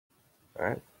All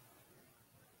right.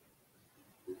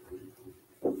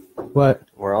 What?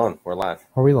 We're on. We're live.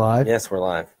 Are we live? Yes, we're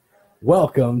live.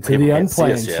 Welcome to People the can't see us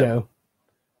Unplanned yet. Show.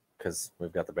 Because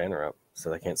we've got the banner up, so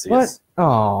they can't see What? us.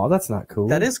 Oh, that's not cool.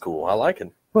 That is cool. I like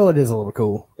it. Well, it is a little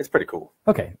cool. It's pretty cool.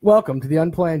 Okay, welcome to the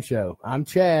Unplanned Show. I'm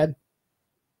Chad.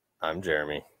 I'm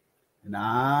Jeremy. And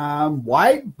I'm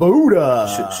White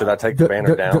Buddha. Should I take the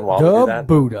banner down while we do that?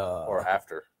 Buddha. Or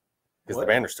after? Because the What?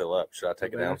 banner's still up. Should I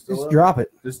take it down? Just drop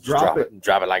it. Just drop it.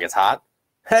 Drop it like it's hot.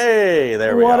 Hey,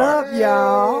 there we What are. up,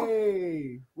 y'all?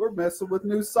 Hey, we're messing with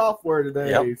new software today,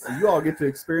 Yep. so you all get to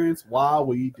experience while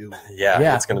we do it.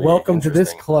 Yeah, it's going to be welcome to this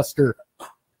interesting. cluster.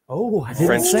 Oh, I didn't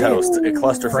French say toast. it. A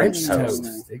cluster French French toast.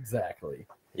 toast. Exactly.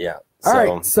 Yeah. All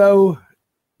right, so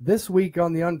this week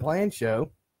on the Unplanned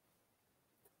Show,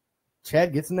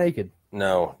 Chad gets naked.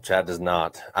 No, Chad does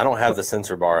not. I don't have the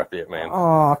censor bar up yet, man.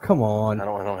 Oh, come on. I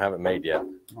don't have it made yet.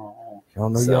 Oh, Y'all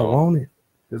know So- y'all want it.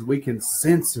 because we can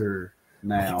censor We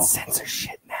now. can censor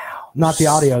shit now. Not the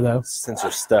audio, though. Censor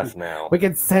stuff now. We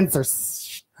can censor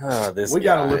This We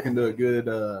got guy. to look into a good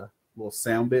little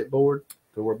sound bit board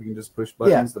to where we can just push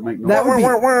buttons to make noise. That would be-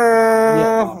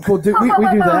 Yeah. Well, we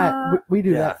do that. We do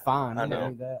Yeah, that fine. I We know.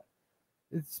 do that.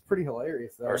 It's pretty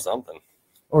hilarious, though. Or something.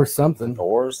 Or something.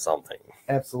 Or something.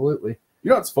 Absolutely. You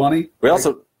know what's funny? We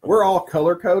also We're all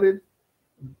color coded,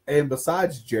 and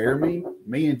besides Jeremy,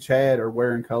 me and Chad are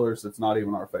wearing colors that's not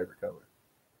even our favorite color.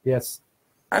 Yes.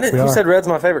 I didn't. We You are. said red's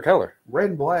my favorite color. Red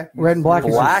and black. Red and black is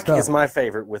your Black stuff. is my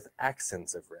favorite with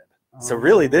accents of red. So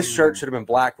really, this shirt should have been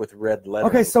black with red lettering.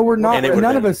 Okay, so we're not. And it would've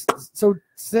None of been- us. So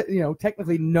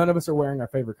technically, none of us are wearing our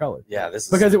favorite color Yeah, this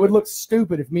is because it would look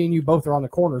stupid if me and you both are on the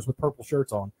corners with purple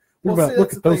shirts on. We're Well, about see, to look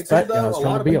that's at the those thing, fat too, guys though. A trying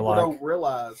lot to of be people alike. don't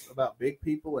realize about big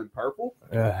people in purple.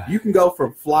 Ugh. You can go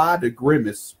from fly to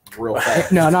grimace real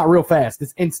fast. No, not real fast.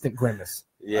 It's instant grimace.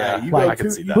 Yeah, you Like, go I can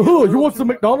too- see you that. go- Oh, you want some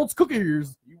McDonald's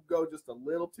cookies? You go just a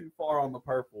little too far on the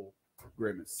purple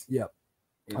grimace. Yep.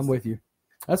 I'm with you.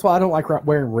 That's why I don't like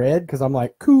wearing red because I'm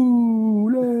like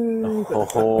Kool-Aid. Oh,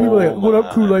 People are like, what up,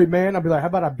 my. Kool-Aid man? I'll be like, how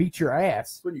about I beat your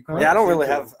ass? When you Huh? Yeah, I don't really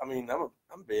censor- have. I mean,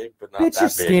 I'm big, but not Bitch, that you're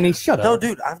big. skinny. Shut up. No,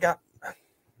 dude, I've got.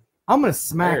 I'm gonna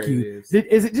smack There you. it is.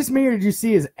 Is it just me or did you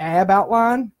see his ab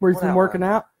outline where he's What been outline? working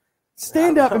out?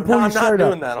 Stand up and pull No, your I'm not shirt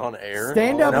doing up. that on air.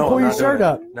 Stand up No, and pull I'm your not doing shirt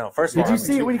that. up. No, first of all, Did you I'm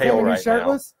see it too when he pale came in right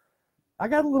shirtless? I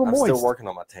got a little now. I'm moist. still working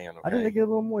on my tan. I didn't Okay, get a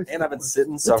little moist. and I've been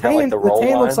sitting, the so I've tan, got like the roll tan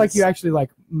lines. looks like you actually like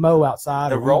mow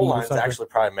outside. The or roll weed eat or lines something. actually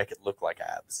probably make it look like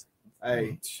abs.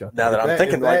 Hey, Shut Now up. that I'm that-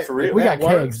 thinking if like that- for if real. We that got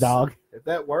kegs, works. dog. if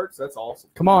that works, that's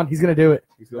awesome. Come on, he's gonna do it.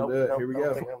 He's gonna do it. Here we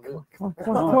go. Come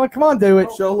on, come on, do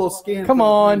it. Show a little skin. Come for the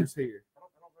on. viewers Here.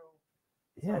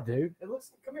 Yeah, dude. It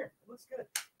looks. Come here. It looks good.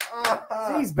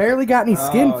 See, he's barely got any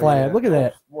skin Oh, flab. yeah. Look at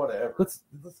that. Whatever. Let's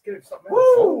get him something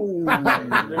Woo! Dude,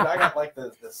 I got like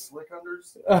the slick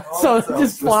unders. so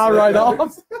just fly right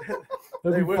off. They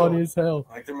That'd be will. funny as hell.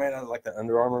 Like they're made out of like the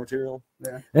Under Armour material.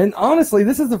 And honestly,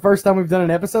 this is the first time we've done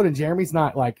an episode, and Jeremy's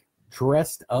not like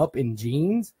dressed up in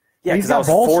jeans. Yeah, He's because I got was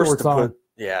ball forced shorts to on. put.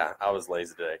 Yeah, I was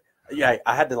lazy today. Yeah,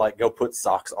 I had to like go put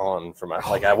socks on for my.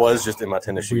 Like I was just in my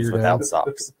tennis shoes Weirdo. without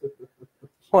socks.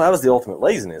 Well, that was the ultimate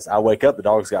laziness. I wake up, the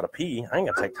dog's got to pee. I ain't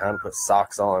got to take time to put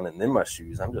socks on and then my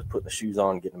shoes. I'm just putting the shoes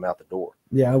on, getting them out the door.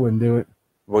 Yeah, I wouldn't do it.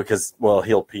 Because, well,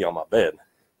 he'll pee on my bed.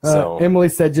 So, Emily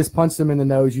said, "Just punch him in the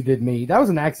nose. You did me. That was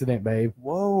an accident, babe."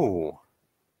 whoa.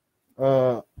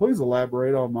 Please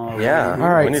elaborate on my. Yeah. All We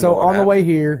right, need so more on the of that. way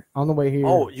here,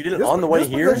 Oh, you did it Just, on the way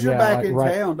just here? because you're Yeah, back like, in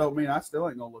right- town, don't mean I still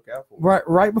ain't gonna look out for you.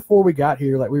 right before we got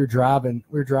here, like we were driving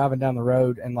down the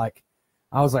road, and like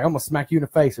I was like, "I'm gonna smack you in the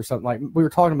face" or something. Like we were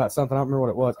talking about something. I don't remember what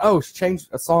it was. Oh, she changed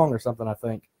a song or something. I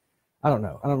think. I don't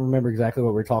know. I don't remember exactly what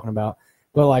we were talking about.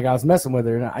 But like I was messing with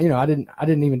her, and I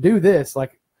didn't even do this.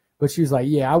 Like, but she was like,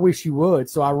 "Yeah, I wish you would."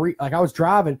 So I was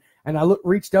driving, and I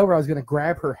reached over. I was gonna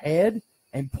grab her head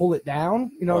and pull it down.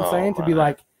 You know what I'm Oh, saying? To be my.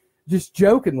 like, just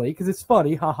jokingly, because it's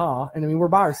funny, haha. And I mean, we're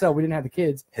by ourselves. We didn't have the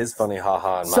kids. His funny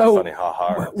ha-ha and So, my funny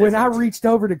ha-ha. are When I different. reached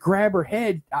over to grab her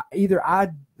head, either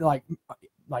I like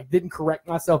didn't correct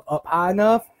myself up high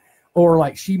enough, or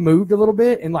like she moved a little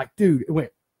bit, and like, dude, it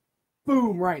went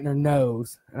boom right in her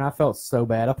nose, and I felt so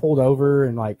bad. I pulled over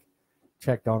and like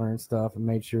checked on her and stuff, and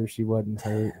made sure she wasn't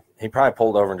hurt. He probably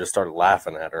pulled over and just started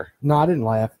laughing at her. No, I didn't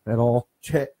laugh at all.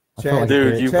 I felt like a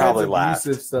Dude, bitch. you probably laughed.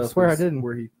 Stuff I swear I is didn't.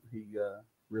 Where he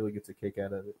really gets a kick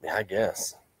out of it. Yeah, I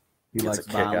guess. He Gets likes a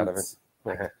kick out of violence.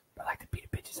 I like to beat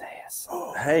a bitch's ass.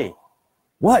 Hey.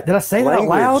 What? Did I say that out Language.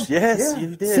 loud? Yes, Yeah.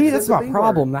 you did. See, that's the my B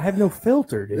problem. I have no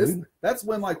filter, dude. That's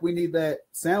when like we need that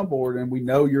soundboard and we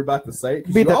know you're about to say it.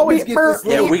 'Cause Beat you the- always beat- get burr, this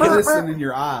little yeah, we can- glisten in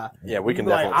your eye. Yeah, we can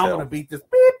You're like, definitely I tell. want to beat this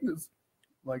beat.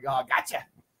 Like, oh, gotcha.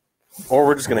 Or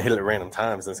we're just gonna hit it at random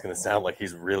times, and it's gonna sound like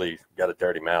he's really got a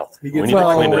dirty mouth. He We gets need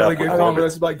to clean it really up. good with confidence.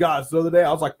 Orbit. He's like, gosh, the other day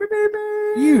I was like, beep, beep,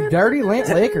 beep. You dirty lint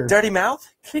licker. Dirty mouth?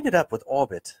 Clean it up with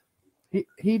Orbit.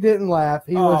 He didn't laugh.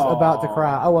 He was about to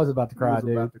cry. I was about to He cry, was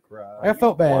dude. about to cry. I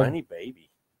felt bad. Whiny baby.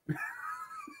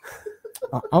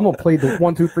 I'm gonna plead the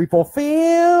 1, 2, 3, 4,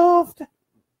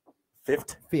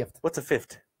 fifth. Fifth? What's a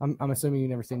fifth? I'm assuming you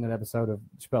never seen that episode of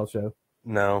Chappelle's Show.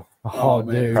 No. Oh,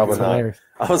 man. dude, Probably it's not. hilarious.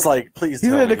 I was like, please He's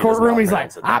tell in me the he does courtroom. not He's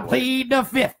like, pronounce it I that way. plead the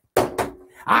fifth.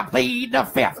 I plead the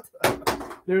fifth.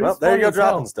 Dude, Well, it's there you funny go, as hell.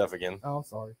 dropping stuff again. Oh, I'm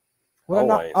sorry. What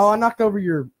Always. I knocked over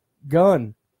your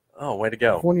gun. Oh, way to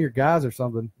go. One of your guys or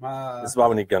something. This is why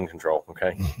we need gun control,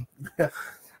 okay?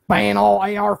 Ban all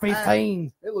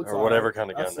AR-15s. It looks Or whatever all right.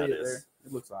 kind of I gun see that it is. there.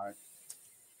 It looks all right.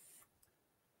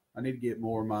 I need to get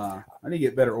I need to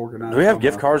get better organized. Do we have on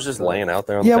gift my cards just stuff. laying out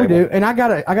there on Yeah, the we table? do. And I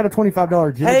got a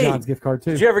 $25 Jimmy Hey, John's gift card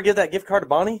too. Did you ever give that gift card to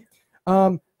Bonnie?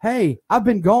 Hey, I've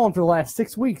been gone for the last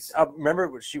 6 weeks. I remember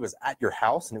when she was at your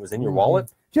house and it was in your Mhm. wallet?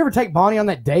 Did you ever take Bonnie on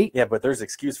that date? Yeah, but there's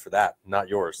excuse for that, not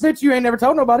yours. Bitch, you ain't never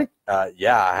told nobody.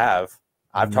 Yeah, I have.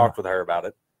 I've No. talked with her about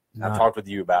it. I've No. talked with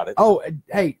you about it. Oh,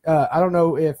 hey, I don't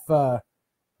know if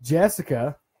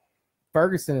Jessica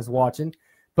Ferguson is watching,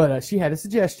 but she had a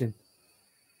suggestion.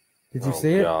 Did you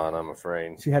see it? God, I'm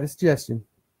afraid. She had a suggestion.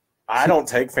 I don't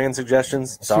take fan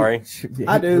suggestions. Sorry.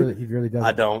 I do. He really does.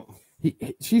 I don't.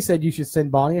 She said you should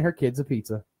send Bonnie and her kids a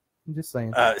pizza. I'm just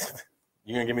saying.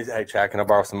 You gonna give me? Hey, Chad, can I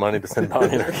borrow some money to send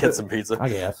Bonnie and her kids some pizza? I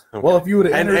guess. Okay. Well, if you would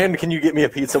have entered, and can you get me a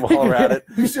pizza while we're at it?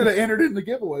 you should have entered in the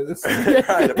giveaway this week. Right,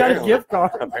 Got a apparently. gift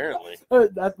card. Apparently,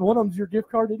 That one of them's your gift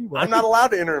card anyway. I'm not allowed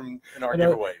to enter them in our I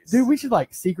know. giveaways. Dude, we should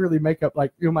like secretly make up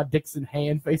like my Dixon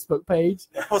Hand Facebook page.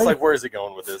 I was like, where is it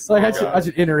going with this? Like Oh, I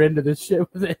should enter into this shit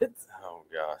with it. Oh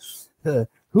gosh,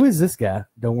 Who is this guy?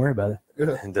 Don't worry about it.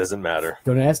 it doesn't matter.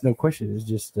 Don't ask no questions. It's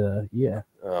just yeah.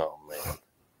 Oh man,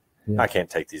 Yeah. I can't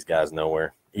take these guys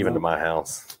nowhere, even to my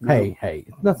house. Hey,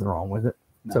 nothing wrong with it.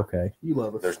 It's No. okay. You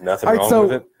love us. There's nothing All right, wrong so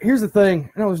with it. here's the thing.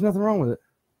 No, there's nothing wrong with it.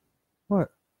 What?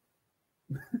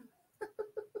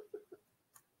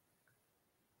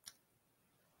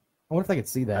 I wonder if they could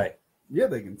see that. Hey, Yeah,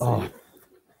 they can see Oh. it.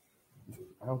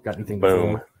 I don't got anything to boom.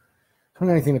 throw. I don't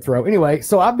got anything to throw. Anyway,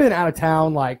 so I've been out of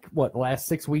town like the last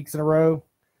 6 weeks in a row.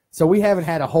 So we haven't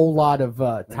had a whole lot of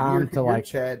time to Your like.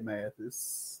 Chad math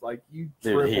is like you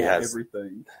Dude, triple he has-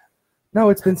 everything. No,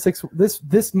 it's been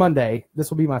this Monday. This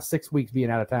will be my 6 weeks being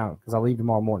out of town because I leave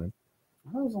tomorrow morning.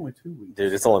 I thought it was only 2 weeks.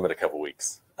 Dude, it's only been a couple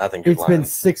weeks. I think you're It's lying. been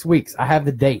 6 weeks. I have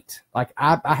the date. Like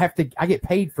I get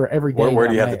paid for every day. Where that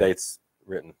do you I'm have the there. dates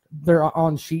written? They're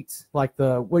on sheets, like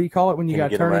the what do you call it when you Can you got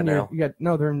get to turn them in right your now?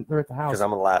 no, they're at the house. Because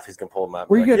I'm gonna laugh. He's gonna pull them out. and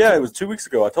Where be you like, get- yeah, it was 2 weeks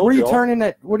ago. I told Where do you all. turn in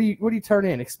that? What do you turn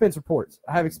in? Expense reports.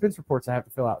 I have expense reports I have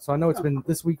to fill out. So I know it's been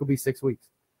this week will be 6 weeks.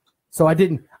 So I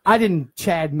didn't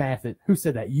Chad math it. Who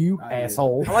said that? You I did.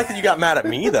 asshole. I like that you got mad at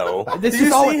me though. This Do you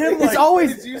is always, see him? it's Like,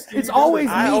 always Did you- it's you always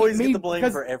really- I me, always me get the blame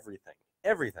because for everything.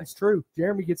 Everything. it's true.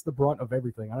 Jeremy gets the brunt of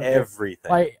everything. I don't care.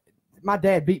 Everything. Like my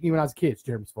dad beat me when I was a kid. It's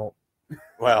Jeremy's fault.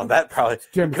 Well, that probably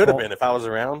Jeremy's could have fault. been if I was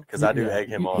around because I do Yeah. egg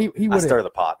him He- on. he I would've- stir the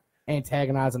pot.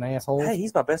 Antagonizing asshole. Hey,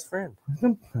 he's my best friend.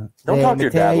 Don't talk to your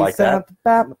dad like that.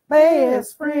 About my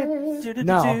best friend.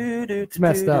 No, it's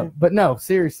messed up. But no,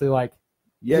 seriously, like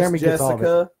Yes, Jeremy gets all of it.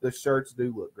 Jessica, the shirts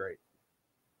do look great.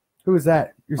 who is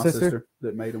that? Your My sister?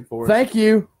 that made them for us. Thank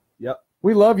you. Yep.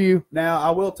 We love you. Now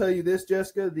I will tell you this,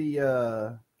 Jessica,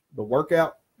 the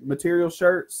workout material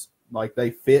shirts, like they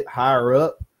fit higher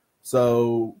up.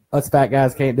 So Us fat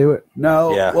guys can't do it.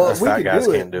 no, Yeah, well us we fat can guys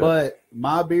do can't it, do it. but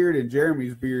my beard and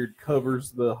Jeremy's beard covers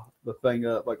the thing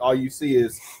up. Like all you see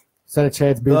is Instead of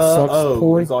Chad's beard the sucks. O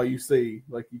Pulley. is all you see.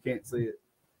 Like you can't see it.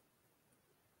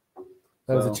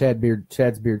 That was a So-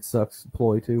 Chad's beard sucks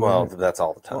ploy too. Well, wasn't it? that's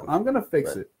all the Well, time. I'm gonna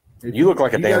fix But it. If You look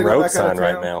like a you damn gotta go road back out of sign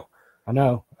right town, now. I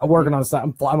know. I'm working on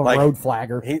something. I'm a Like- road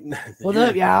flagger. What's you're,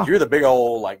 up, y'all? You're the big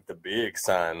old, like the big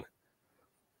sign.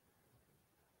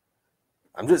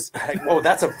 I'm just. Hey, whoa,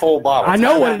 that's a full bottle. I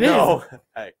know what it is. No.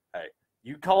 Hey,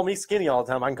 you call me skinny all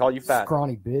the time. I can call you fat.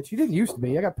 Scrawny bitch. You didn't used to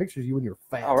be. I got pictures of you when you were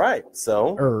fat. All right, so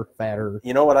Or fatter.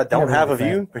 you know what I don't Never have been of fat.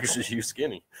 you? Pictures of you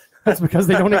skinny. That's because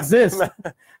they don't exist.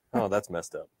 Oh, that's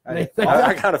messed up. Hey, They-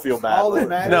 I kind of feel bad. all that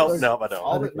matters- No, I don't.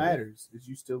 all that matters is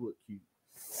you still look cute.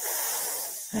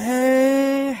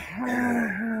 Hey,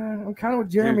 I'm kind of with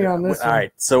Jeremy Dude, on this. all one.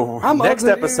 right, so I'm next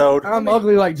ugly, dude. episode. I'm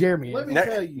ugly like Jeremy. Let me Ne-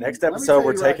 tell you. next let me episode, tell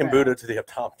we're you right taking now. Buddha to the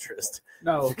optometrist.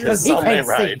 No, Because he something can't ain't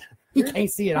right. see. He can't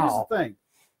see it Here's all. the thing.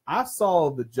 I saw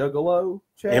the Juggalo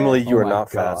Chad. Emily, you Oh are my not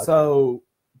God. fat. So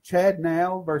Chad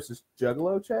now versus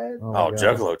Juggalo Chad. my Oh, God.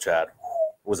 Juggalo Chad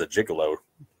was a gigolo.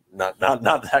 Not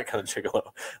that kind of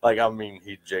gigolo. Like, I mean,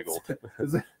 he jiggled.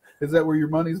 Is that where your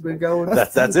money's been going?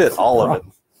 That's it. All of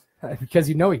it. Because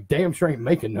you know he damn sure ain't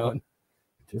making none.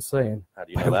 Just saying. How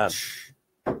do you know that?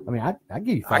 I mean, I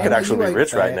give you $5. I could actually be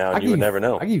rich right now, and you would never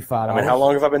know. I give you $5. I mean, how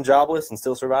long have I been jobless and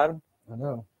still surviving? I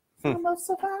know. I'm a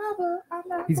survivor.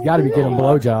 He's got to be getting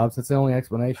blowjobs. That's the only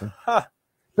explanation. Huh.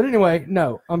 But anyway,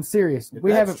 no, I'm serious. If we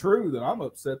that's haven't. true, then I'm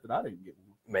upset that I didn't get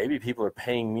one. Maybe people are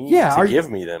paying me Yeah, to give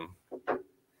me them.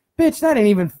 Bitch, that ain't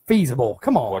even feasible.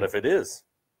 Come on. What if it is?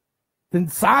 Then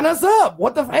sign us up.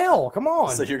 What the hell? Come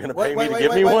on. So you're going to Wait, pay wait, me to wait, give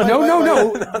wait, me wait, one? wait,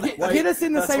 No. wait. Get us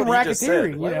in the That's same what he just said.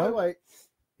 racketeering, you Wait, know? wait.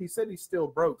 He said he's still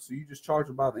broke, so you just charge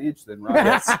him by the inch then,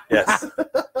 right? Yes.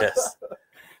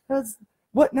 That's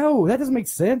what? No, that doesn't make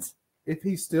sense. If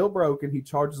he's still broke and he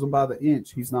charges him by the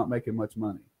inch, he's not making much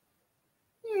money.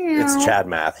 It's Chad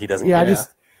math. He doesn't Yeah, care.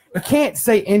 you can't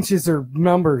say inches or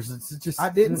numbers. It's just I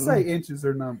didn't say inches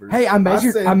or numbers. Hey, I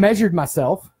measured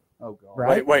myself. Oh God.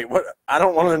 Right? Wait, what? I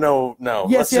don't want to know. No.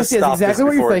 Yes, Let's just yes, stop exactly this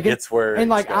what you're before it thinking. gets where And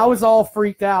like it's I was going. all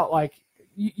freaked out, like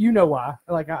you know why?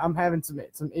 Like I'm having some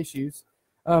issues,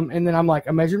 and then I'm like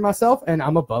I measured myself and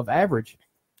I'm above average.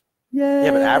 Yay.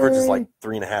 Yeah, but average is like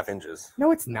 3.5 inches.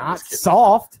 No, it's not Just kidding.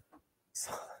 soft.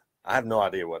 I have no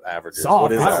idea what average is. Soft.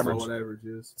 What is I don't average? know what average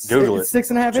is. Google It's it.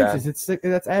 6.5 Chad. inches.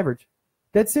 That's average.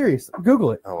 Dead serious.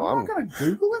 Google it. Oh, I'm I'm not gonna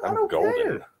Google it. I I'm don't golden.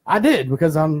 care. I did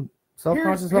because I'm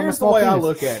self-conscious about my Here's the small way I penis.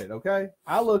 look at it. Okay,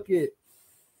 I look at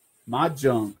my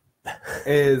junk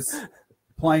as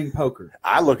playing poker.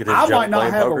 I look at his I junk might not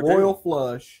playing have a poker, royal too.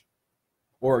 flush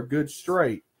or a good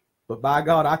straight, but by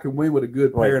God, I can win with a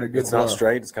good Wait, pair and a good it's not bluff.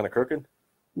 straight. It's kind of crooked.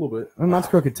 A little bit. And mine's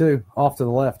crooked too, off to the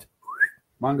left.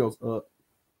 Mine goes up.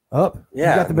 Up.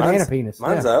 Yeah, You got the banana mine's- penis.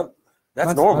 Mine's yeah. up. That's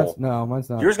Mine's- normal. no, mine's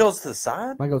not. Yours goes to the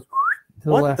side. Mine goes to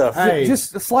the What left. the? Hey.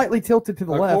 Just slightly tilted to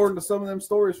the left. According to some of them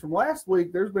stories from last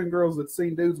week, there's been girls that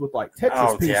seen dudes with like Tetris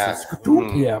Oh pieces.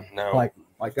 yeah. Yeah. No. Like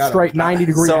got straight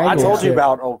 90-degree So I angle told and you shit.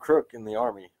 about old Crook in the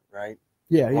army, right?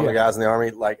 Yeah, One of the yeah. guys in the army,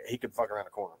 like he could fuck around a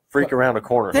corner, freak around a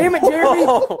corner. Damn it,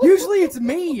 Jeremy! Usually it's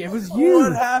me. It was you.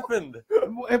 What happened?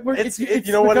 It's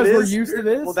you know what it because we're is? used to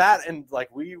this. Well, that and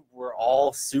like we were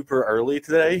all super early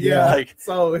today. Yeah. Like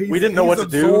So we didn't know what to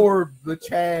do. Absorbed the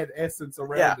Chad essence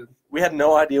around Yeah. him. we had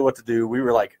no idea what to do. We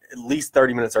were like at least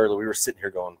 30 minutes early. We were sitting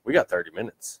here going, we got 30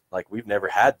 minutes. Like we've never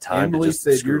had time Emily to just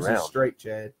said screw yours around. is straight,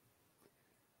 Chad. It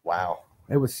Wow.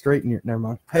 was straight in your. Never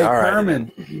mind. Hey, All right.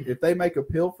 Kerman, if they make a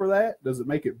pill for that, does it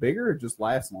make it bigger or just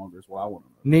last longer is what I want to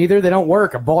know. Neither. They don't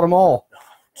work. I bought them all.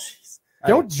 Jeez. Hey,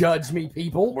 Don't judge me,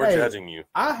 people. We're Hey. judging you.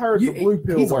 I heard You- the blue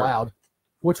pill he's work. allowed.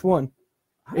 Which one?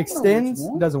 I don't know Extends? which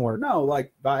one. Doesn't work. No,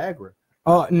 like Viagra.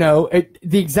 No.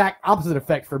 The exact opposite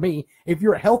effect for me. If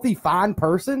you're a healthy, fine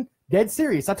person, dead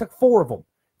serious. I took 4 of them.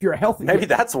 If you're a healthy, Maybe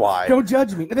that's why. don't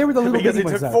judge me. They were the little Because bitty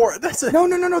he took ones. 4. That's a,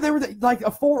 No. They were like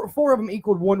a four of them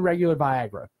equaled one regular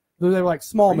Viagra. They were like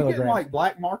small Are you getting milligrams. like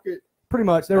black market? Pretty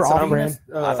much. They were That's what off I'm brand.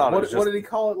 I thought it what, was just- what did he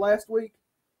call it last week?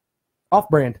 Off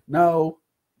brand. No.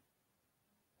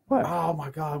 What? Oh my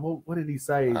God! What did he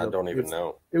say? I don't even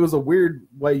know. It was a weird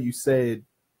way you said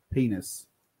penis.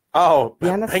 Oh,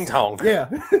 Pianist? ping tong. Yeah.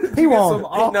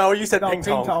 P-wong. No, you said No, ping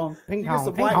tong. Ping You get pong.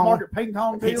 some Ping black pong. market ping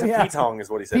tong He pills. said Yeah. P-tong is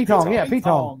what he said. P-tong, yeah. Ping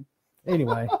P-tong.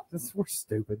 Anyway, we're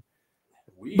stupid.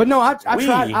 We- But no, I we-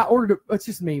 tried. I ordered. It's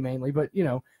just me mainly, but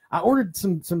I ordered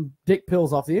some dick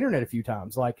pills off the internet a few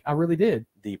times. Like I really did.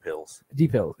 D pills. D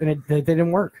pills, and they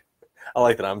didn't work. I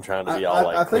like that I'm trying to be all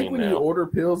like I think clean when now. you order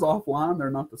pills offline, they're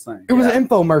not the same. It was Yeah. an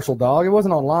infomercial, dog. It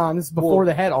wasn't online. This is before Well,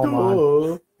 they had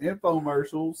online.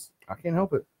 Infomercials. I can't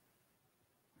help it.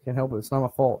 Can't help it. It's not my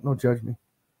fault. Don't judge me.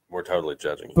 We're totally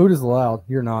judging. Food is allowed.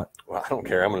 You're not. Well, I don't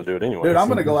care. I'm going to do it anyway. Dude, I'm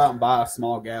going to go out and buy a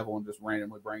small gavel and just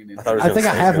randomly bring it in. I thought it was I gonna think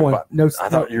I say have you're one. gonna No, I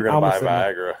thought you were going to buy almost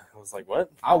said Viagra. I was like,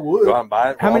 what? I would. Go out and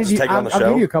buy it? How Well, many I'll do just you? take it on the I'll give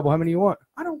show. you a couple. How many do you want?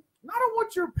 I don't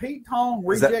want your Pete Tong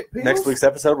Is that reject pills. next week's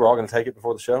episode? We're all going to take it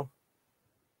before the show?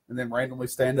 And then randomly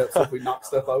stand up so if we knock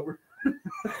stuff over.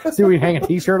 See, we hang a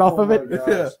T-shirt off Oh of my it.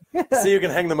 gosh. See who can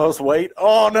hang the most weight?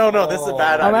 Oh, no. This is a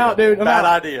bad I'm idea. out, dude. I'm bad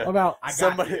out. idea. I'm out. I got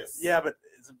Somebody, this. yeah,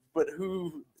 but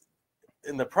who,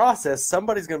 in the process,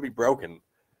 somebody's going to be broken.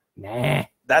 Nah.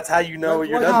 That's how you know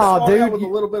you're Let's done. Oh, start out dude, with a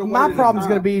little bit of My weight at a problem's time.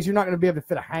 gonna be is you're not gonna be able to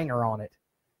fit a hanger on it.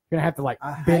 You're gonna have to like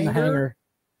A bend the hanger? hanger.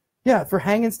 Yeah, for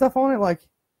hanging stuff on it, like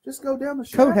Just go down the Coat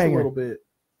shaft a hanger. little bit.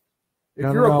 If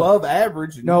No, you're no. above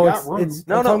average and no, you it's got room, it's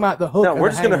No, I'm no. talking about the hook. No, we're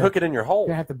of just the going to hanger. hook it in your hole. You're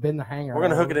gonna have to bend the hanger. We're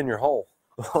going to hook it in your hole.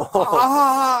 you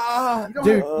don't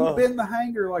Dude. have, you bend the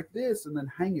hanger like this and then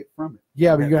hang it from it.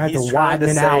 Yeah, but you're gonna have He's to trying to widen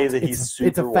it say out. that he's It's a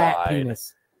super fat wide.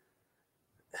 penis.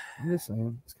 I'm just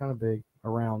saying, it's kind of big,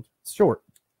 around, it's short.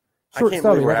 I Short, can't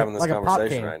stubby, believe we're like having this like a pop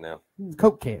conversation can. right now.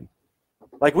 Coke can.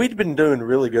 Like, we'd been doing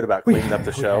really good about We cleaning up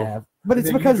the have, we show. have. But it's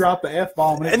Then because you drop the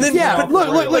F-bomb. And then- yeah, but but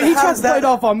look, but he how tried does to play that- it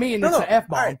off on me, and it's No, an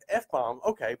F-bomb. All right, F-bomb.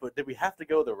 Okay, but did we have to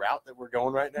go the route that we're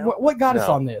going right now? What got us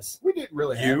No. on this? We didn't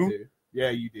really have You? to. Yeah,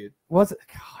 you did. Was it?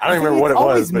 God, I don't even remember what it it's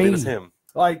always was, but it was me. him.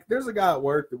 Like, there's a guy at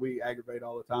work that we aggravate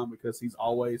all the time because he's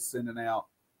always sending out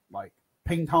like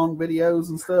ping pong videos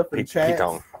and stuff in chats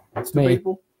Ping-tong. It's to me.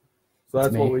 people. So that's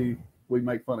It's what me. we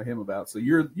make fun of him about. So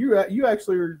you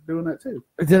actually are doing that too.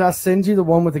 Did I send you the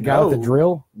one with the guy with the No.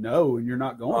 drill? No, and you're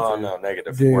not going Oh to. no,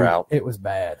 negative. Dude, We're out. it was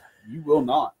bad. You will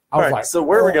not. I was All right, like, so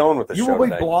where are we going with the You show will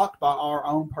be today? blocked by our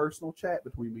own personal chat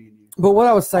between me and you. but what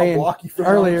I was I'll saying block you from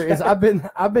our earlier own is chat.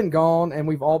 I've been gone, and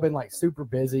we've all been like super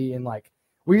busy, and like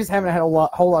we just haven't had whole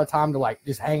lot of time to like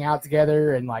just hang out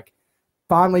together, and like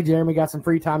finally Jeremy got some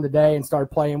free time today and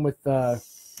started playing with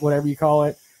whatever you call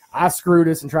it. I screwed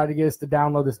us and tried to get us to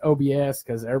download this OBS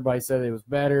because everybody said it was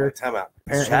better. Time out.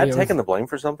 Is Apparently Chad it was- taking the blame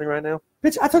for something right now?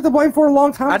 Bitch, I took the blame for it a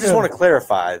long time I just ago. want to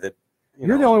clarify that.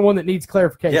 You're the only one that needs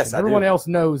clarification. Yes, I do. Everyone else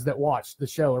knows that watched the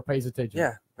show or pays attention.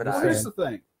 Yeah, but Just Well, I, here's the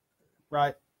thing,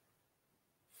 right?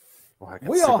 well, I get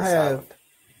We all super have silent.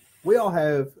 we all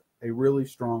have a really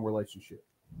strong relationship.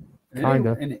 And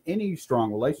Kinda. in any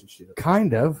strong relationship,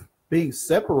 Kind of. being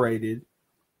separated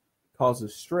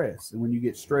causes stress, and when you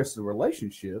get stressed in a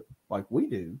relationship, like we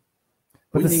do,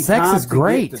 But we the need sex time is to get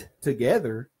great.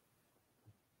 together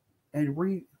and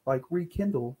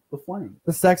rekindle the flame.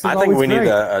 The sex is I think always we great.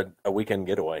 need a weekend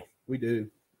getaway. We do.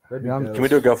 That'd be Yeah, dope. Can we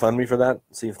do a GoFundMe for that?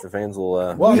 See if the fans will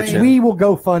Well, I pitch mean, in. We will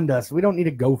go fund us. We don't need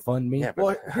a GoFundMe. Yeah, but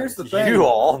Well, here's the thing. You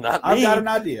all, not I've me. got an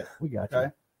idea. We got you.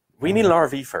 Okay. We need an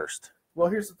RV first. Well,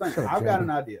 here's the thing. Shut up, I've got Jamie.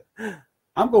 an idea.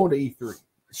 I'm going to E3.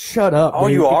 Shut up. Oh,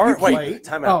 dude. you If are? keep- Wait,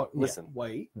 time out. Oh, yeah. Listen.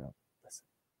 Wait. Yeah.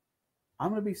 I'm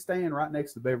going to be staying right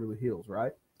next to Beverly Hills,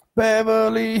 right?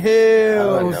 Beverly I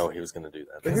Hills. didn't know he was going to do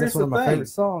that. But Because here's that's one of the my thing. favorite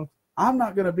songs. I'm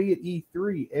not going to be at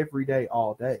E3 every day,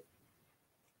 all day.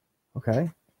 Okay.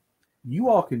 You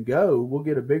all can go. We'll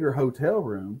get a bigger hotel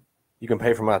room. You can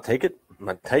pay for my ticket?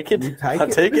 My ticket? You take My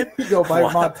it. ticket? You go pay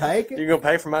for my What? ticket. You going to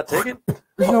pay for my ticket?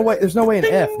 There's no way. There's no way in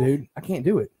F, dude. I can't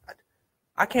do it.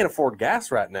 I can't afford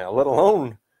gas right now, let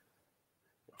alone.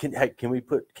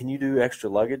 Can you do extra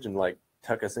luggage and like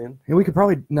tuck us in? And we could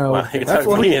probably no. Well, you can that's tuck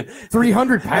what- me in.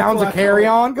 300 pounds what of I carry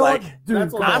on. told- Go like, on, dude.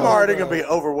 that's what come I'm on. already gonna be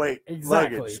overweight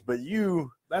Exactly. luggage, but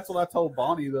you That's what I told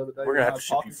Bonnie the other day. We're when gonna I have was to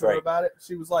ship talking you to her freight. about it.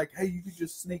 She was like, "Hey, you could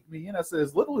just sneak me in." I said,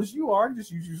 "As little as you are, I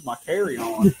just use my carry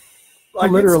on."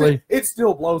 Literally. it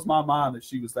still blows my mind that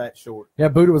she was that short. Yeah,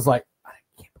 Buddha was like, I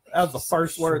can't believe That was the she's so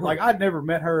first word. short. Like I'd never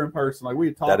met her in person. Like we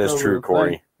had talked. that is over true, the Corey.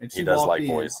 thing, and she He does walked like in,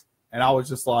 boys. and I was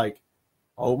just like,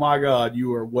 "Oh my God,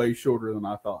 you are way shorter than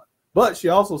I thought." But she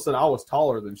also said I was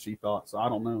taller than she thought, so I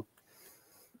don't know.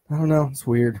 I don't know. It's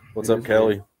weird. What's It up, is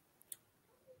Kelly?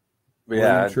 But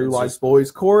yeah, True it's life just-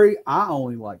 boys. Corey, I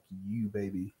only like you,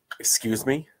 baby. excuse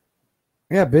me.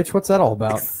 Yeah, bitch. What's that all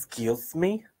about? Excuse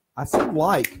me. I said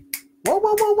like. Whoa,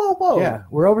 whoa, whoa, whoa, whoa. Yeah,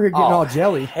 we're over here getting Oh, all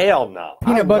jelly, Hell no.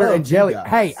 peanut I butter love and jelly. you guys.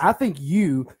 Hey, I think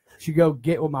you should go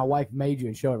get what my wife made you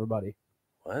and show everybody.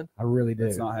 What? I really do.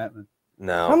 It's not happening.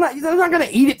 No. I'm not gonna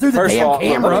eat it through the First of damn all, Let me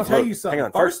camera. tell you Hang something.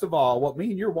 on. First of all, what me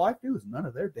and your wife do is none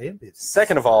of their damn business.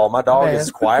 Second of all, my dog Man. is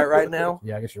quiet right now.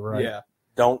 Yeah, I guess you're right. Yeah.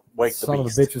 Don't wake Son the of a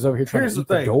beast. bitch was over here trying Here's to the eat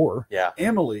the thing. door. Yeah.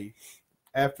 Emily,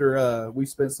 after we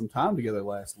spent some time together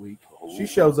last week, she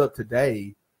shows up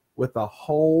today with a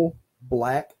whole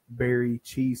blackberry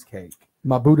cheesecake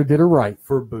My Buddha did her right.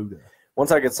 for Buddha.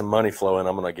 Once I get some money flowing,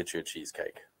 I'm gonna get you a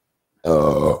cheesecake.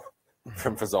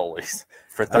 From Fazoli's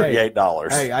for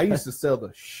 $38. Hey, I used to sell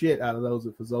the shit out of those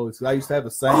at Fazoli's because I used to have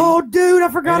a saying. Oh, dude, I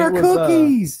forgot And our it was,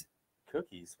 cookies.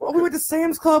 Cookies. Oh, we went to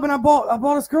Sam's Club and I bought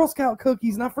us Girl Scout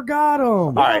cookies and I forgot them.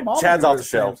 All right, I'm all Chad's gonna off go the to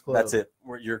show. Sam's Club. That's it.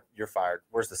 You're fired.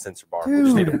 Where's the censor bar? We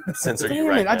just need Dude, to censor Damn you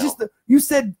right it! now. You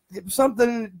said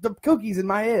something. The cookies in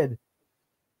my head.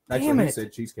 Actually, Damn he it.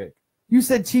 said cheesecake. You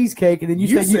said cheesecake, and then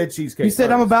you said cheesecake. you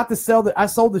said I'm first. about to sell that. I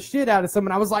sold the shit out of some,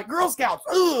 and I was like, Girl Scouts.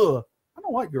 Ugh! I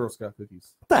don't like Girl Scout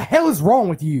cookies. What the hell is wrong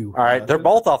with you? All right, they're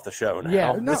both off the show now.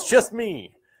 Yeah, no. It's just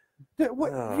me. Dude,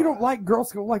 what, you don't like Girl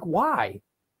Scout? Like why?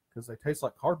 Because they taste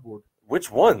like cardboard.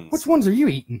 Which ones? Which ones are you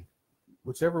eating?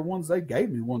 Whichever ones they gave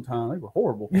me one time, they were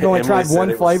horrible. You only Emily tried said one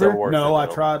it was flavor? so worth No, it, I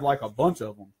though. tried like a bunch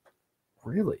of them.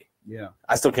 Really? Yeah.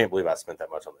 I still can't believe I spent that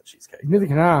much on that cheesecake. Neither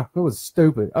can I. It was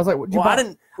stupid. I was like, what, Well, I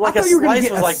didn't like a thought you were gonna slice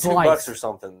get was a like slice. $2 or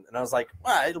something, and I was like,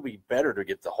 well, it'll be better to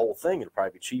get the whole thing. It'll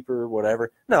probably be cheaper,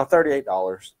 whatever. No,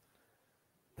 $38.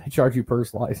 They charge you per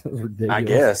slice. It was ridiculous. I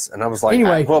guess, and I was like,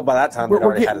 Anyway, well, by that time they'd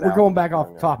already had it we're out. going back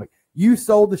off topic. You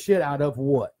sold the shit out of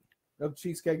what? Of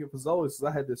cheesecake at Fazoli's, because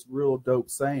I had this real dope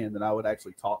saying that I would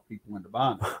actually talk people into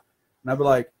buying it. And I'd be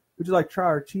like, would you like to try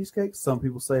our cheesecake? Some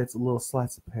people say it's a little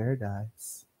slice of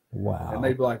paradise. Wow. And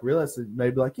they'd be like, really? So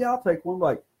they'd be like, yeah, I'll take one.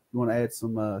 Like, you want to add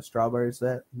some strawberries to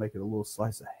that? Make it a little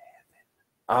slice of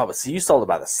Oh, but see, you sold it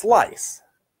by the slice.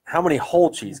 How many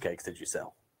whole cheesecakes did you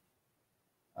sell?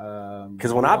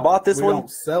 Because when I bought this we one, don't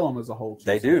sell them as a whole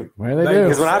cheesecake. they do. Well, they do.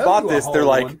 Because when I sell bought you a this, they're whole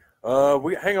like,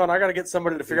 one. hang on, I got to get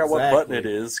somebody to figure out what button it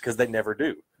is because they never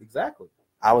do. Exactly.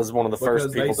 I was one of the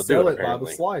first people to do sell it, it by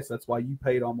apparently. the slice. That's why you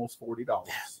paid almost $40.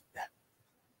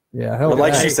 Yeah, hell But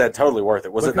like yeah. she said, totally worth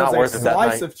it. Was it not worth it that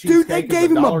night? Of Dude, they cheesecake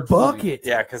gave is him a $1.20. bucket.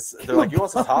 Yeah, because they're like, you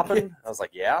want some topping? I was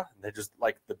like, yeah. And they just,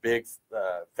 like, the big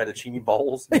fettuccine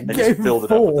bowls, they gave just him filled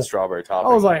it up with full. the strawberry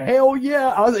topping. I was like, hell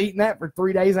yeah. I was eating that for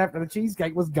 3 days after the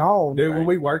cheesecake was gone. Dude, when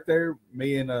we worked there,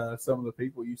 me and some of the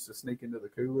people used to sneak into the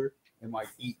cooler and like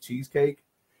eat cheesecake.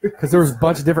 Because there was a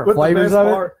bunch of different But flavors of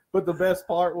it. But the best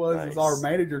part was Nice. is our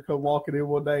manager come walking in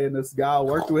one day and this guy I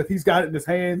worked with, he's got it in his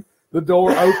hand. The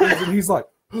door opens and he's like,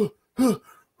 and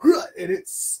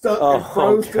it's stuck and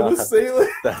froze to the God. ceiling.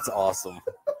 That's awesome.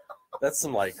 That's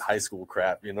some, like, high school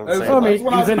crap, you know what I'm That's saying? I mean,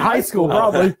 when he was in high school,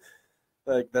 probably.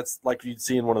 Like, that's like you'd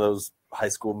see in one of those high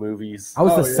school movies. I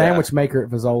was Oh, the yeah. sandwich maker at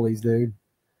Fazoli's, dude.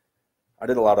 I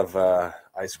did a lot of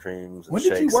ice creams and When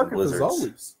shakes did you work and at blizzards.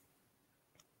 Fazoli's?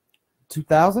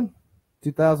 2000?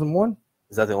 2001?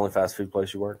 Is that the only fast food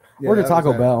place you worked? Where did that Taco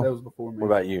was Bell? That was before me. What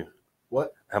about you?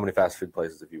 What? How many fast food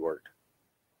places have you worked?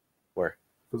 Where?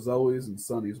 Fazoli's and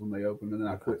Sonny's when they opened, and then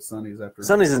I quit Sonny's after.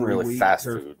 Sonny's isn't 3 really weeks, fast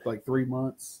or food. Like 3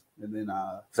 months, and then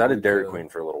Because I did went Dairy to Queen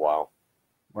for a little while.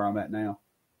 where I'm at now.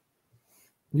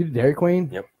 You did Dairy Queen?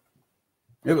 Yep.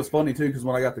 It was funny too because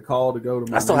when I got the call to go to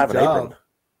my I still new have an job, apron.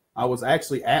 I was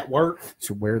actually at work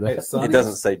Should wear at that. Sonny's. It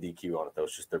doesn't say DQ on it, though.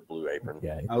 It's just their blue apron.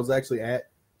 Yeah. I was actually at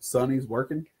Sonny's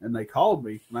working, and they called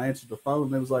me, and I answered the phone,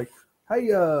 and they was like,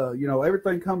 "Hey,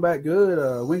 everything come back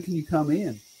good. When can you come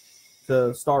in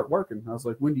to start working?" I was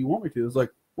like, "When do you want me to?" It was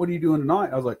like, "What are you doing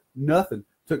tonight?" I was like, "Nothing."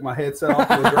 Took my headset off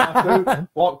to the drive-through,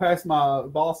 walked past my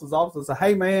boss's office, and said,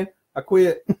 "Hey, man, I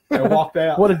quit," and walked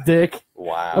out. What a dick.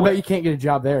 Wow. I bet you can't get a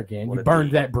job there again. What You a burned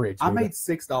dick. that bridge. I dude. made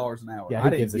 $6 an hour. Yeah, I who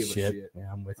didn't gives a give shit?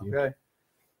 Yeah, I'm with you. Okay.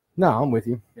 No, I'm with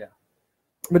you. Yeah.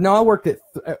 But no, I worked at,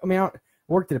 I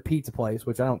worked at a pizza place,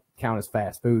 which I don't count as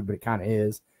fast food, but it kind of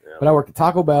is. Yeah. But I worked at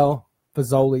Taco Bell,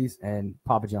 Fazoli's, and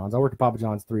Papa John's. I worked at Papa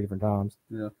John's 3 different times.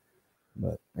 Yeah.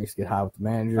 But I used to get high with the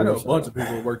manager. I know a so- bunch of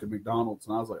people that worked at McDonald's,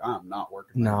 and I was like, I'm not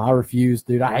working. No, I refused,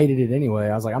 dude. I hated it anyway.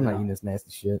 I was like, I'm not Yeah. eating this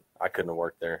nasty shit. I couldn't have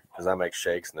worked there because I make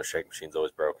shakes and their shake machine's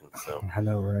always broken. So I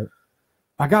know, right?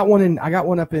 I got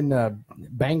one up in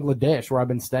Bangladesh where I've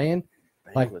been staying.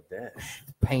 Like- Bangladesh.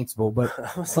 Paintsville, but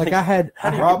I was like I had,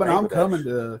 how do you Robin, get I'm Bangladesh? coming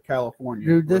to California.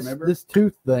 dude, remember? this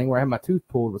tooth thing where I had my tooth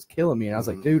pulled was killing me, and I was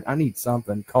like, Mhm. dude, I need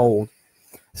something cold.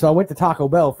 So I went to Taco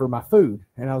Bell for my food,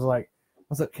 and I was like,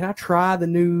 can I try the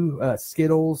new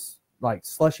Skittles like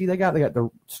slushy they got? They got the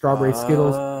strawberry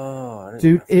Skittles, Oh, I didn't-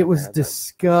 dude. I forgot It was they had that.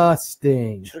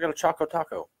 disgusting. You should have got a Choco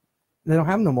Taco. They don't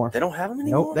have them no more. They don't have them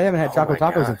anymore? Nope, they haven't had Oh Choco my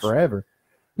Tacos in gosh. forever. I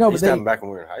No, used but to have they, them back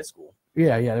when we were in high school.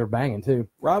 yeah, they were banging too.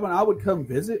 Robin, I would come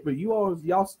visit, but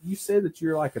you said that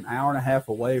you're like an hour and a half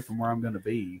away from where I'm going to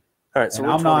be. All right, so And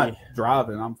we're I'm 20 not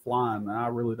driving, I'm flying, and I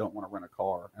really don't want to rent a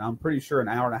car. And I'm pretty sure an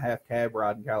hour and a half cab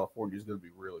ride in California is going to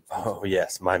be really expensive. Oh,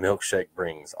 yes. My milkshake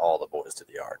brings all the boys to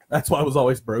the yard. That's why I was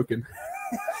always broken.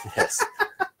 Yes.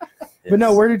 But no,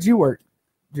 Yes. where did you work,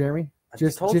 Jeremy? I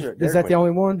just told you. at is Dairy that the Queen.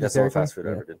 only one? That's Just the only Dairy fast food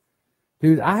Queen? I ever did. Yeah.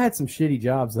 Dude, I had some shitty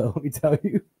jobs though. Let me tell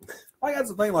you. Like, that's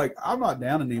the thing. Like, I'm not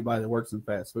down on anybody that works in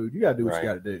fast food. You got to do what Right. you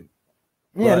got to do.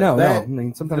 Yeah, But no. that- I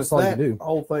mean, sometimes Just that's all you that can do.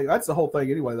 whole thing. That's the whole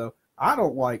thing anyway, though. I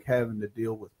don't like having to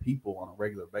deal with people on a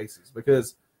regular basis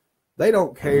because they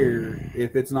don't care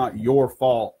if it's not your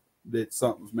fault that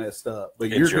something's messed up, but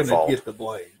It's you're your going fault. to get the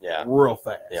blame Yeah. real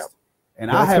fast. Yeah. And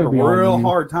Yeah, I it's have a gonna be on real you.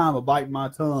 hard time of biting my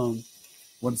tongue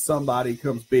when somebody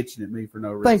comes bitching at me for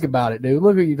no reason. Think about it, dude.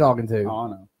 Look who you're talking to. Oh, I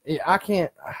know. I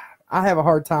can't. I have a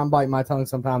hard time biting my tongue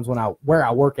sometimes when where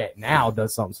I work at now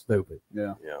does something stupid,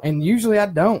 Yeah. Yeah. and usually I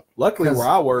don't. Luckily, 'Cause- where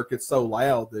I work, it's so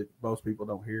loud that most people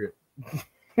don't hear it.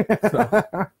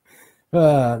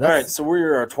 All that's, right, so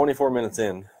we're 24 minutes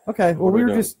in. Okay. Well, What are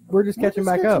we we're just catching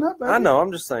back up. I know.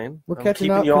 I'm just saying. We're I'm catching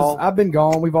keeping up y'all. because I've been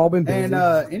gone. We've all been busy. And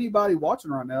anybody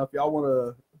watching right now, if y'all want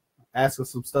to ask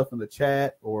us some stuff in the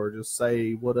chat or just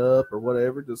say what up or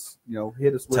whatever, just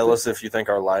hit us with Tell it. us if you think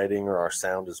our lighting or our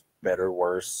sound is better,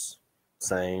 worse,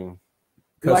 same.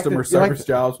 Customer you like service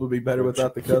jobs would be better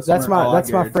without the customer. That's my Oh, I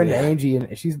friend guarantee it. Angie,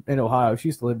 and she's in Ohio. She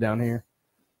used to live down here.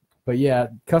 But yeah,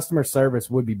 customer service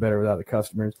would be better without the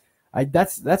customers.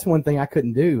 That's one thing I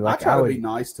couldn't do. I Like try I to would, be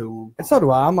nice to them. and so do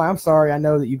I. I'm sorry. I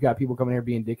know that you've got people coming here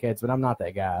being dickheads, but I'm not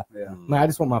that guy. Yeah. I mean, I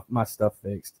just want my stuff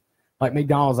fixed. Like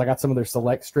McDonald's, I got some of their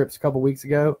select strips a couple weeks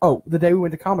ago. Oh, the day we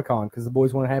went to Comic-Con because the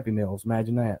boys wanted Happy Meals.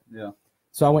 Imagine that. Yeah.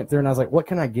 So I went through and I was like, what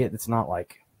can I get that's not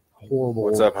like horrible?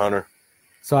 What's up, Hunter?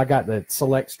 So I got the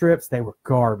select strips. They were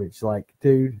garbage. Like,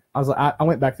 dude, I was like, I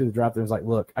went back through the drive-thru and was like,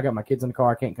 look, I got my kids in the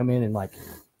car. I can't come in and like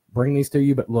bring these to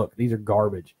you, but look, these are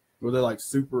garbage. Were they like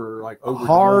super like overdone?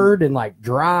 Hard and like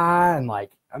dry and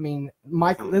like, I mean,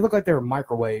 they look like they were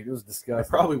microwaved. It was They disgusting.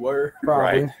 probably were.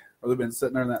 Probably. Right. Or they've been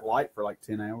sitting there in that light for like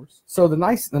 10 hours. So the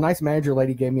nice manager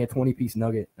lady gave me a 20-piece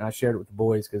nugget, and I shared it with the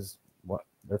boys because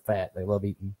they're fat. They love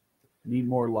eating. Need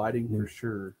more lighting for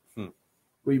sure. Hmm.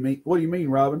 What do you mean,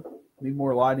 Robin? Need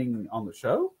more lighting on the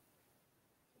show?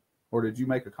 Or did you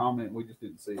make a comment and we just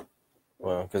didn't see it?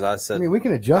 Well, because I said. I mean, we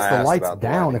can adjust I the asked lights about the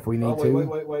down lighting. if we need Oh, to.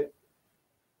 wait.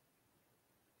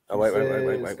 Oh,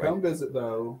 wait. Says, come visit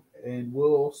though, and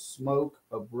we'll smoke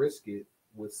a brisket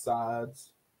with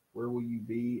sides. Where will you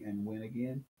be and when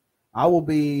again? I will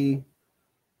be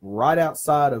right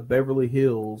outside of Beverly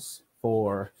Hills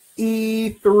for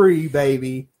E3,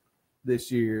 baby,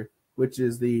 this year, which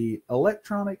is the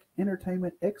Electronic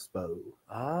Entertainment Expo.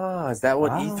 Ah, is that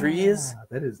what E3 is?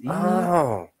 That is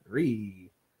Oh. E3,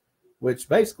 which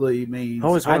basically means I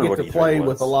always I wondered get what to E3 play was.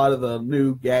 with a lot of the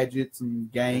new gadgets and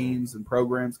games and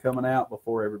programs coming out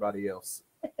before everybody else.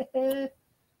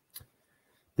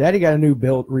 Daddy got a new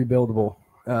rebuildable.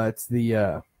 It's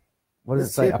the what does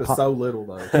it say? Chip is so little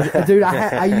though. Dude,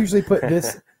 I usually put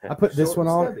this. I put this one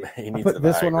on. He I needs put a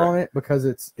this one Viagra. on it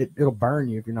because it'll burn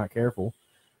you if you're not careful.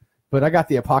 But I got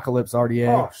the Apocalypse RDA.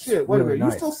 Oh shit! Wait a minute,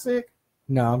 nice. you still sick?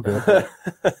 No, I'm good.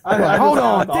 just Hold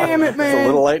on, thought damn it, It's man. a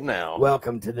little late now.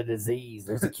 Welcome to the disease.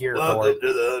 There's a cure for it.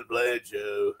 to the Unplayed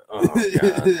Show. Oh,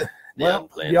 God. Well,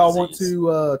 Unplanned y'all want disease.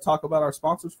 to talk about our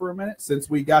sponsors for a minute since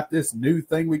we got this new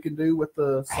thing we can do with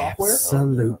the software?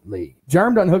 Absolutely.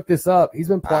 Germ done hooked this up. He's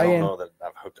been I don't playing. know that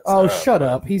I've hooked it Oh, up, shut but-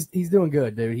 up. He's doing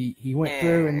good, dude. He went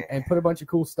through and put a bunch of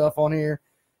cool stuff on here.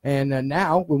 And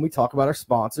now when we talk about our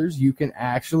sponsors, you can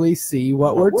actually see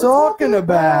what we're talking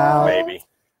about. Maybe.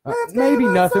 Maybe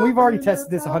nothing. We've already tested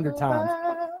this 100 times.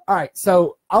 All right,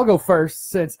 so I'll go first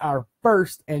since our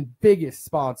first and biggest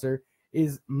sponsor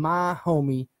is my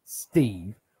homie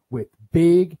Steve with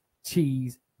Big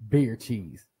Cheese Beer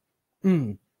Cheese.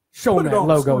 Show Put him it that on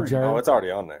the logo, screen. Jared. Oh, it's already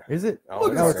on there. Is it? Oh,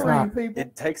 Look it's at no, the it's already- not. screen, people.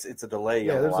 It takes. It's a delay.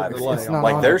 Yeah, on the there's a live delay. feed. It's not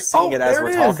Like on they're there. seeing it as there we're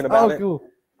is. talking about oh, it. Cool.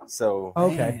 So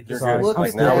Okay. you're Sorry. good. Look I'm Like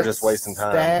at now sorry. we're that just wasting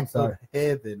time. stack I'm sorry. of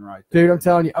heaven right there. Dude, I'm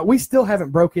telling you, we still haven't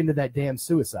broke into that damn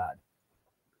suicide.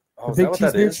 Oh, The is that Big what Cheese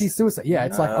that Beer is? Cheese Suicide. Yeah,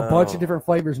 it's like a bunch of Oh. different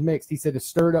flavors mixed. He said to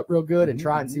stir it up real good and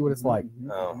try it and see what it's like.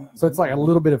 Oh. So it's like a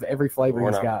little bit of every flavor We're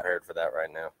he's not got. prepared for that right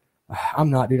now. I'm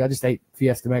not, dude. I just ate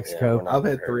Fiesta Yeah, Mexico. we're not I've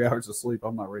had prepared. 3 hours of sleep.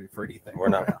 I'm not ready for anything. We're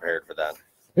not prepared for that.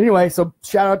 Anyway, so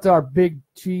shout out to our Big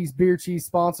Cheese Beer Cheese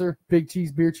sponsor, Big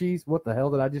Cheese Beer Cheese. What the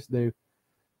hell did I just do?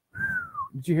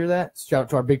 Did you hear that? Shout out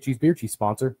to our Big Cheese Beer Cheese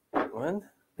sponsor. What?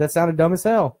 That sounded dumb as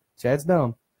hell. Chad's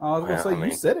dumb. I was going to Well, say, I you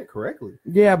mean- said it correctly.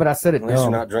 Yeah, but I said it At least you're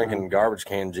dumb. not drinking garbage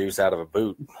can juice out of a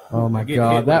boot. Oh my Get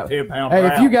god, hit that. with a 10-pound Hey,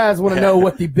 if you round. guys want to know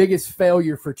what the biggest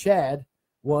failure for Chad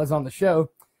was on the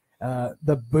show,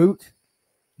 the boot,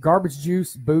 garbage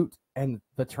juice boot, and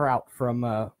the trout from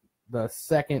the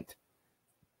second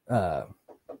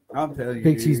I'm telling you,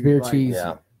 Big dude, Cheese Beer like, Cheese.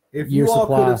 Yeah. If year you all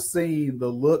supply. could have seen the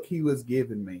look he was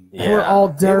giving me, Yeah. They were all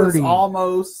it was dirty. It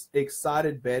almost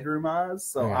excited bedroom eyes.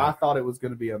 So Yeah. I thought it was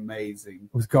going to be amazing.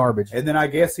 was garbage. And then I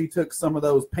guess he took some of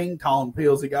those ping pong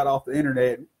pills he got off the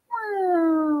internet.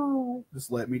 And just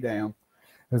let me down.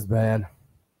 It was bad.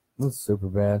 It was super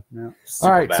bad. Yeah.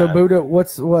 All right, so bad. Buddha,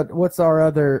 what's our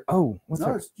other? Oh, what's No,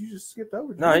 our? you just skipped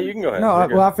over. No, you can go ahead. No, You're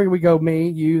good. well, I figured we go me,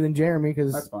 you, then Jeremy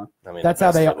because That's fine. I mean, that's how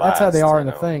best they for that's how they last, are you in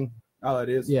the know. thing. Oh, it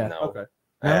is? Yeah. No. Okay.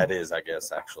 Yeah, it is, I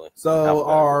guess, actually. So Alphabetical.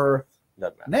 our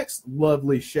Doesn't matter. next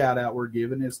lovely shout out we're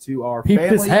giving is to our Peep this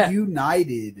Family hat.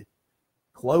 United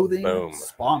clothing Boom.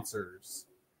 sponsors.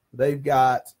 They've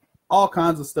got all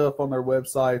kinds of stuff on their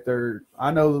website.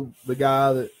 I know the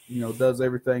guy that does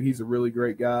everything. He's a really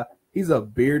great guy. He's a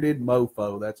bearded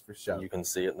mofo, that's for sure. You can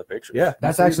see it in the picture. Yeah,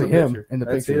 That's you see actually the him picture. in the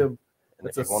That's picture. him. And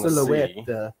It's if a you want to silhouette.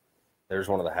 see, there's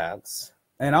one of the hats.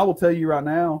 And I will tell you right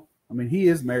now, I mean, he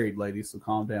is married, ladies, so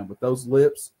calm down. But those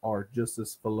lips are just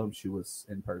as voluptuous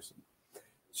in person.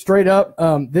 Straight up,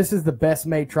 this is the best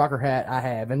made trucker hat I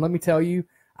have, and let me tell you,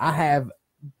 I have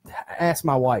asked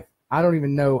my wife. I don't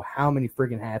even know how many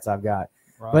freaking hats I've got,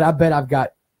 Right? but I bet I've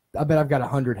got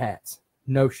 100 hats.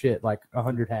 No shit, like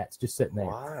 100 hats just sitting there.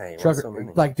 Why? Why Trucker, so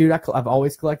many? like, dude, I've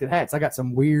always collected hats. I got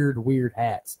some weird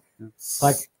hats.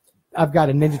 Like, I've got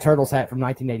a Ninja Turtles hat from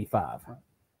 1985.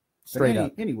 Straight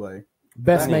up, Anyway,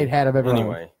 best made hat I've ever owned.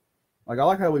 Anyway, Like I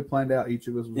like how we planned out each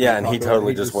of us. Yeah, and he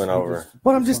totally just went over.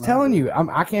 But I'm just telling you,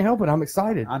 I can't help it. I'm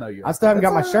excited. I know you. I still haven't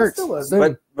got my shirts.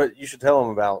 But you should tell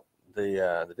him about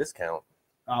the discount.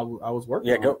 I was working.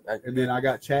 Yeah, on go. it, and then I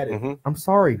got chatted. Mm-hmm. I'm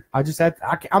sorry. I just had.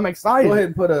 I'm excited. Go ahead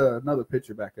and put another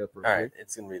picture back up. All right,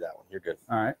 it's gonna be that one. You're good.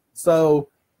 All right. So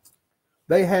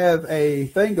they have a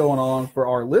thing going on for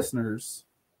our listeners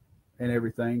and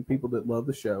everything, people that love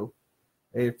the show.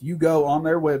 If you go on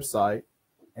their website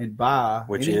and buy,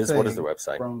 what is their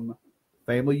website? From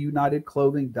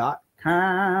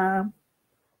FamilyUnitedClothing.com.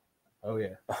 Oh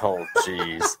yeah. Oh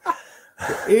jeez.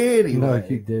 Anyway, No,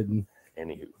 you didn't.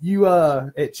 Anywho, you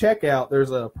at checkout,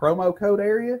 there's a promo code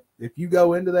area. If you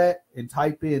go into that and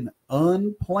type in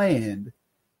unplanned,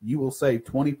 you will save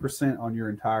 20% on your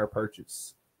entire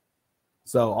purchase.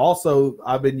 So also,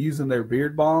 I've been using their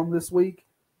beard balm this week,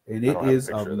 and it is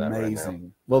amazing.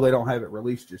 Right, well, they don't have it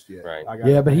released just yet. Right.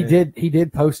 Yeah, but he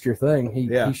did post your thing.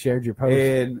 He shared your post,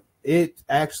 and it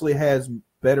actually has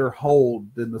better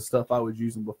hold than the stuff I was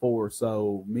using before.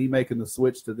 So me making the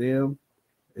switch to them,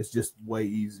 it's just way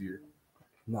easier.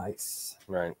 Nice.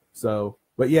 Right. So,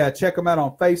 but yeah, check them out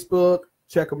on Facebook.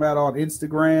 Check them out on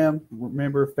Instagram.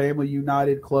 Remember,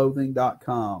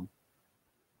 FamilyUnitedClothing.com.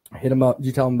 Hit him up. Did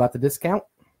you tell him about the discount?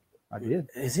 I did.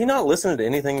 Is he not listening to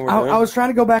anything we're doing? I was trying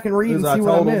to go back and read and see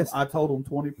what I missed. I told him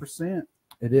 20%.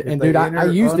 And dude, I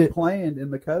used it. Planned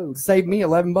in the code. Saved me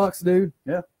 $11, dude.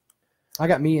 Yeah. I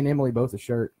got me and Emily both a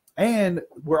shirt. And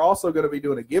we're also going to be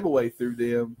doing a giveaway through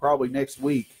them probably next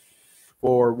week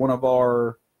for one of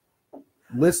our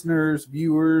listeners,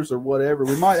 viewers, or whatever.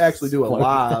 We might actually do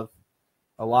a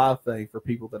live thing for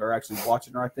people that are actually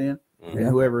watching right then. Mm-hmm. And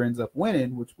whoever ends up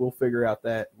winning, which we'll figure out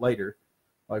that later,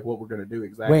 like what we're going to do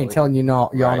exactly. We ain't telling you y'all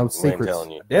no secrets.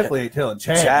 Definitely ain't telling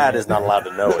Chad. Chad is not allowed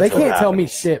to know. They can't tell me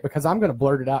shit because I'm going to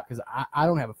blurt it out because I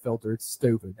don't have a filter. It's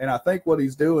stupid. And I think what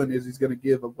he's doing is he's going to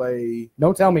give away.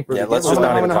 Don't tell me. Yeah, let's just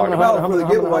not even talk about it. For the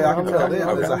giveaway, I can tell them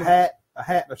Okay. there's a hat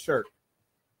and a shirt.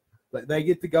 They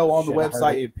get to go on the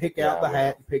website and pick out the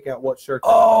hat and pick out what shirt.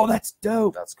 Oh, that's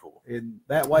dope. That's cool. And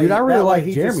that way, dude, I really like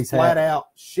he Jeremy's just flat hat. out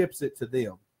ships it to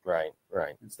them. Right.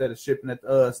 Instead of shipping it to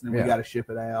us, and then we got to ship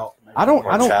it out. I don't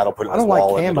Chad will put it in his like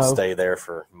wallet and camo. it'll stay there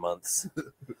for months.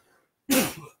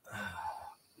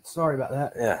 Sorry about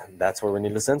that. Yeah, that's where we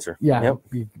need to censor. Yeah, Yep.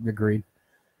 Agreed.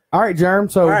 All right,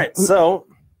 Jerem. So, All right, so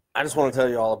I just want to tell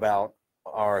you all about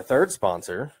our third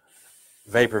sponsor,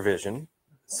 Vapor Vision.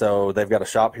 So they've got a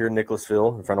shop here in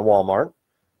Nicholasville in front of Walmart,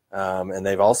 and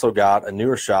they've also got a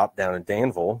newer shop down in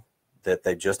Danville that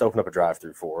they just opened up a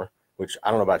drive-through for. Which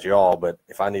I don't know about y'all, but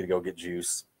if I need to go get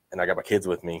juice and I got my kids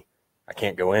with me, I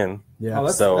can't go in. Yeah.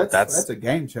 Oh, that's a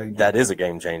game changer. That is a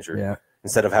game changer. Yeah.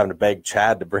 Instead of having to beg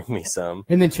Chad to bring me some.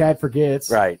 And then Chad forgets.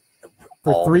 Right.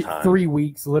 For 3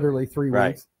 weeks, literally 3 weeks.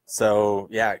 Right. So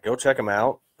yeah, go check them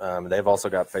out. They've also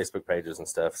got Facebook pages and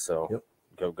stuff. So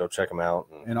go check them out.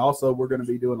 And also, we're going to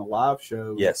be doing a live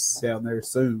show. Yes. Down there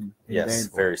soon. Yes,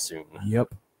 very soon.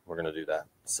 Yep. We're going to do that.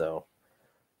 So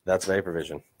that's Vapor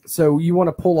Vision. So you want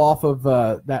to pull off of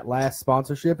that last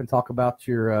sponsorship and talk about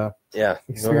your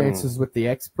experiences with the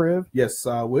XPriv? Yes,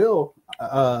 I will.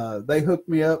 They hooked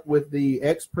me up with the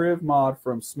XPriv mod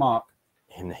from Smock.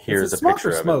 And here's a Smock picture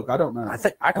or of Smoke? it. I don't know. I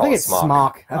think it's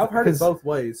Smock. I've heard it both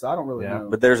ways, so I don't really know.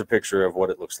 But there's a picture of what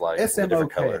it looks like. SMOK The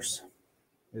different colors.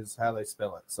 is how they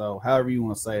spell it. So however you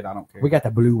want to say it, I don't care. We got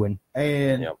the blue one.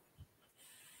 And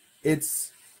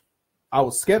I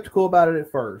was skeptical about it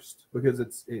at first because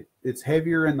it's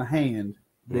heavier in the hand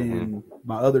than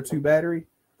my other two battery.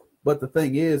 But the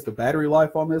thing is, the battery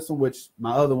life on this one, which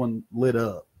my other one lit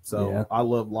up. So I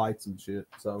love lights and shit.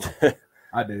 So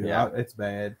I do. It's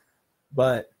bad.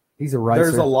 But he's a ricer.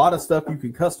 There's a lot of stuff you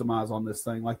can customize on this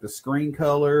thing, like the screen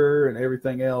color and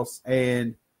everything else.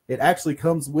 And it actually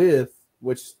comes with,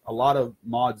 which a lot of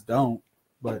mods don't,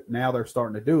 but now they're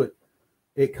starting to do it.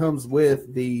 It comes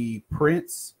with the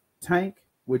Prince tank,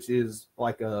 which is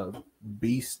like a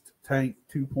beast tank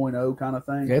 2.0 kind of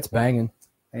thing. Yeah, it's banging.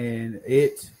 And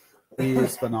it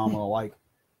is phenomenal. Like,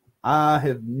 I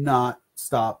have not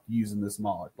stopped using this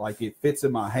mod. Like, it fits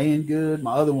in my hand good.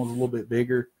 My other one's a little bit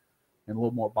bigger and a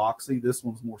little more boxy. This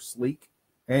one's more sleek.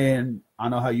 And I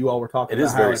know how you all were talking about it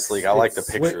is very sleek. I like the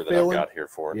picture that I've got here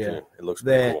for it, too. It looks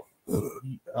pretty cool.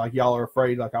 Like, y'all are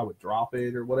afraid, like, I would drop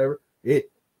it or whatever.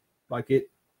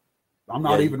 I'm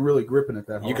not even really gripping it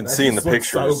that hard. You can see in the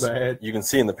pictures. So bad. You can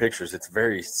see in the pictures. It's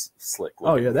very slick.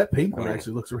 Oh yeah, that pink one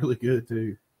actually looks really good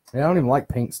too. Yeah, I don't even like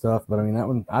pink stuff, but I mean that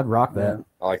one, I'd rock that.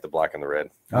 I like the black and the red.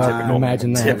 Typical.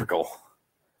 Imagine that. Typical.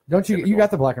 Don't you? You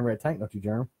got the black and red tank, don't you,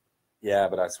 Jeremy? Yeah,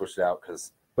 but I switched it out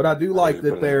because. But I do like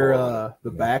that their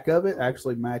the back of it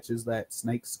actually matches that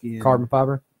snake skin carbon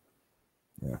fiber.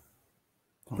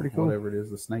 Pretty cool. Whatever it is,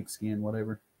 the snake skin,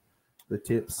 whatever. The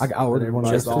tips. I ordered one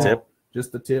of Just those. the tip.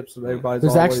 Just the tips that everybody's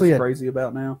There's always actually crazy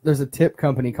about now. There's a tip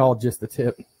company called Just the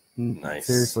Tip. Nice.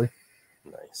 Seriously.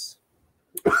 Nice.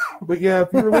 But yeah,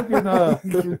 if you're looking,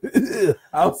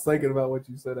 I was thinking about what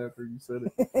you said after you said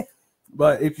it.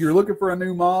 But if you're looking for a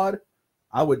new mod,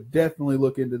 I would definitely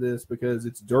look into this because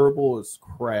it's durable as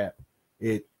crap.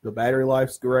 The battery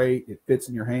life's great. It fits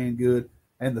in your hand good.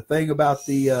 And the thing about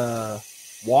the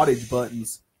wattage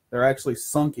buttons, they're actually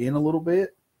sunk in a little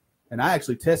bit. And I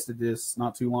actually tested this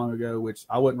not too long ago, which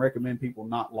I wouldn't recommend people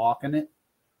not locking it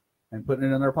and putting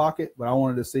it in their pocket. But I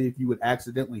wanted to see if you would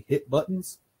accidentally hit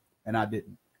buttons, and I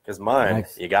didn't. Because mine,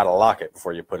 you got to lock it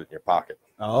before you put it in your pocket.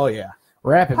 Oh, yeah.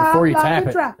 Wrap it before you tap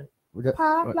it.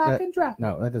 Pop, lock, and drop.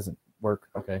 No, that doesn't work.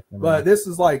 Okay. But this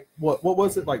is like, what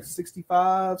was it, like $65,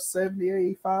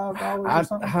 $70, $85 or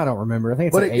something? I don't remember. I think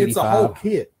it's But like it's a whole 85.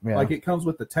 kit. Yeah. Like, it comes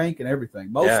with the tank and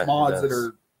everything. Most mods that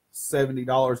are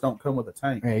 $70 don't come with a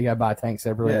tank. Yeah, you got to buy a tank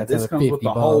separately. Yeah, this comes with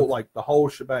the whole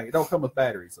shebang. It don't come with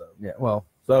batteries, though. Yeah, well.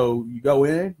 So you go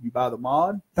in, you buy the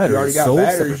mod. Batteries You already got sold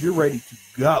batteries. You're ready to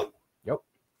go. Yep.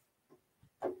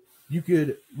 You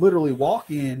could literally walk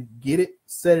in, get it,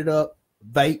 set it up,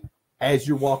 vape as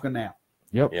you're walking out.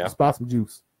 Yep. Yeah. Just buy some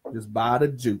juice. Just buy the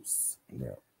juice. Yeah.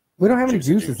 We don't have any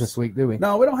Juice. juices this week, do we?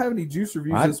 No, we don't have any juice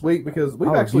reviews this week because we've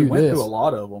I'll actually review went this. through a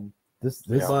lot of them. This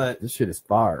shit is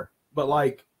fire. But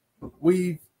like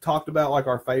we talked about like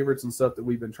our favorites and stuff that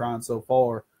we've been trying so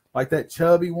far. Like that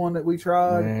chubby one that we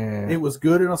tried, it was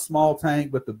good in a small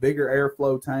tank, but the bigger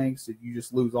airflow tanks, you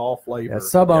just lose all flavor. Yeah,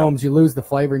 sub-ohms, you lose the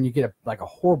flavor and you get a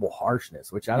horrible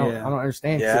harshness, which I don't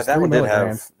understand. Yeah, that one did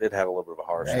have a little bit of a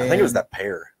harshness. I think it was that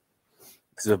pear.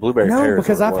 Because the blueberry pear. No,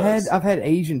 because I've had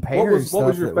Asian pears. What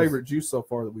was your favorite juice so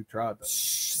far that we've tried? Though?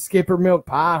 Skipper milk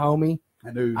pie, homie.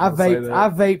 I knew. I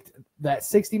vaped that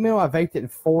 60 mil. I vaped it in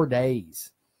 4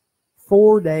 days.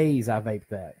 4 days I vaped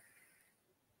that.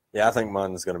 Yeah, I think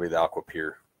mine is going to be the Aqua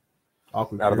Pure. Out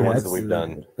of the Yeah, ones that we've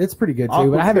done. It's pretty good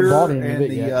too, but I haven't bought any of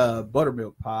it yet. And the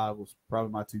buttermilk pie was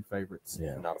probably my 2 favorites.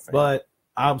 Yeah, not a fan. But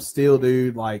I'm still,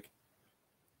 dude, like,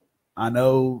 I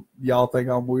know y'all think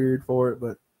I'm weird for it,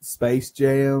 but Space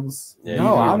Jams. Yeah,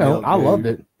 no, I know. I loved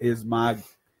it. It's my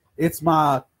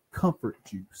comfort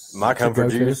juice. My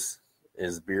comfort juice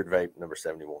is Beard Vape number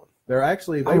 71. They're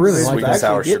actually I really like Sweet and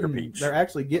Sour Sugar Peach. They're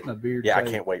actually getting a beard. Yeah, I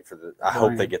can't wait for the. I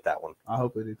hope they get that one. I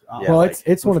hope they do. Yeah, well, like,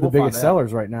 it's one of the we'll biggest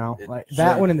sellers right now. Like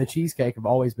that one and the cheesecake have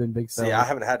always been big sellers. See, I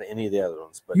haven't had any of the other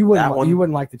ones, but you that one,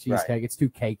 wouldn't like the cheesecake. It's too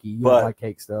cakey. You don't like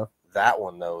cake stuff. That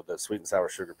one though, the Sweet and Sour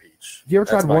Sugar Peach. Have you ever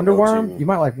tried Wonder Worm? You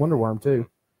might like Wonder Worm too.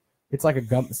 It's like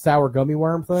a sour gummy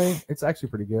worm thing. It's actually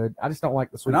pretty good. I just don't like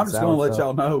the sweet. And I'm just sour gonna let stuff.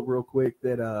 y'all know real quick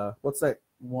that what's that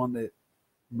one that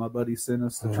my buddy sent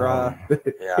us to try?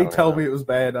 Yeah, he told me it was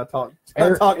bad. I talked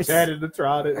Chad into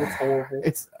tried it. It's horrible.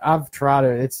 I've tried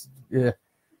it.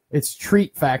 It's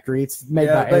Treat Factory. It's made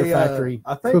by Air Factory.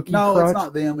 I think Cookie no, Crunch. it's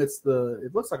not them.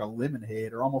 It looks like a lemon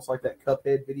head or almost like that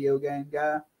Cuphead video game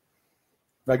guy.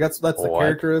 Like that's the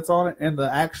character that's on it, and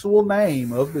the actual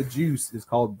name of the juice is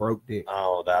called Broke Dick.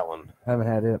 Oh, that one. Haven't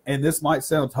had it. And this might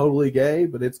sound totally gay,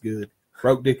 but it's good.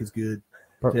 Broke Dick is good.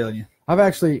 I'm telling you. I've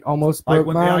actually almost broke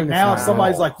mine. Now, if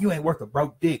somebody's like, "You ain't worth a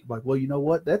broke dick," I'm like, well, you know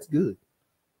what? That's good.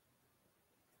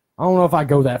 I don't know if I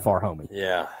go that far, homie.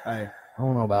 Yeah. Hey, I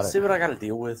don't know about See it. what I got to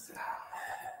deal with.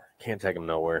 Can't take them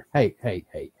nowhere. Hey.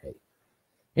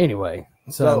 Anyway,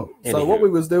 so what we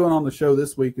was doing on the show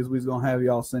this week is we was gonna have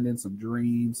y'all send in some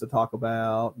dreams to talk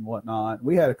about and whatnot.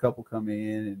 We had a couple come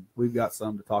in, and we've got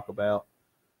some to talk about.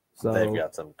 So They've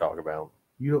got something to talk about.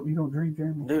 You don't dream,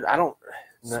 Jeremy? Dude, I don't.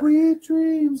 Sweet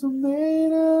dreams are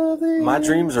made of these. My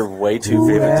dreams are way too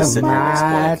vivid to sit here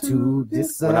and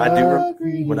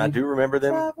explain. When I do remember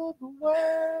them,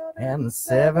 and the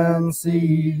 7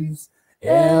 seas,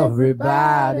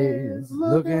 everybody's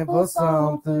looking for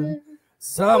something.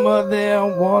 Some of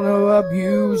them want to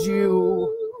abuse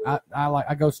you.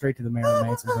 I go straight to the Marilyn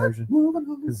Manson version.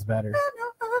 This is better.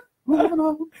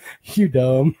 You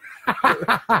dumb.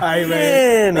 Hey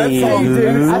man,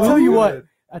 dude, I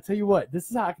tell you what. This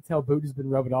is how I can tell Booty's been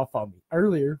rubbing off on me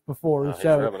earlier before the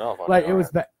show. Like it was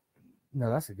bad.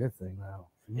 No, that's a good thing though.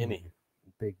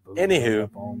 Big booty.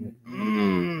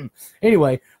 Anywho.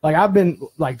 Anyway, like I've been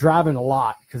like driving a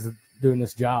lot because of doing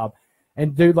this job.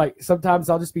 And dude, like sometimes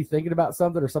I'll just be thinking about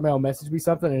something or somebody will message me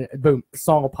something and boom, a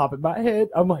song will pop in my head.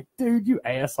 I'm like, dude, you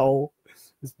asshole.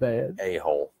 It's bad.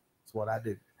 A-hole. That's what I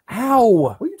do.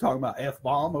 Ow. What are you talking about?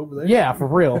 F-bomb over there? Yeah, for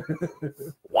real.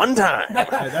 One time. Hey,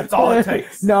 that's all it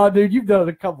takes. No, dude, you've done it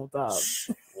a couple times.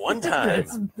 One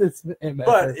time. It's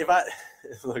but if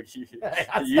Look,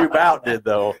 you about did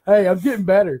though. Hey, I'm getting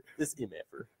better. This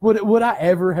MFer. Would I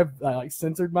ever have like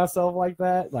censored myself like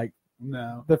that? Like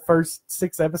No. the first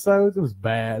 6 episodes, it was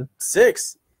bad.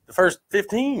 6. The first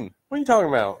 15. What are you talking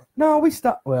about? No, we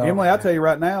stopped. Well, Emily, I'll tell you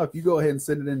right now, if you go ahead and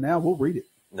send it in now, we'll read it.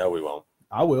 No, we won't.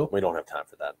 I will. We don't have time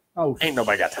for that. Oh, Ain't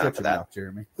nobody got time shut for your that. mouth,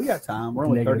 Jeremy. We got time. We're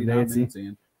only Negative 39 Nancy. minutes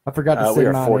in. I forgot to We send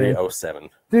are mine in. 40:07.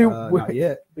 Dude, Not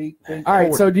yet. all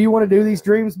right. So, do you want to do these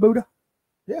dreams, Buddha?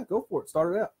 yeah, go for it.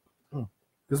 Start it out. Hmm.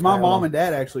 Because my Okay, mom well. and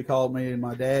dad actually called me, and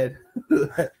my dad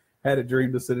had a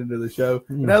dream to sit into the show.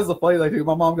 Hmm. And that was the funny thing, too.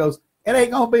 My mom goes, "It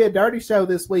ain't gonna be a dirty show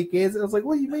this week, is it?" I was like,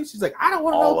 "What do you mean?" She's like, "I don't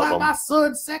want to know All of about them. my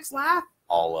son's sex life."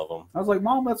 All of them. I was like,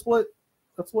 "Mom, that's what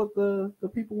the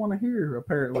people want to hear."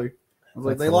 Apparently, I was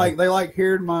like, That's they like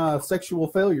hearing my sexual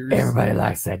failures. Everybody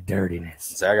likes that dirtiness.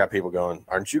 So I got people going,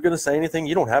 aren't you going to say anything?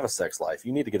 You don't have a sex life.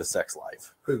 You need to get a sex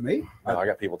life. Who, me? No, I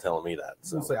got people telling me that. I was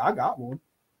So gonna say I got one.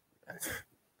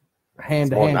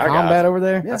 Hand-to-hand more than I combat got. over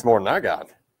there. that's more than I got.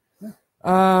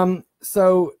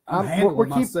 So I'm we're handling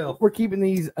myself. we're keeping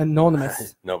these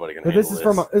anonymous. Nobody can But handle this is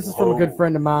from a Whoa. good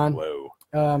friend of mine.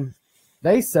 Whoa.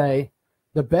 They say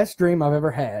the best dream I've ever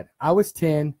had. I was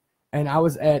 10 and I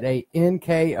was at a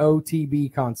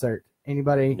NKOTB concert.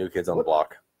 Anybody? New Kids on the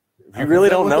Block. You Okay, really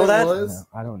is that don't what know that? was?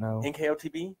 No, I don't know.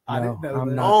 NKOTB? I No, didn't know I'm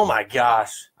that. not. Oh my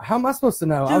gosh. How am I supposed to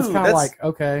know? I was Dude, kind of that's- like,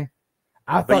 okay.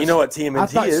 I But you know what I TMNT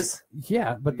thought is?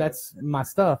 Yeah, but that's my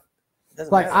stuff.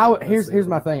 Doesn't Like matter. here's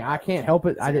my thing. I can't help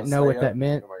it. Is I it didn't gonna know what stay that up?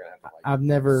 meant. Or am I gonna have to, like, I've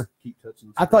never. Keep touching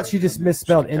the I thought she screen. just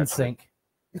misspelled Keep touching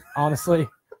NSYNC. Honestly,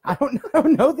 I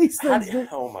don't know these How things. do you-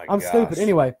 oh my I'm gosh. stupid.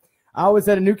 Anyway, I was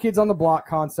at a New Kids on the Block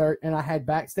concert and I had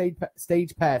backstage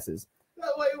stage passes.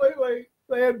 Oh, wait.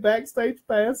 They had backstage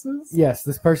passes. Yes,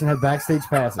 this person had backstage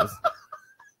passes.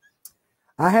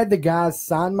 I had the guys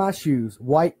sign my shoes,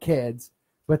 white kids,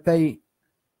 but they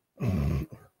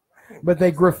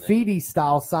graffiti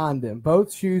style signed them.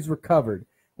 Both shoes were covered.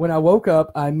 When I woke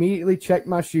up, I immediately checked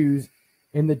my shoes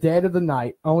in the dead of the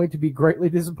night, only to be greatly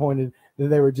disappointed that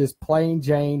they were just plain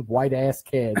Jane white ass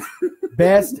kids.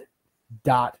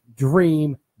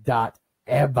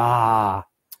 Best.dream.ever.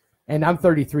 And I'm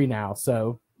 33 now,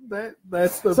 so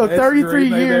That's the So best 33 dream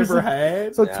they've years. ever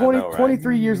had. so Yeah, I 20, know, right?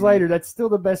 23 years later, that's still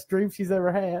the best dream she's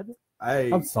ever had.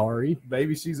 Hey, I'm sorry.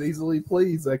 maybe she's easily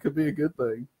pleased. That could be a good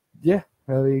thing. Yeah,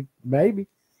 I mean, maybe.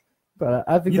 But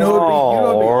I think You know,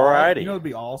 Alrighty. it'd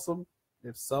be awesome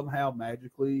if somehow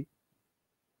magically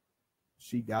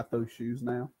she got those shoes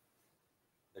now.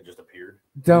 It just appeared.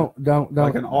 don't.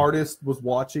 Like an artist was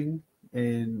watching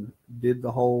and did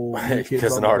the whole New Kids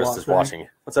Because on an the artist Block is thing. watching.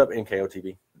 What's up,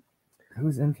 NKOTB?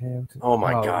 Who's MKO? Oh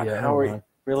my Oh, God! yeah, How are hold you?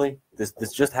 Really? This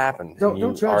just happened. Don't- and you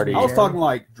don't judge already. me. I was Yeah. talking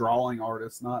like drawing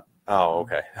artists, not Oh,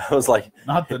 okay. I was like,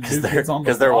 the New Kids on the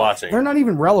because they're Block. watching. They're not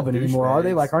even relevant anymore, are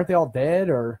they? Douchebags. Like, aren't they all dead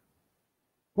or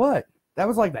what? That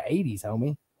was like the 80s,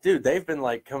 homie. Dude, they've been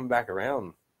like coming back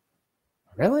around.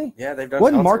 Really? Yeah, they've done.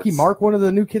 Wasn't Marky concerts. Mark one of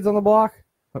the New Kids on the Block?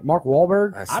 Like Mark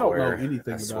Wahlberg? I I don't know swear.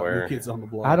 anything I about swear. New Kids on the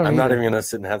Block. I don't I'm not either. even gonna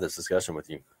sit and have this discussion with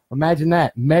you. Imagine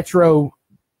that. Metro,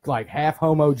 like half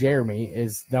homo Jeremy,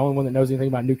 is the only one that knows anything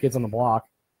about New Kids on the Block.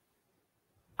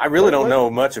 I really Wait, don't wait, know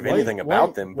much of wait, anything wait,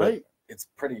 about them, but wait. it's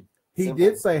pretty. He simple.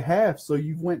 did say half, so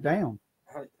you went down.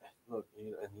 Look,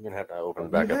 you're gonna have to open it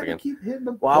You back had up to again. keep hitting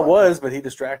the Well, I button. was, but he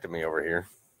distracted me over here.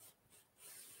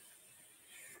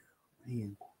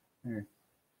 Man.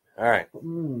 All right.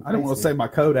 I don't want to say my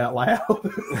code out loud.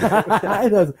 It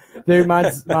does. Dude,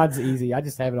 mine's easy. I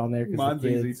just have it on there. 'cause Mine's the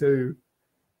kids. easy too.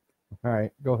 All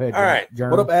right, go ahead. All right.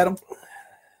 Jeremy. What up, Adam?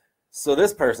 So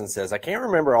this person says, I can't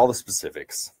remember all the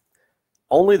specifics,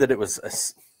 only that it was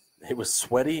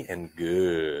sweaty and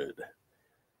good.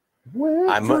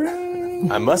 I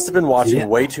must have been watching Yeah.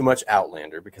 way too much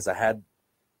Outlander because I had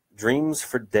dreams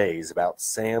for days about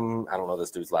Sam. I don't know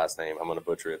this dude's last name. I'm going to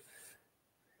butcher it.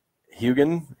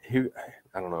 Hugan?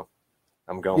 I don't know.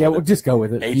 I'm going Yeah, with we'll just go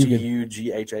with it. it. You can-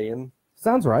 Heughan.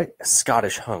 Sounds right. A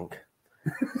Scottish hunk.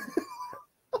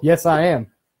 Yes, I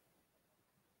am.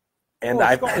 And Oh,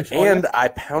 I Scottish, and I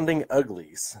pounding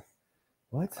uglies.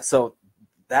 What? So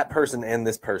that person and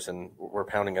this person were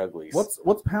pounding uglies.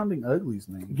 What's pounding uglies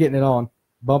mean? Getting it on.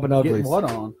 Bumping uglies. Getting what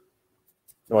on?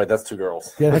 Oh, wait, that's two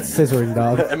girls. Yeah, that's scissoring,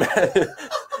 dog. I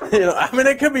mean,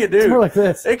 it could be a It's more dude. like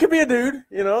this. It could be a dude.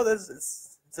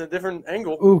 It's a different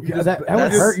angle. Ooh, You're that just- would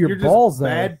that's- hurt your you're just balls, though.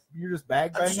 bad. You're just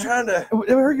bag I'm just banging. trying to. It would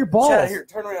hurt your balls. Chat here,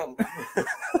 turn around.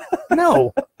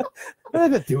 No.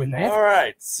 I'm not doing that. All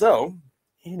right. So,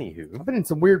 anywho, I've been in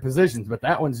some weird positions, but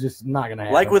that one's just not going to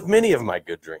happen. like with many of my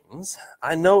good dreams,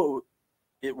 I know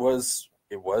it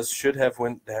should have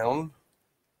went down,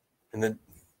 and then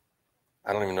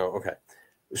I don't even know. Okay,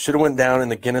 Should have went down in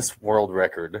the Guinness World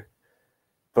Record.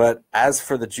 But as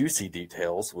for the juicy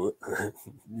details,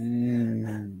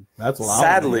 That's what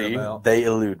sadly, I about. they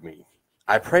elude me.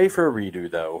 I pray for a redo,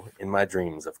 though, in my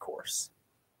dreams, of course.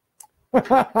 but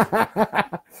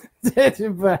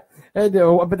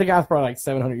the guy's probably like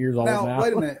 700 years old now.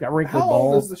 Wait a minute. Got wrinkled How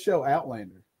old balls. is the show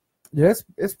Outlander? Yeah,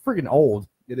 it's freaking old.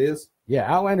 It is?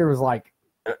 Yeah, Outlander was like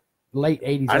late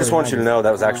 80s. I just early want you to 90s. know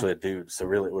that was actually a dude, so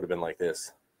really it would have been like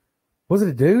this. Was it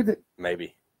a dude?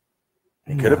 Maybe.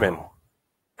 It could have been.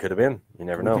 Could have been. You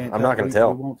never know. I'm not going to We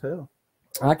tell. won't tell.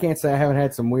 I can't say I haven't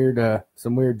had some weird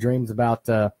dreams about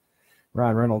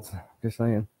Ryan Reynolds. Just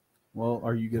saying. Well,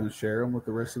 are you going to share them with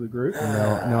the rest of the group?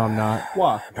 No, I'm not.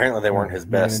 Why? Apparently they weren't his I'm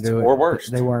not gonna best do it. or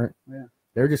worst. They weren't. Yeah.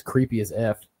 They were just creepy as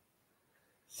F.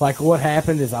 Like what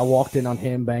happened is I walked in on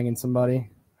him banging somebody,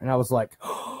 and I was like,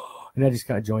 and I just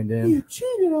kind of joined in. You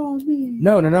cheated on me.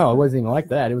 No, it wasn't even like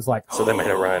that. It was like So they made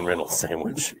a Ryan Reynolds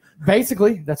sandwich.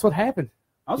 basically that's what happened.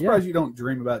 I'm surprised you don't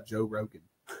dream about Joe Rogan.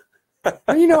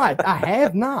 Well, you know, I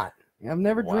have not. I've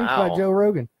never dreamed about Wow. Joe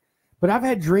Rogan. But I've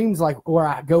had dreams like where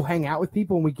I go hang out with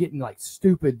people and we get in like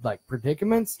stupid like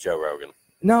predicaments. Joe Rogan.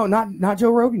 No, not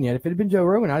Joe Rogan yet. If it had been Joe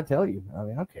Rogan, I'd tell you. I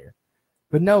mean, I don't care.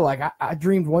 But no, like I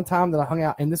dreamed one time that I hung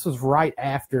out, and this was right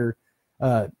after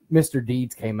Mr.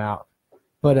 Deeds came out.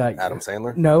 But Adam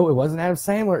Sandler? no, it wasn't Adam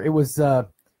Sandler. It was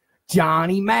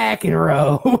Johnny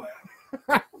McEnroe.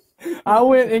 I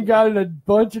went and got in a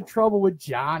bunch of trouble with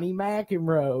Johnny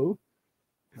McEnroe.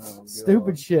 Oh,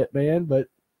 Stupid shit, man. But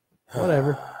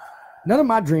whatever. None of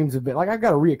my dreams have been like I've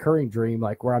got a reoccurring dream,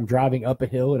 like where I'm driving up a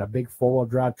hill in a big 4-wheel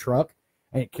drive truck,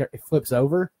 and it flips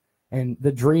over, and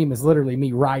the dream is literally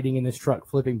me riding in this truck,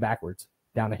 flipping backwards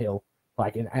down a hill,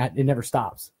 like it never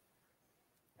stops,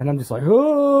 and I'm just like,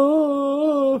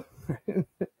 oh,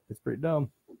 it's pretty dumb.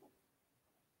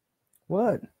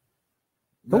 What?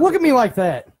 Don't look at me like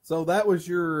that. So that was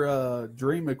your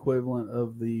dream equivalent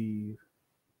of the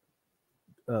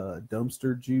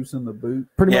dumpster juice in the boot.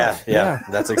 Pretty Yeah, much. yeah.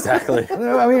 That's exactly.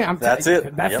 I mean, That's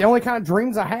it. That's Yep. the only kind of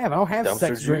dreams I have. I don't have Dumpster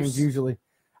sex juice. dreams usually.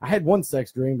 I had one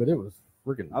sex dream, but it was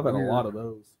freaking. I've had weird. a lot of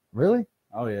those. Really?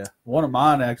 Oh yeah, one of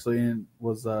mine actually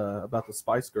was about the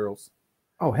Spice Girls.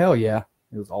 Oh hell yeah!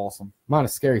 It was awesome. Mine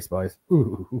is Scary Spice.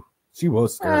 Ooh, she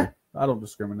was scary. I don't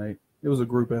discriminate. It was a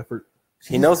group effort.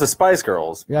 He knows the Spice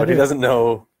Girls, Yeah, I but he do. doesn't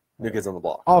know New Kids on the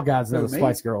Block. All guys know Who, the me?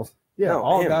 Spice Girls. Yeah, No,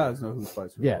 all him. guys know who Spice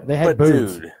Girls. Yeah, are. they had But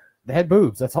boobs. dude, They had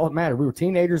boobs. That's all that mattered. We were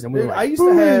teenagers, and we Dude, were like, I used to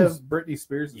boobs. have Britney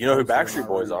Spears. you know who poster in Backstreet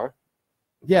my Boys room. are?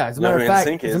 Yeah, as a know matter who of fact,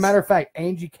 NSYNC as a is? matter of fact,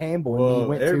 Angie Campbell and me Well,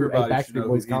 went to a everybody should know Backstreet who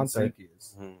Boys concert. NSYNC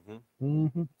is.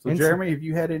 Mm-hmm. So, Jeremy, have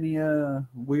you had any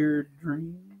weird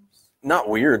dreams? Not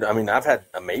weird. I mean, I've had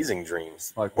amazing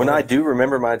dreams. Like When what? I do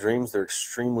remember my dreams, they're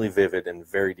extremely vivid and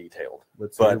very detailed.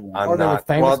 Let's But hear one. I'm Are they with not.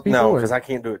 famous Well, people, no, or- because I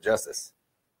can't do it justice.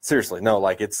 Seriously, no.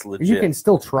 Like it's legit. You can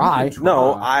still try. You can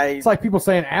No, It's like people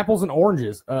saying apples and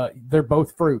oranges. They're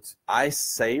both fruits. I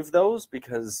save those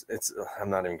because it's.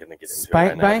 I'm not even going to get into Spank it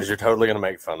right now bank? because you're totally going to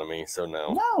make fun of me. So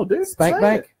no. No, dude. Spank say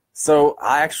bank. it. So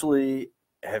I actually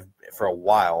have for a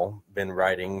while been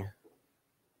writing.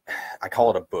 I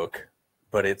call it a book,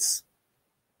 but it's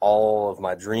all of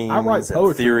my dreams write and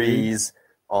poetry, theories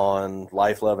on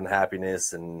life, love, and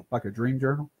happiness, and Like a dream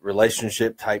journal.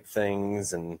 relationship type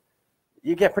things, and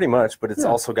you get pretty much. But it's Yeah.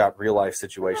 also got real life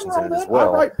situations in it as I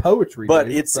well. write poetry, But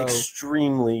dude, it's so-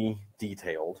 extremely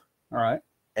detailed. all right.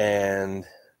 And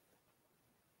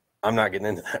I'm not getting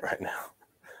into that right now.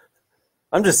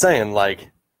 I'm just saying,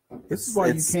 like, This is why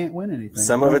you it's- can't win anything.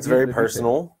 some You of don't it's get very the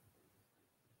personal. detail.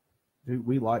 Dude,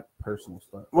 we like personal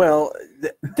stuff. Well,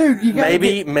 Dude, you gotta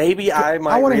maybe I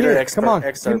might I want to read hear an it. Come on,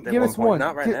 excerpt give at us one point. one.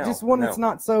 Not right now. Just one no. that's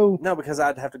not so. No, because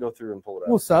I'd have to go through and pull it up.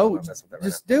 Well, so I'm not messing with that right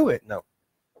just do it. now.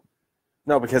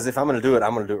 No, because if I'm going to do it,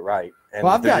 I'm going to do it right. And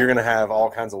Well, I've got- you're going to have all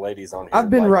kinds of ladies on here. I've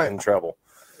been like, right- in trouble.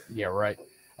 Yeah, right.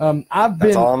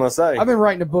 That's all I'm going to say. I've been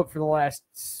writing a book for the last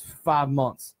 5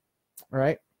 months,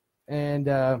 right? And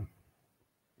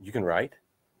You can write.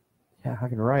 yeah, I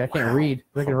can write. I can't read.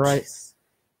 I can Oh, write. jeez.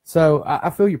 So I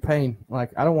feel your pain.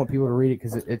 Like I don't want people to read it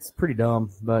because it's pretty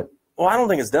dumb. But Well, I don't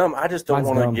think it's dumb. I just don't Mine's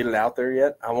want to dumb. get it out there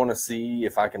yet. I want to see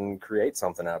if I can create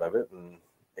something out of it. And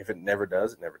if it never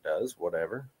does, it never does.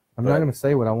 Whatever. I'm But- not going to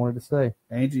say what I wanted to say.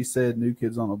 Angie said New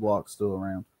Kids on the Block still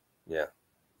around. Yeah.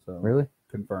 So Really?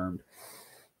 confirmed.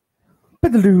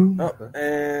 Ba-da-doo. Oh,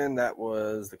 and that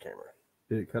was the camera.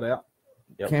 Did it cut out?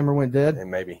 Yep. Camera went dead. And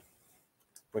maybe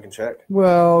we can check.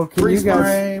 Well, can Freeze you guys?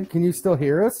 frame. Can you still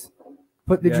hear us?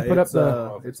 Did you put up it's,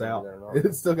 the? it's out.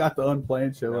 It's still got the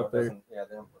unplanned show up there.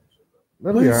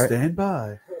 That'll be all right. stand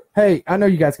by. Hey, I know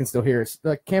you guys can still hear us.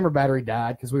 The camera battery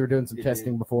died because we were doing some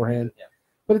testing beforehand.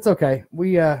 But it's okay.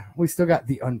 We still got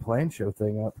the unplanned show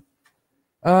thing up.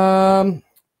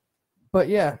 But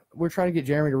yeah, we're trying to get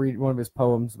Jeremy to read one of his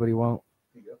poems, but he won't.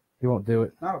 He won't do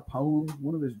it. Not a poem,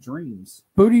 one of his dreams.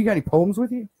 Booty, you got any poems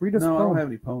with you? Read us a No, I poem. don't have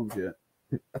any poems yet.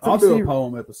 I'll I'll do a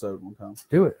poem episode one time.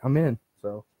 Do it. I'm in.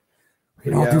 So We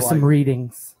can all do some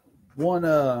readings. one.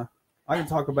 I can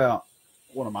talk about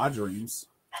one of my dreams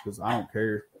because I don't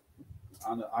care.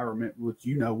 I remember, which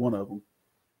you know, one of them.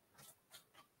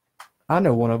 I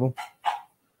know one of them.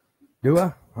 Do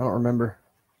I? I don't remember.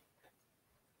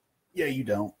 Yeah, you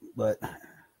don't. But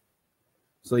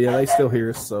so yeah, they still hear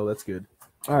us, so that's good.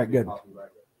 All right, good. The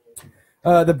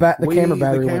camera battery. The camera went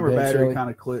dead, battery Shirley. kind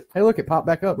of clicked. Hey, look, it popped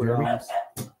back up, Jeremy.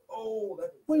 Oh,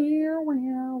 that's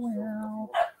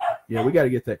yeah, we got to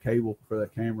get that cable for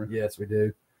that camera. Yes, we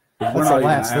do. We're That's not the even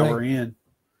last an hour in.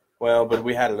 Well, but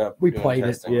we had it up. We doing played it.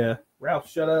 testing. Yeah, Ralph,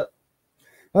 shut up.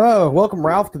 Oh, welcome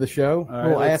Ralph to the show. All right,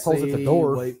 Little let's assholes at the see.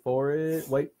 door. Wait for it.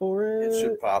 Wait for it. It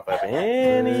should pop up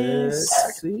any Let's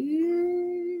second. see.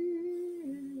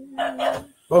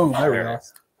 Boom. There we There go. it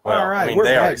is. Well, All right, I mean, we're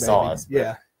they back, already saw baby. us. but-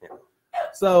 Yeah.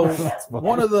 So That's funny.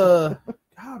 one of the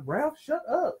God, Ralph, shut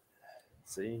up.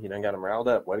 See, you done got him riled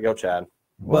up. Way to go, Chad.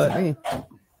 What's But- me?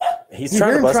 He's You trying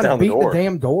hear to him bust trying to down the beat door. the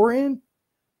damn door in?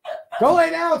 Go lay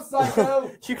down,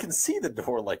 psycho! You can see the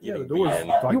door like Yeah, getting the door's beat in.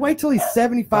 like- You wait till he's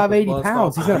 75, 80 Bust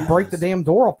pounds. off He's going to break the hinges. damn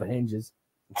door off the hinges.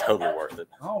 Totally worth it.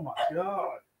 Oh my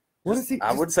God. What is he?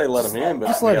 I would say let him in, but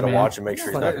just we let got to him in. watch and make sure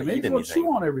he's Just not let going That to eat means what anything.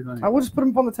 chew on everything. I will just put him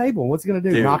up on the table. What's he going to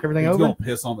do? Dude, Knock everything He's over? gonna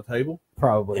piss on the table. He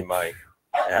Probably. might.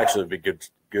 It actually would be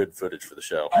good footage for the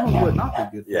show. No, it would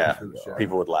not be good. Yeah, for the show.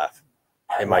 people would laugh.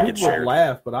 It might get People would shared.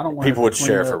 laugh, but I don't want People to would clean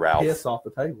share up for Ralph. Piss off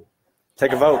the table.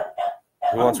 Take a vote.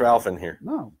 Who wants Ralph in here?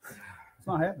 No, it's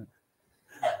not happening.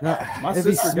 No, My if he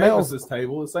sister gave us smells, this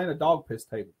table. This ain't a dog piss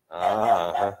table.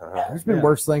 there's been Yeah.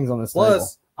 worse things on this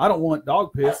Plus, I don't want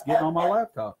dog piss getting on my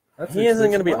laptop. That's He isn't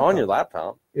going to be laptop. on your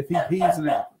laptop. If he pees and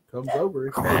it comes over,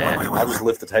 it's I'll just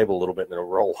lift the table a little bit and it'll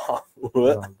roll off. oh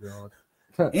god.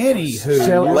 Anywho,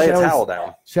 Shelley- Lay a Shelley's- towel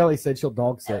down. Shelly said she'll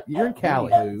dog sit. You're in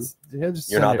Cali. Anywho. He'll just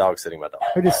You're send not it- dog sitting my dog.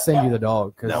 He'll just send you the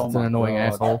dog because No. it's an Oh my annoying God.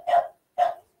 asshole.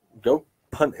 Go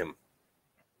punt him.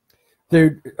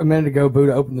 Dude, a minute ago,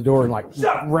 Buddha opened the door and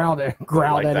growled at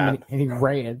Like him that. and he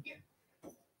ran.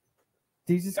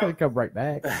 He's just gonna come right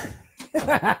back.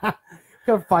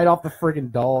 Gonna fight off the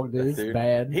freaking dog, dude. It's Dude,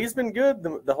 bad. He's been good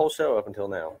the whole show up until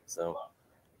now. So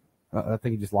I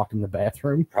think he just locked him in the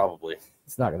bathroom. probably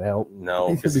It's not gonna help. no,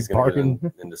 He's because gonna be he's going to barking.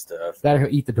 get into stuff. That he'll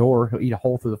eat the door. He'll eat a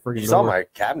hole through the freaking You door. saw my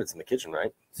cabinets in the kitchen,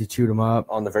 right? He chewed him up.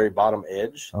 On the very bottom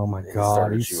edge. Oh my He god,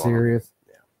 started he's to chew on 'em. serious.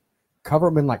 Yeah. Cover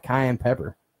him in cayenne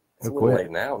pepper. It's a He'll little quit.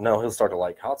 late now. No, he'll start to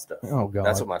like hot stuff. Oh god,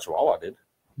 That's what my Chihuahua did.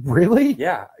 really?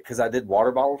 Yeah, because I did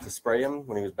water bottle to spray him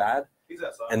when he was bad, He's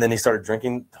outside. and then he started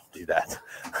drinking. Don't do that.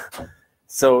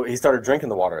 So he started drinking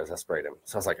the water as I sprayed him.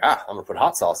 So I was like, I'm gonna put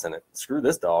hot sauce in it. Screw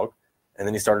this dog. And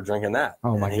then he started drinking that.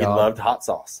 Oh my and he God. loved hot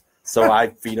sauce. So I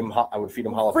feed him. I would feed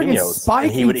him jalapenos, Spike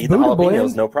and he would eats eat the Buddha jalapenos,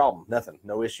 blend? no problem, nothing,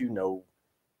 no issue, no No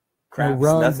craps,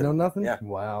 runs, nothing. no nothing. Yeah.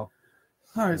 Wow.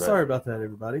 All right, But- sorry about that,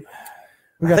 everybody.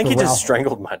 We I got think the he just Ralph.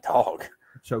 strangled my dog.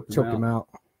 Choked Choked him out.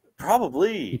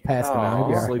 Probably. He passed him out. He'll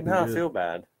be all right. Now I Good. feel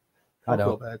bad. I feel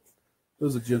don't. bad. It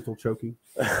was a gentle choking.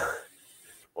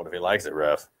 What if he likes it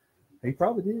rough? He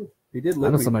probably did. He did I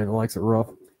lick know me. somebody that likes it rough.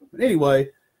 But anyway,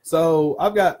 so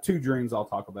I've got two dreams I'll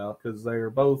talk about because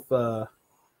they're both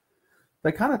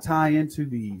they kind of tie into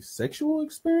the sexual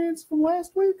experience from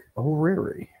last week. Oh,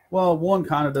 really? Well, one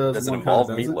kind of does. Does it one involve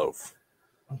kinda doesn't. meatloaf?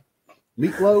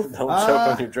 Meatloaf? Don't choke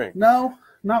on your drink. No,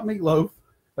 not meatloaf.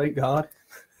 Thank God.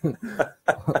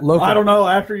 Loaf, I don't know.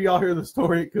 After y'all hear the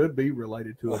story, it could be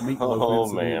related to a meatloaf. Oh,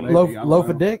 incident, man. maybe. loaf, I don't loaf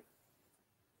know. of dick.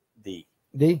 D.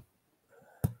 D.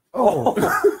 Oh,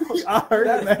 I heard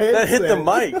it in the That hit the headset.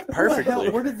 mic What the hell? perfectly.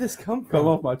 Where did this come from? Come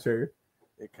off my chair.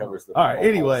 It covers the. All right.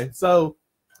 Anyway, so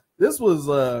this was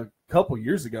a couple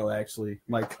years ago, actually.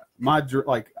 Like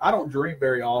I don't dream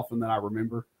very often that I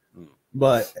remember,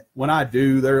 but when I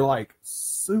do, they're like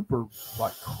super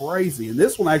like crazy. And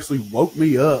this one actually woke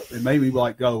me up and made me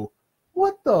like go,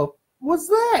 "What the was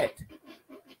that?"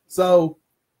 So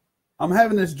I'm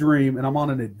having this dream and I'm on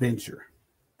an adventure.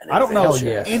 I don't know Hell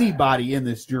yes. anybody in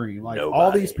this dream. Like all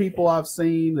Nobody. these people I've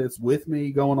seen that's with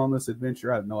me going on this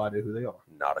adventure, I have no idea who they are.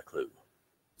 Not a clue.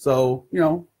 So,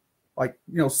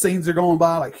 scenes are going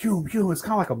by like, phew, phew. It's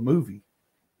kind of like a movie.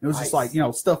 It was just Nice.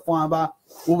 like, stuff flying by.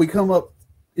 Well, we come up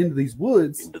into these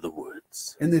woods Into the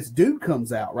woods. and this dude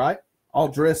comes out, right? All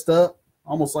dressed up,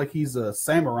 almost like he's a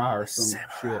samurai or some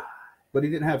shit. But he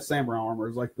didn't have samurai armor. It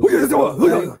was like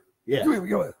the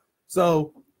yeah.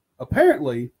 So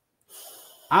apparently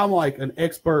I'm like an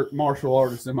expert martial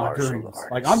artist in my dreams.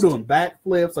 Like I'm doing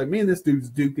backflips. Like me and this dude's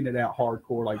duking it out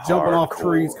hardcore. Like jumping off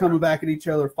trees, coming back at each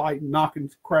other, fighting,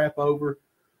 knocking crap over.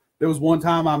 There was one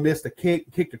time I missed a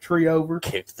kicked a tree over.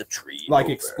 Kicked the tree. Like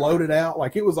over. Exploded out.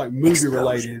 Like it was like movie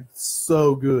related.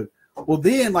 So good. Well,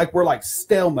 then like we're like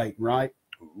stalemating, right?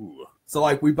 Ooh. So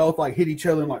like we both like hit each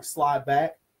other and like slide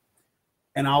back.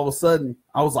 And all of a sudden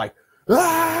I was like,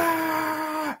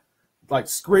 ah! Like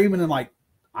screaming and like,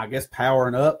 I guess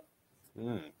powering up.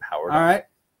 Powered All up. right.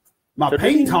 My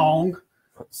ping tong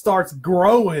starts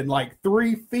growing like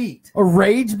 3 feet. A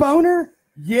rage boner?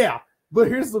 Yeah. But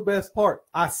here's the best part.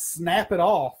 I snap it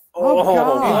off. Oh,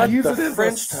 God. And use it the as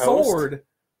French a toast. sword.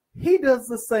 He does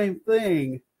the same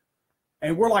thing.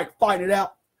 And we're like fighting it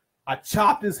out. I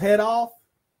chopped his head off.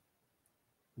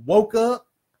 Woke up.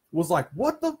 Was like,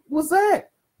 what the was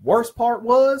that? Worst part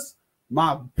was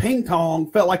my ping tong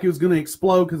felt like it was going to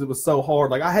explode because it was so hard.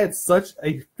 Like I had such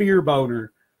a fear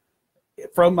boner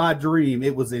from my dream.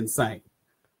 It was insane.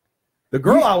 The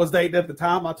girl I was dating at the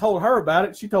time, I told her about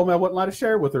it. She told me I wasn't allowed to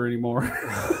share with her anymore.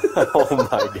 Oh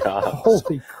my God.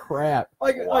 Holy crap.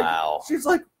 Wow. She's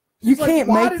like, You can't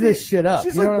make this shit up.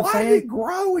 She's You know like, what I'm why did saying? it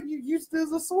grow and you used it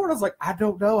as a sword? I was like, I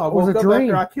don't know. I It was woke a up dream.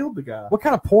 after I killed the guy. What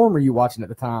kind of porn were you watching at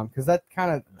the time? Because that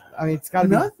kind of, I mean, it's got to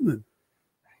be. Nothing.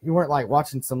 You weren't like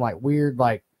watching some like weird.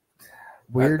 I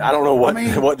don't know what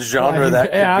what genre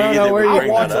that could yeah, I don't be. know That where would you I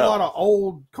bring watch that a up. lot of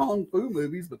old kung fu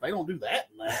movies, but they don't do that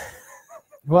in that.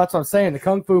 Well, that's what I'm saying. The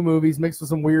kung fu movies mixed with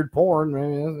some weird porn.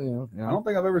 Maybe, you know. I don't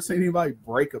think I've ever seen anybody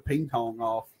break a ping tong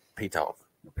off. P-Tong.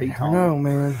 A ping I tong. don't know,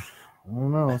 man. I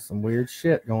don't know. Some weird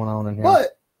shit going on in here.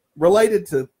 But related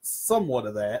to somewhat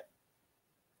of that,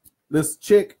 this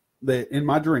chick that in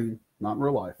my dream, not in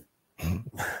real life, Thank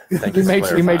he you for made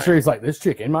clarifying. sure he's like, this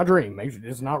chick in my dream. Make sure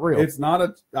it's not real. it's not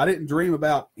a. I didn't dream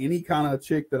about any kind of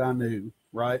chick that I knew.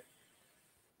 Right.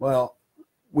 Well,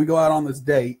 we go out on this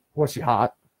date. Was she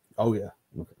hot? Oh yeah.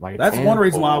 Like That's one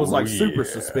reason why I was like Oh, super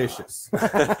yeah. suspicious. 'Cause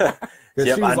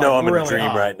Yep, she I was, know like, I'm in a really dream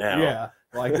hot. right now. Yeah,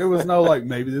 like there was no like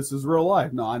maybe this is real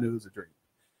life. No, I knew it was a dream.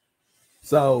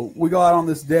 So we go out on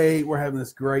this date. We're having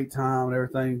this great time and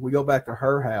everything. We go back to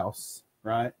her house,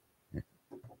 right?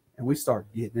 And we start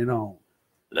getting it on.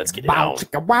 Let's get it Bow, on.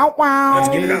 chicka, wow, wow. Let's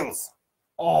get it on. It's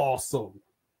awesome.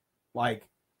 Like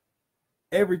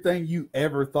everything you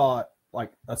ever thought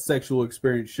like a sexual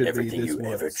experience should Everything be. This you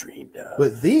was. ever dreamed of.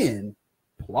 But then,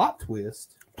 plot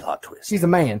twist. Plot twist. She's a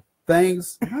man.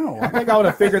 Things. No, I think I would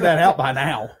have figured that out by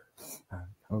now. I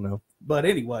don't know. But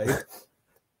anyway,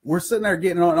 we're sitting there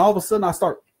getting on, and all of a sudden I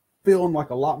start feeling like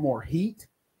a lot more heat,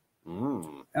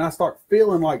 and I start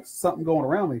feeling like something going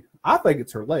around me. I think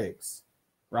it's her legs,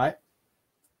 right?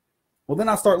 Well, then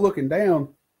I start looking down.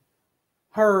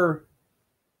 Her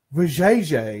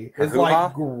vajayjay Her is hoo-ha?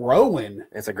 like growing.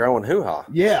 It's a growing hoo-ha.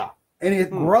 Yeah. And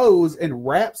it grows and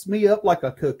wraps me up like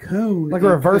a cocoon. Like a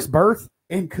reverse birth?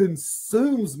 And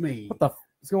consumes me. What the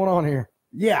what's going on here?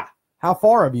 Yeah. How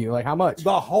far of you? Like how much?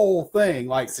 The whole thing.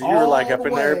 Like So you were like all up the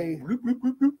in there. way.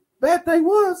 Bad thing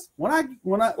was when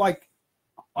I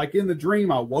like in the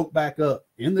dream I woke back up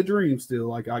in the dream still.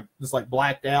 Like I just like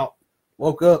blacked out,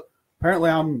 woke up. Apparently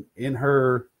I'm in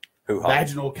her Hoo-ha.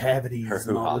 vaginal cavities Her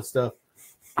and all hoo-ha. this stuff.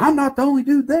 I'm not the only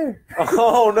dude there.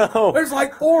 Oh no. There's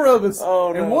like 4 of us.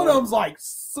 Oh, and no. one of them's like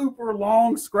super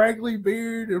long, scraggly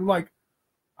beard. And like,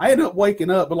 I ended up waking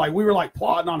up, but like we were like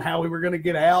plotting on how we were going to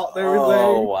get out and everything.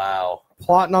 Oh wow.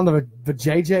 Plotting on the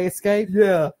JJ escape?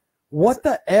 Yeah. What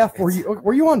the F were you?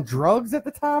 Were you on drugs at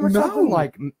the time or No. something?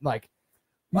 Like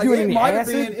you doing it any might have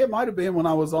acid? been. It might have been when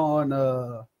I was on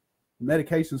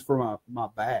medications for my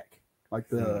back, like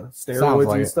the steroids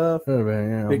like and it. stuff. Could have been,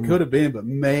 yeah. It could have been, but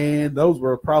man, those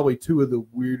were probably 2 of the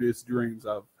weirdest dreams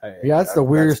I've had. Yeah, that's the That's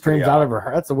weirdest pretty dreams I've odd. ever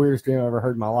heard. That's the weirdest dream I've ever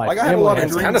heard in my life. Like, I had a lot of And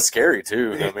it's dreams. kind of scary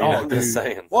too. I mean, Oh, I'm just dude.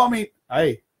 saying. Well, I mean,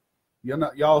 hey,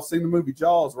 y'all seen the movie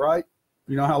Jaws, right?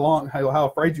 You know how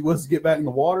afraid you was to get back in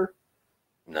the water.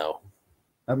 No,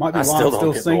 That might be I why still I'm don't still get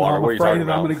in the single. water. I'm What are you afraid talking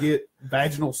that I'm about? going to get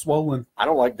vaginal swollen. I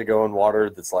don't like to go in water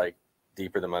that's like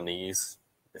deeper than my knees.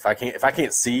 If I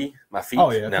can't see my feet, Oh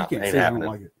yeah, no, if you can't ain't see, I happening.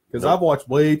 don't like it because Nope. I've watched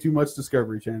way too much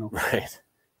Discovery Channel. Right.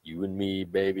 You and me,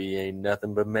 baby, ain't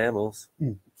nothing but mammals.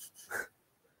 Hmm.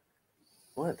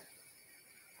 What?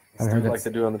 I That's heard what I like that.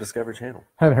 to do on the Discovery Channel.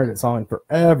 Haven't heard that song in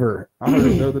forever. I heard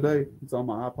it the other day. It's on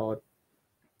my iPod.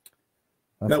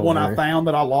 That's That one I hilarious. found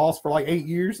that I lost for like 8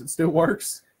 years. It still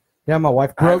works. Yeah, my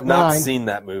wife I've broke not mine. seen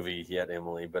that movie yet,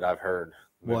 Emily, but I've heard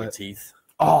movie What? Teeth.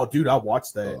 Oh, dude, I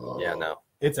watched that. Yeah, no.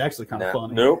 It's actually kind of No,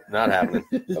 funny. nope, not happening.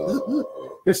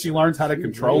 Because she learns how to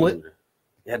control it.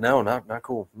 Yeah, no, not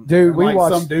cool. Dude, And, we like,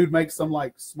 watched. some dude makes some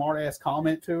like smart ass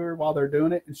comment to her while they're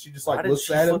doing it, and she just Why like did looks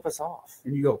she at him, flip us off?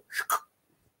 and you go,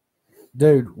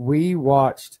 Dude, we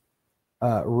watched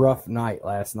Rough Night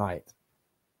last night.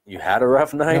 You had a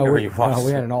rough night, or you watched?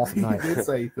 we had an awesome he night. did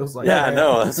say he feels like Yeah, I that.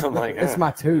 know. That's what I'm like. It's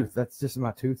my tooth. That's just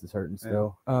my tooth is hurting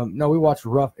still. No, we watched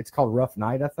Rough. It's called Rough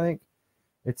Night, I think.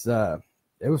 It's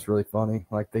it was really funny.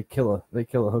 Like they kill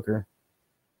a hooker,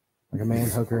 like a man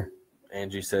hooker.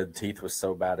 Angie said teeth was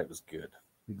so bad it was good.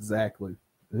 Exactly.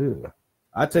 Ew.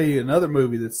 I tell you another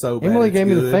movie that's so bad. Emily it's gave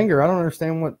me the good finger. I don't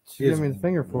understand what she is gave me the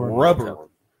finger for. Rubber.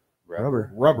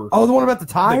 Rubber. Oh, the one about the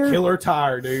tire. The killer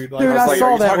tire, dude. Like, Dude, I like, saw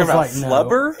are you that. talking Was about like, no.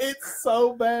 flubber? It's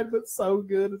so bad, but so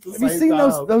good at the Have same you seen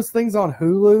time. those things on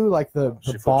Hulu? Like the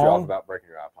She flipped you off bong. about breaking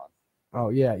your iPod. Oh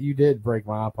yeah, you did break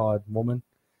my iPod, woman.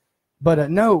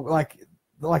 But no, like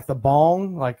the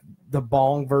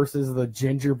bong versus the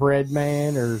gingerbread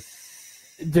man, or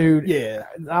dude. Yeah,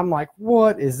 I'm like,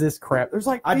 what is this crap? There's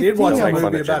like I did watch 15 a of them.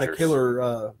 fun movie of about a gingers.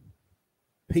 killer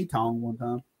P-tong one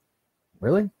time.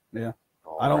 Really?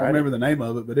 I don't remember the name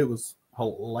of it, but it was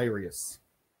hilarious.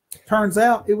 Turns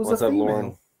out it was What's a up, female.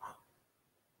 Lauren?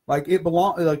 Like it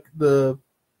belonged. Like the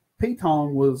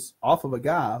P-tong was off of a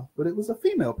guy, but it was a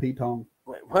female P-tong,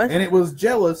 Wait, what? and it was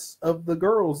jealous of the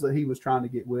girls that he was trying to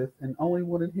get with, and only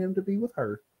wanted him to be with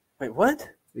her. Wait, what?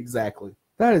 Exactly.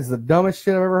 That is the dumbest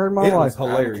shit I've ever heard in my It life. was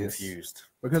hilarious. I'm confused.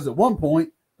 Because at one point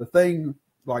the thing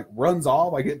like runs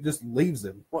off, like it just leaves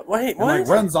him, What? Wait, and what? like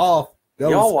runs off,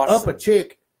 goes Y'all watched up a some-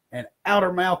 chick and out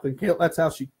her mouth and kill. That's how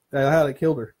they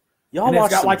killed her. Y'all And it's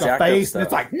watched got some like a jacked up face, and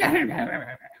stuff. it's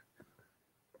like.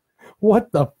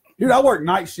 What the? Dude, I work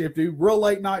night shift, dude. Real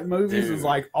late night movies Dude. is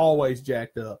like always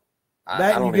jacked up. I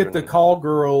That and don't you get the even- call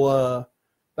girl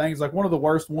things. Like one of the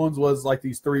worst ones was like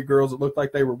these three girls that looked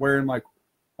like they were wearing like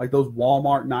those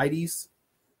Walmart nighties,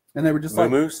 and they were just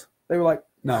like Moo-moos? they were like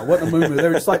no, it wasn't a moo. They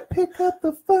were just like pick up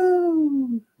the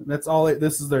phone. And that's all.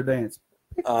 This is their dance.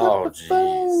 Pick Oh, up the jeez.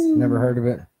 phone. Never heard of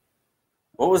it.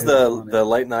 What was It's the funny.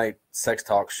 late night sex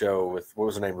talk show with, what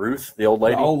was her name, Ruth, the old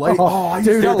lady? The old lady. Oh, Oh, I dude,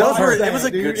 used to those love were- that, it was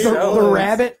a dude. good It show. The was.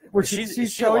 rabbit, where Is she's she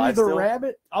showing you alive the still?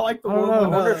 rabbit. I like the I don't one know.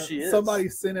 when I wonder if she is. somebody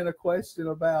sent in a question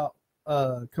about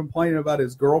complaining about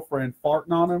his girlfriend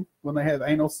farting on him when they have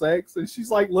anal sex, and she's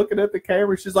like looking at the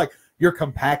camera. She's like, "You're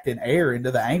compacting air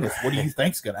into the anus. What do you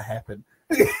think's gonna happen?"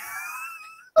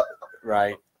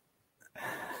 Right.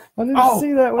 I didn't Oh,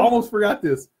 see that one. Almost forgot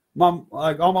this. On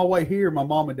my way here, my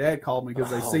mom and dad called me because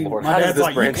they Oh, seen Lord. my How does dad's this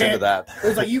like, "You branch into can't." that? It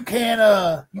was like, you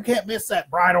can't miss that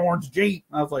bright orange Jeep.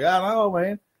 I was like, I don't know,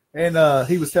 man. And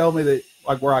he was telling me that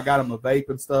like where I got him a vape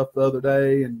and stuff the other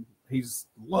day, and he's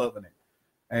loving it.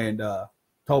 And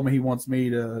told me he wants me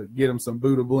to get him some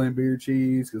Buddha blend beer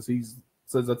cheese because he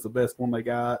says that's the best one they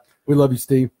got. We love you,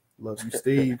 Steve. Love you,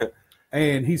 Steve.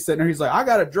 And he's sitting there. He's like, I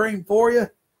got a dream for you.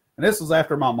 And this was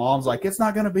after my mom's like, it's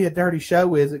not going to be a dirty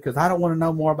show, is it? Because I don't want to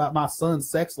know more about my son's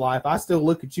sex life. I still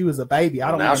look at you as a baby. I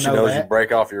don't Now want she to know knows you that.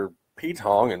 break off your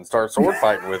P-tong and start sword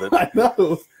fighting with it. I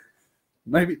know.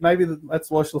 Maybe that's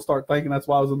what she'll start thinking. That's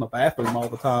why I was in the bathroom all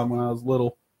the time when I was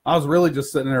little. I was really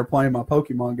just sitting there playing my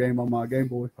Pokemon game on my Game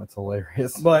Boy. That's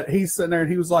hilarious. But he's sitting there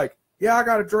and he was like, yeah, I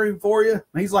got a dream for you.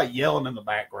 And he's like yelling in the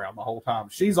background the whole time.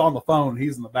 She's on the phone.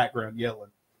 He's in the background yelling.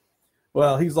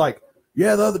 Well, he's like,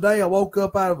 yeah, the other day I woke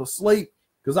up out of a sleep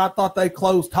because I thought they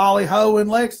closed Tally Ho in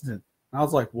Lexington. And I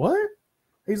was like, what?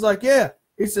 He's like, yeah.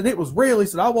 He said, it was real. He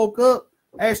said, I woke up,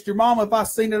 asked your mama if I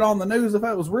seen it on the news, if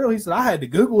it was real. He said, I had to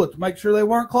Google it to make sure they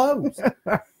weren't closed.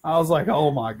 I was like,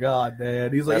 oh, my God,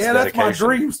 Dad. He's like, That's yeah, that's my dedication.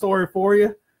 dream story for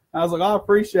you. I was like, I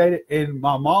appreciate it. And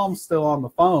my mom's still on the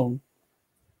phone.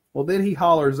 Well, then he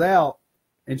hollers out,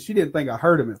 and she didn't think I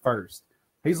heard him at first.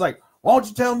 He's like, why don't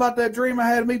you tell him about that dream I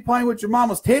had of me playing with your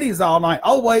mama's titties all night?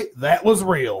 Oh, wait, that was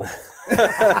real.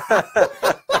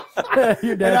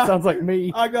 Your dad sounds like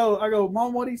me. I go,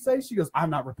 Mom, what'd he say? She goes, I'm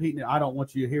not repeating it. I don't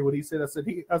want you to hear what he said.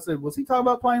 I said, was he talking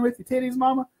about playing with your titties,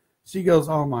 Mama? She goes,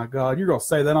 oh, my God, you're going to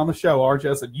say that on the show, aren't you?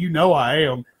 I said, you know I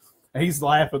am. And he's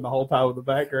laughing the whole time in the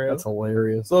background. That's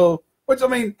hilarious. So, which, I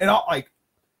mean, in all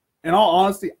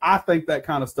honesty, I think that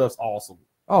kind of stuff's awesome.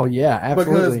 Oh yeah,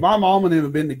 absolutely. Because my mom and him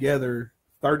have been together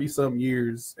 30-some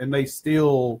years, and they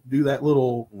still do that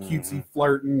little cutesy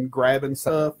flirting, grabbing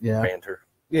stuff. yeah. Banter.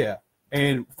 Yeah.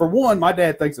 And for one, my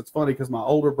dad thinks it's funny because my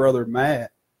older brother,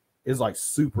 Matt, is like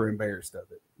super embarrassed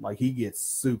of it. Like he gets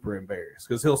super embarrassed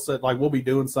because he'll say, like, we'll be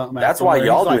doing something. That's somewhere, why and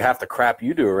y'all he's do like, half the crap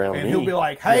you do around and me. he'll be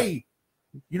like, hey,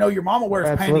 you know, your mama wears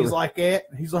Absolutely. panties like that.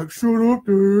 And he's like, shut up,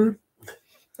 dude.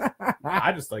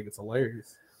 I just think it's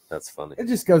hilarious. That's funny. It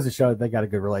just goes to show that they got a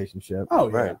good relationship. Oh,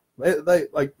 yeah. Right. They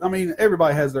like, I mean,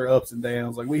 everybody has their ups and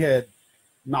downs. Like we had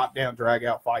knock down, drag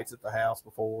out fights at the house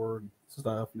before and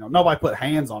stuff. You know, nobody put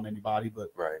hands on anybody, but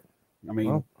Right. I mean,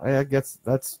 Well, I guess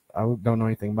I don't know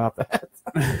anything about that.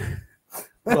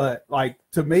 but like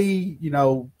to me, you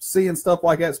know, seeing stuff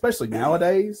like that, especially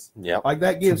nowadays, Yep. like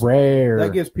that It's gives rare.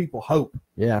 people hope.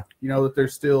 Yeah. You know, that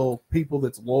there's still people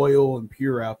that's loyal and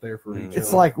pure out there for each It's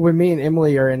other. like when me and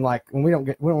Emily are in, like, when we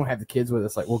don't have the kids with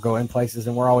us, like we'll go in places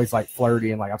and we're always like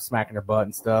flirty and like I'm smacking her butt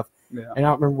and stuff. Yeah. And I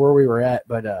don't remember where we were at,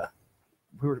 but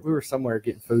we were somewhere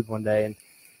getting food one day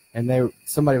and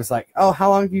somebody was like, "Oh, how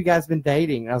long have you guys been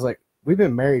dating?" And I was like, "We've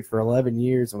been married for 11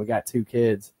 years and we got 2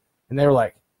 kids." And they were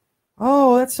like,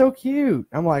 "Oh, that's so cute."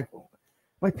 I'm like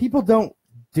people don't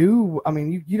do. I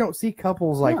mean, you don't see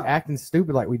couples like No. acting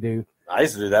stupid like we do. I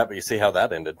used to do that, but you see how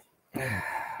that ended.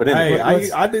 But Hey,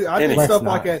 anyway, I do Let's stuff not.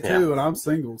 like that too, and I'm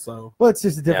single, so Well, it's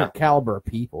just a different caliber of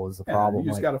people is the problem. you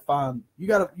just Like, gotta find you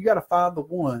gotta find the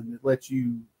one that lets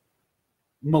you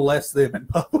molest them in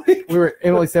public.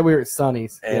 Emily said we were at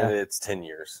Sonny's. and Yeah. it's 10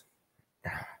 years.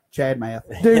 Chad math.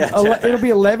 Dude, Yeah, it'll be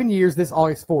 11 years this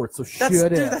August 4th, so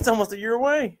That's almost a year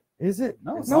away. Is it?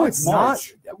 No, it's No, not. it's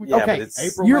March. not. Yeah, okay, but it's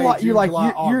April, You're May, like- June, you're like- July,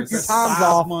 your August. your That's time's 5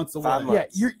 off. months away. 5 yeah,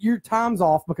 months. your time's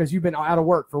off because you've been out of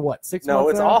work for what, 6 months? No,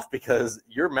 it's now? off because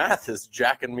your math is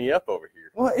jacking me up over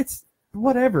here. Well, it's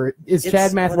whatever. Is It's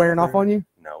Chad math wearing off whatever. on you?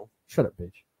 No. Shut up,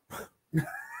 bitch.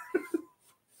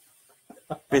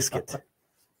 Biscuit.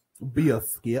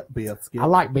 Biscuit. I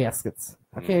like biscuits.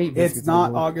 I can't eat biscuits. It's not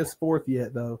anymore. August 4th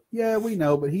yet, though. Yeah, we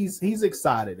know, but he's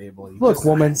excited, Emily. Look, Just-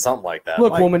 woman. Something like that.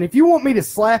 Look, like- woman. If you want me to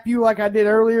slap you like I did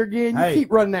earlier again, you Hey,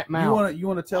 keep running that mouth. you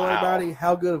want to tell Wow. everybody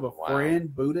how good of a Wow.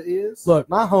 friend Buddha is? Look,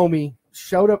 my homie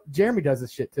showed up. Jeremy does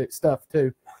this stuff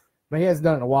too, but he hasn't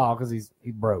done it in a while because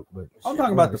he broke. But I'm shit, talking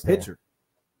we about the understand. picture.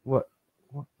 What?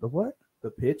 The what? The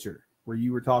picture where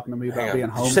you were talking to me Hang about on. being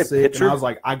Did you say homesick, picture? and I was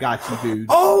like, "I got you, dude."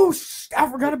 Oh, I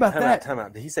forgot about Time that. out, time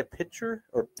out. Did he say picture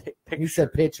or picture? He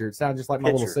said picture. It sounded just like my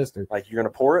little Picture. sister. Like you're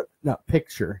going to pour it? No,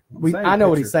 picture. I'm saying I know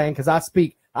what he's picture. saying because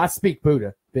I speak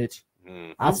Buddha, bitch.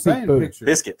 Mm. I I'm speak saying Buddha. picture.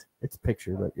 Biscuit. It's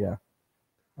picture, but yeah.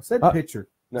 I said Uh, picture.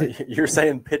 No, you're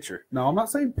saying picture. No, I'm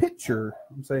not saying picture.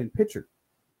 I'm saying picture.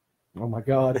 Oh my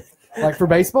god. Like for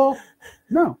baseball?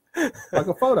 No, like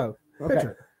a photo. Okay.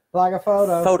 Picture. Like a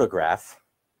photo. Photograph.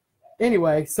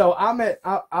 Anyway, so I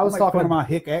was Make talking fun of my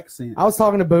hick accent. I was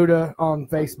talking to Buddha on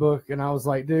Facebook, and I was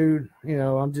like, dude,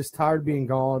 I'm just tired of being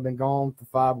gone. I've been gone for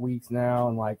 5 weeks now,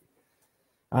 and like,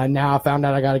 now I found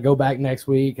out I got to go back next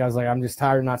week. I was like, I'm just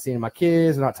tired of not seeing my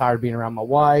kids. I'm not tired of being around my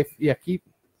wife. Yeah,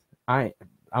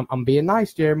 I'm being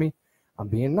nice, Jeremy. I'm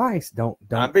being nice. Don't.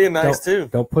 I'm being nice too.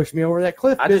 Don't push me over that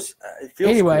cliff. I bitch. just it feels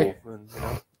Anyway. cool. And, you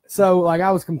know, So like,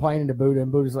 I was complaining to Buddha,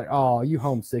 and Buddha's like, "Oh, you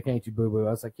homesick, ain't you, Boo Boo?"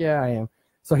 I was like, "Yeah, I am."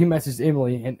 So he messaged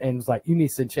Emily and was like, "You need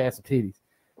to send Chad some titties."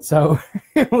 So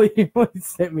Emily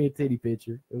sent me a titty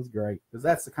picture. It was great. Because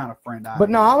that's the kind of friend I But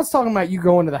am. no, I was talking about you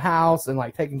going to the house and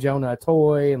like taking Jonah a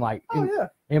toy and like Oh, yeah.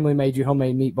 Emily made you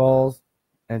homemade meatballs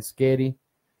and sketty.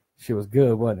 She was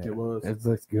good, wasn't it? It was. It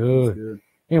looks It's good. good.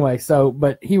 Anyway,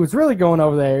 but he was really going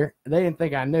over there. They didn't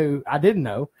think I knew. I didn't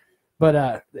know.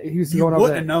 But he was You going over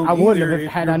wouldn't there. have known I wouldn't either have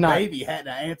if had your I not. baby hadn't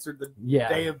answered the Yeah.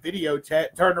 damn video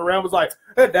chat, turned around, was like,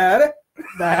 "Hey, Daddy."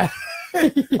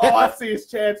 All I see is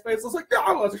Chad's face. I was like, no,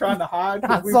 I was trying to hide.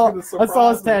 'cause we were gonna I saw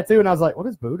his surprise him. tattoo and I was like, what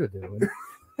is Buddha doing?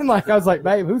 And like, I was like,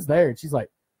 babe, who's there? And she's like,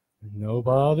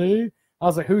 nobody. I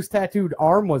was like, whose tattooed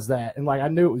arm was that? And like, I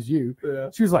knew it was you. Yeah.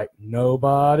 She was like,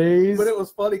 nobody's. But it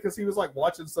was funny because he was like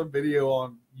watching some video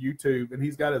on YouTube and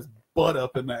he's got his butt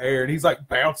up in the air and he's like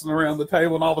bouncing around the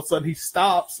table and all of a sudden he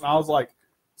stops and I was like,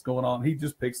 what's going on? He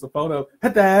just picks the phone up. Hey,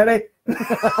 Daddy.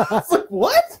 I was like,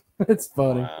 what? It's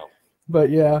funny. wow. But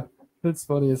yeah, it's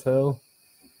funny as hell.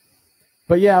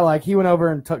 But yeah, like he went over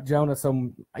and took Jonah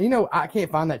some, I can't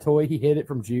find that toy. He hid it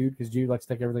from Jude because Jude likes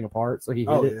to take everything apart. So he hid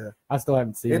Oh, it. yeah. I still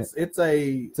haven't seen it. It's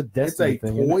a It's a Destiny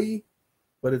thing. isn't it? toy,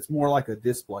 but it's more like a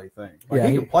display thing. Like Yeah,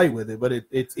 he he- can play with it, but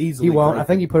it's easily. He won't. I broken.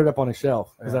 think he put it up on his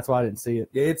shelf because Yeah. that's why I didn't see it.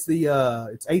 Yeah, it's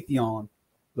it's Atheon,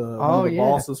 one Oh, of the yeah.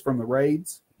 bosses from the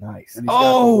raids. Nice. And he's got the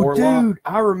Oh, warlock. dude,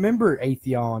 I remember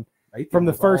Atheon Atheon from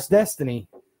the was first awesome. Destiny.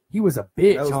 He was a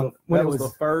bitch That was, on the, when that it was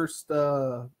was. the first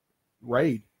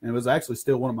raid, and it was actually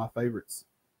still one of my favorites.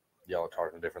 Y'all are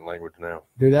talking a different language now.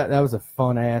 Dude, that was a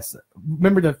fun ass.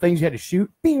 Remember the things you had to shoot?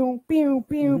 Pew, pew,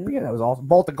 pew, Mhm. pew. That was awesome.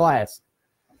 Bolt of glass.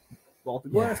 Vault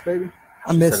of Glass, baby.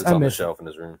 I She miss. said it's I on the miss. shelf in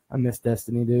his room. I miss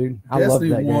Destiny, dude. I love Destiny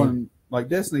that 1, game. like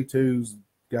Destiny 2's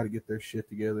got to get their shit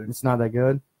together. It's not that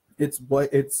good.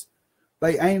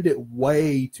 They aimed it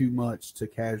way too much to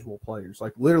casual players.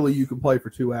 Like literally, you can play for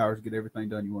 2 hours, get everything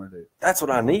done you want to do. That's what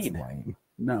I need. It's lame.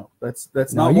 No, that's No,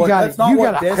 not you what. gotta- That's not you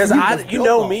what gotta- Destiny Because I, was you built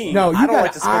know on. me. No, you I don't gotta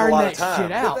like to spend a iron lot of that shit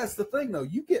time. out. But that's the thing, though.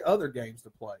 You get other games to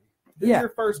play. Do Yeah, your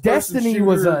first Destiny person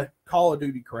was shooter, a- Call of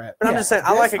Duty crap. But I'm Yeah, just saying,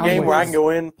 I like a Destiny game where I was- can go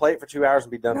in, play it for 2 hours,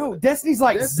 and be done No, with it. Destiny's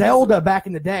like Destiny's Zelda a- back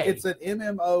in the day. It's an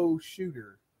MMO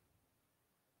shooter.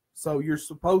 So you're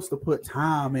supposed to put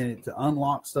time in it to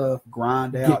unlock stuff,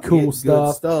 grind out, Get cool good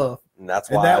stuff. stuff. And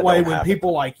that's why. And that I way, don't when have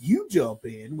people like you jump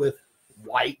in with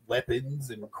white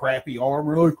weapons and crappy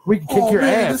armor, like, We can kick your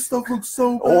man, ass. this stuff looks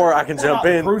so bad. Or I can Well, jump not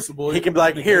the in. Crucible. He can be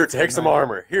like, It here, makes take it some nice.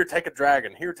 armor. Here, take a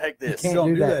dragon. Here, take You this. can't don't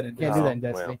do do that. that in Can't do that in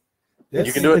Destiny. Destiny.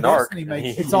 You can do it in Ark. Destiny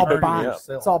makes It's you all hurt bind.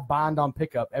 yourself. It's all bind on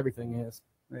pickup. Everything is.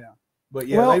 Yeah. But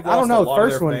yeah, Well, they've I lost don't know, a lot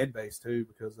first of their one- fan base too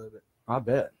because of it. I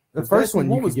bet the The first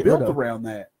one you was could get built rid of. around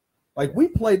that. Like we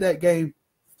played that game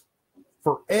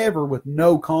forever with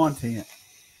no content.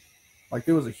 Like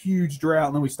there was a huge drought,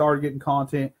 and then we started getting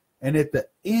content. And at the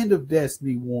end of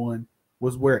Destiny 1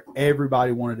 was where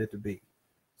everybody wanted it to be.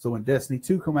 So when Destiny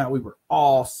 2 come out, we were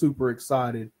all super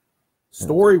excited.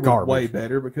 Story was Garbage. way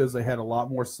better because they had a lot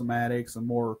more cinematics and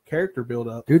more character build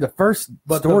up. Dude, the first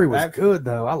But story the was back- good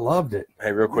though. I loved it.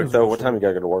 Hey, real quick though, what time you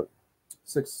gotta go to work?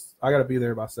 6, I got to be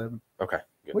there by 7. Okay,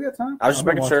 good. We got time. I was just I've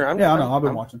been making sure. watching. I'm- I know. I've been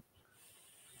I'm- watching.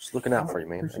 Just looking out for you,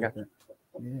 man. I Appreciate got that.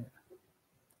 Yeah.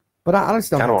 But I just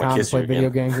don't Kinda have wanna time to kiss play you video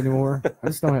again. games anymore. I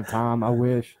just don't have time. I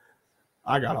wish.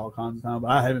 I got all kinds of time,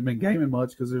 but I haven't been gaming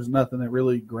much because there's nothing that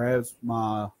really grabs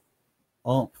my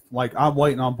umph. Like I'm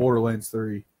waiting on Borderlands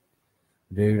 3,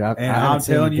 Dude, and haven't I'm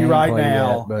seen telling you right gameplay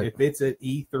now, yet, but if it's at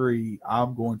E3,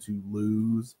 I'm going to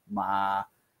lose my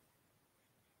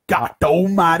God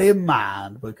almighty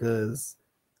mind because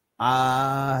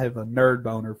I have a nerd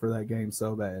boner for that game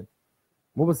so bad.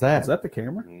 what was that? Is that the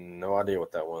camera? no idea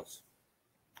what that was.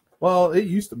 Well, it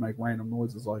used to make random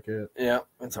noises like it. Yeah,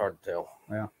 it's hard to tell.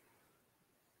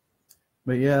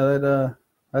 But yeah,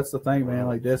 that's the thing, man.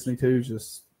 Like Destiny 2 is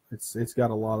just it's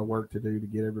got a lot of work to do to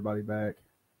get everybody back.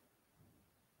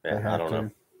 They Yeah, I have don't to.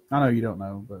 know. I know you don't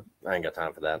know, but I ain't got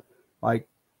time for that. like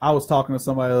I was talking to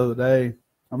somebody the other day.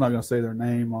 I'm not going to say their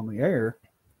name on the air,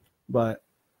 but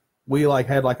we like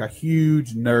had like a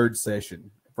huge nerd session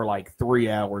for like 3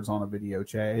 hours on a video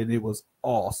chat, and it was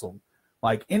awesome.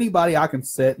 Like anybody I can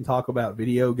sit and talk about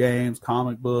video games,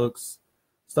 comic books,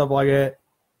 stuff like that.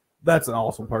 That's an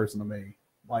awesome person to me.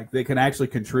 Like they can actually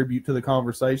contribute to the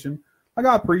conversation. Like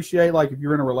I appreciate like if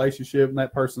you're in a relationship and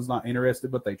that person's not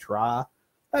interested but they try.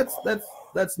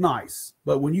 That's nice.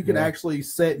 But when you can Yeah. actually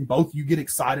sit and both you get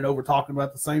excited over talking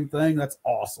about the same thing, that's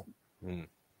awesome.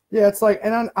 Yeah, it's like,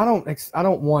 and I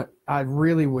don't want. I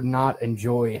really would not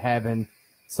enjoy having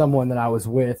someone that I was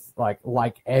with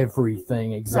like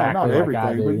everything exactly not like everything,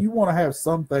 I do. but you want to have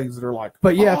some things that are like.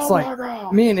 But yeah, it's "Oh like my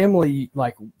God." me and Emily,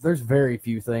 like, there's very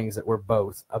few things that we're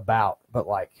both about, but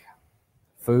like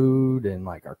food and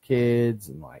like our kids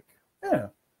and like Yeah.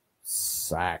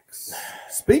 sex.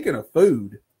 Speaking of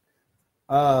food,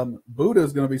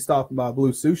 Buddha's going to be stopping by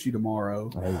Blue Sushi tomorrow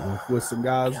with some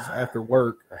guys after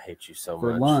work I hate you so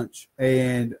for much. lunch,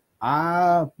 and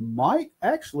I might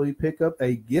actually pick up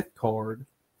a gift card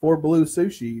for Blue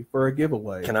Sushi for a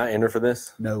giveaway. Can I enter for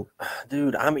this? No,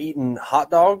 Dude, I'm eating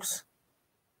hot dogs,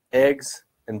 eggs,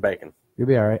 and bacon. You'll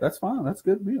be all right. that's fine. That's a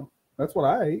good meal. That's what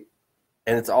I ate.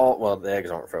 And it's all, well, the eggs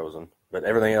aren't frozen, but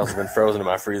everything else has been frozen in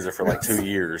my freezer for like 2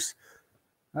 years.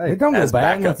 Hey, It don't go as bad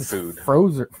backup unless it's food.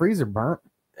 freezer burnt.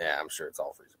 Yeah, I'm sure it's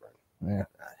all freezer burn. Yeah.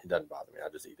 It doesn't bother me. I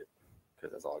just eat it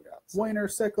because that's all I got. So. Wiener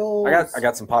Sickles. I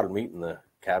got some potted meat in the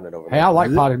cabinet over Hey, there. I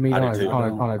like potted meat I do on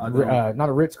too. I not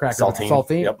a Ritz cracker, Saltine.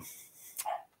 saltine. Yep.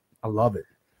 I love it.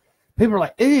 People are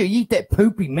like, "Ew, you eat that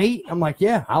poopy meat?" I'm like,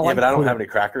 "Yeah, I like." Yeah, but I don't put have it- any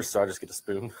crackers, so I just get a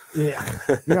spoon. Yeah,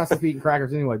 you're not supposed to be eating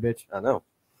crackers anyway, bitch. I know.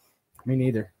 Me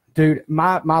neither, dude.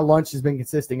 My lunch has been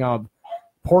consisting of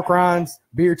pork rinds,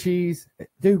 beer cheese.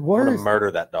 Dude, I'm where gonna is?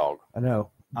 murder that dog. I know.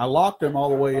 I locked him all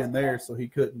the way in there so he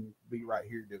couldn't be right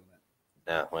here doing it.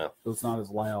 Yeah, well, So it's not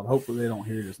as loud. Hopefully they don't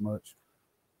hear it as much.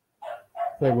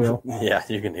 They will. yeah,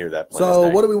 you can hear that. So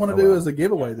what do we want to Oh, do wow. as a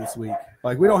giveaway this week?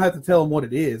 Like we don't have to tell them what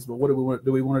it is, but what do we want?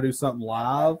 Do we want to do something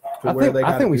live to I where think- they? I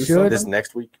gotta think we do should. something? This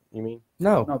next week? You mean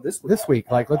No, No, this week. this week.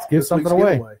 Like, let's give This something week's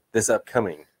away. giveaway. this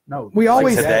upcoming? No, We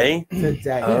always Today?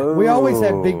 Today. Oh. We always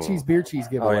have big cheese, beer cheese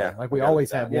giveaway. yeah. Like we Forgot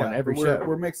always about have that. one every we're, show.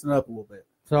 We're mixing it up a little bit.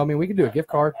 So I mean, we can do a gift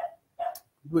card.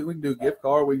 We can do a gift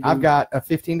card. We can I've do- got a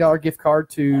 $15 gift card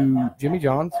to Jimmy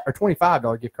John's, or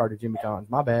 $25 gift card to Jimmy John's.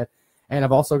 My bad. And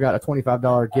I've also got a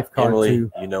 $25 gift card Emily,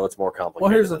 to. you know it's more complicated.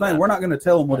 Well, here's the than thing: that. we're not going to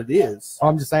tell them what it is.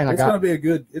 I'm just saying, I It's going to got. be a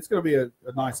good. It's going to be a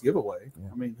nice giveaway. Yeah.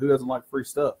 I mean, who doesn't like free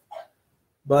stuff?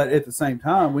 But at the same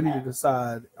time, we need to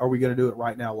decide: are we going to do it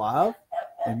right now live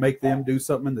and make them do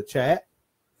something in the chat,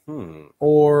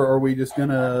 Or are we just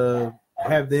gonna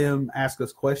have them ask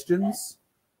us questions,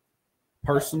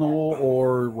 personal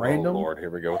or random? Oh, Lord, here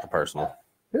we go with the personal.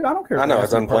 Dude, I don't care. I if know they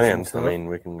it's ask me personal unplanned. I stuff. mean,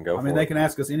 we can go. I mean, they can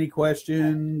ask us any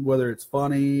question, whether it's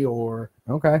funny or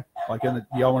Okay. like in the.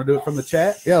 Y'all want to do it from the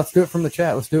chat? Yeah, let's do it from the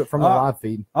chat. Let's do it from the live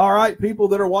feed. All right, people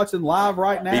that are watching live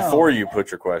right now. Before you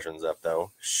put your questions up,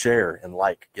 though, share and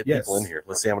like. Get people in here.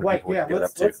 Let's see how many people we can get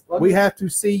up to. We have to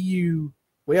see you.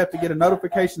 We have to get a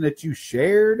notification that you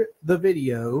shared the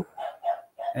video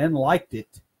and liked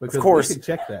it. Because of course, we can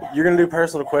check that. You're gonna do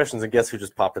personal questions, and guess who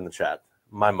just popped in the chat?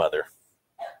 My mother.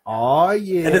 Oh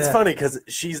yeah. And it's funny because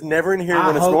she's never in here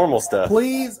when it's normal stuff.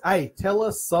 Please, hey, tell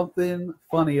us something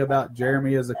funny about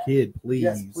Jeremy as a kid, please.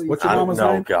 Yes, please. What's your mama's name?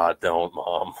 No, God, don't,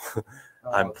 Mom.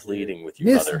 I'm pleading with you,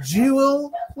 Miss Mother.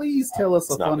 Jewel, please tell us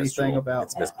It's a not funny Miss thing Jewel. about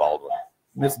It's Miss Baldwin.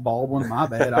 Miss Baldwin. My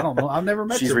bad. I don't know. I've never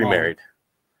met She's your mom. remarried.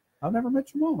 I've never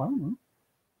met your mom. I don't know.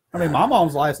 I mean, my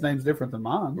mom's last name's different than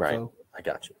mine. Right. So, I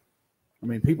got you. I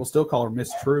mean, people still call her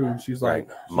Miss True, and she's like,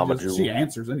 Right. Mama Jewel. She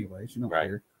answers anyway. She don't Right.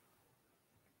 care.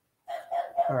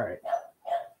 All right.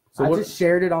 So I what? just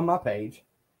shared it on my page.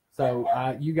 So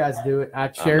you guys do it. I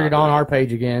not shared it on doing our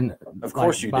page again. Of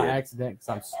course you by did. accident because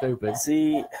I'm stupid.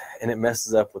 See, and it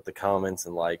messes up with the comments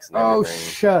and likes and Oh, everything.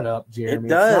 shut up, Jeremy. It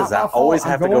does. It's not my I always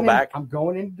fault. have to I'm go going in- back. I'm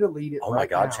going in to delete it. Oh my right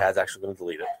God, now. Chad's actually going to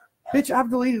delete it. Bitch, I've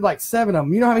deleted like 7 of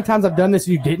them. You know how many times I've done this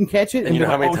and you didn't catch it? And you know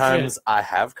been how many like, "Oh, shit." times I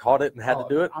have caught it and had to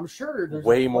do it? I'm sure there's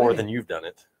Way a more plan. than you've done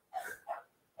it.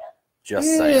 Just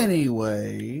saying.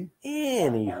 Anyway,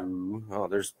 Anywho, oh,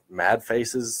 there's mad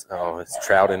faces. Oh, it's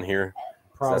Trout in here.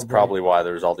 So that's Probably. probably why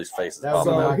there's all these faces. That was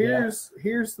popping so up.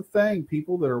 here's the thing,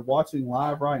 people that are watching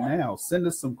live right now. Send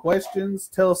us some questions.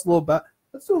 Tell us a little about.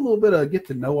 Let's do a little bit of get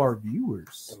to know our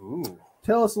viewers. Ooh.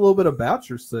 Tell us a little bit about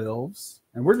yourselves,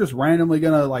 and we're just randomly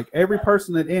gonna like every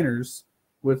person that enters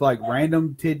with like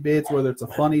random tidbits, whether it's a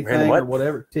funny Random thing what? or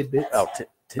whatever. Tidbits. Oh,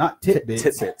 Not tidbits.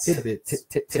 tidbits. Tidbits.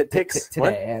 tit pics.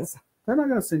 What? Titties. They're not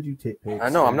gonna send you tit pics. I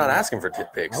know. I'm not asking for tit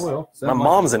pics. I will. My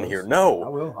mom's in here. I No.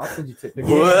 will. I'll send you tit pics.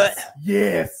 What?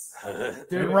 Yes.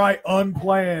 Dude, Right,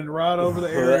 unplanned, right over the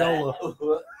areola.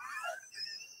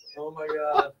 Oh my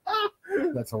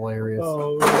God. That's hilarious.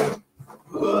 Oh,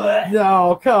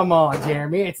 No, come on,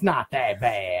 Jeremy. It's not that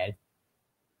bad.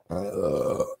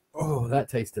 Oh, that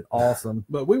tasted awesome.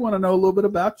 but we want to know a little bit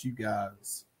about you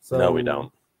guys. So No, we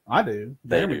don't. I do.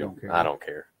 They Jeremy do. don't care. I don't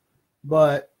care.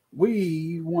 But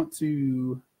we want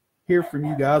to hear from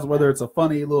you guys, whether it's a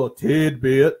funny little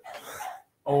tidbit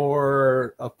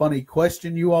or a funny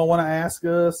question you all want to ask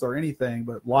us or anything.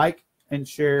 But like and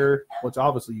share, which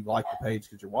obviously you like the page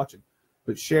because you're watching,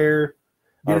 but share,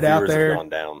 get Our it out viewers have there gone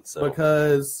down. So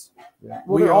because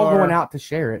Well, they're all going out to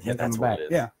share it. yeah, and that's coming what back. it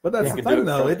is. yeah. But that's Yeah. the You can do thing, it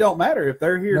though. from- It don't matter if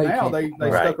they're here No, you now. can't. They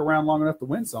Right. stuck around long enough to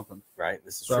win something. Right.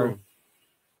 This is So, true.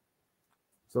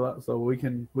 So we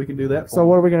can do that. For So them.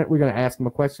 what are we gonna? We're gonna ask them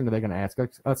a question, or are they gonna ask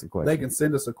us a question? They can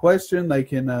send us a question. They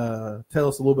can tell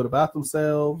us a little bit about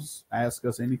themselves. Ask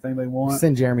us anything they want.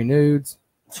 send Jeremy nudes.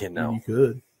 You And know, you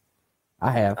could.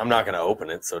 I have. I'm not going to open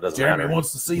it, so it doesn't Jeremy matter.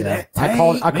 wants to see Yeah. that. I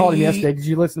called him tank yesterday. meat. Did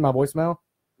you listen to my voicemail?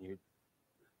 You-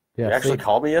 Yeah. You actually see?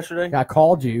 called me yesterday? Yeah, I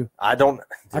called you. I don't.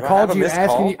 I do called have a you missed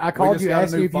asking call? you. I called just you got a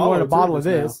asking new you if you wanted a follow, bottle of too,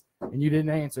 just this, and you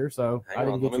didn't answer. So I Hang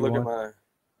didn't on. get Let you me look one. at my.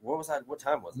 What was that? What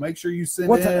time was it? Make sure you send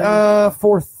What's in.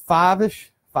 5ish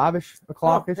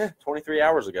o'clockish? Oh, yeah, 23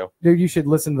 hours ago. Dude, you should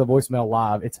listen to the voicemail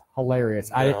live. It's hilarious.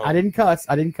 No. I didn't cuss.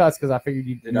 I didn't cuss because I figured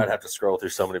you. Did not have to scroll through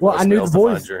so many Well, I knew the voicemails to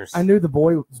boys. find yours. I knew the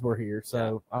boys were here,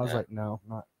 so I was Yeah. like, no,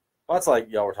 not. Well, that's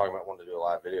like y'all were talking about wanting to do a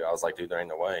live video. I was like, dude, there ain't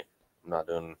no way. I'm not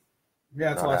doing. yeah,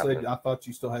 that's not why I said happening. I thought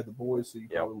you still had the boys, so you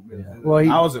Yeah. probably wouldn't be able to do it.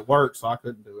 Well, I was at work, so I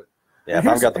couldn't do it. Yeah, if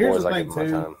Here's- I've got the here's boys, the I thing, give them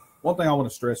my too. time. One thing I want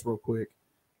to stress real quick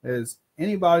is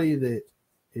anybody that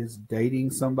is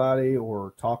dating somebody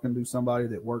or talking to somebody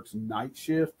that works night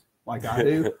shift like I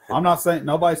do. I'm not saying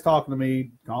nobody's talking to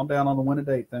me. Calm down on the win a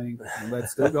date thing.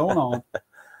 That's still going on.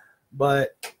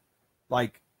 But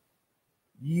like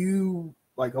you,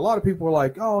 like a lot of people are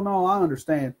like, oh no, I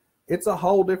understand. It's a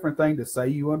whole different thing to say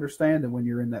you understand than when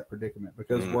you're in that predicament.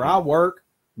 Because where I work,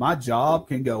 my job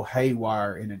can go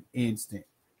haywire in an instant.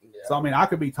 So, I mean, I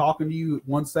could be talking to you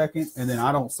 1 second, and then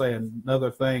I don't say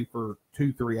another thing for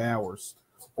 2-3 hours.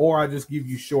 Or I just give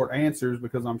you short answers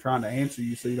because I'm trying to answer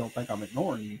you so you don't think I'm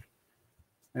ignoring you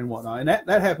and whatnot. And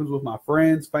that happens with my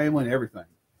friends, family, and everything.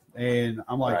 And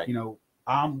I'm like, Right. you know,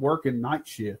 I'm working night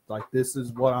shift. Like, this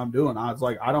is what I'm doing. I was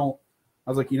like,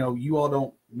 you know, you all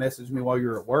don't message me while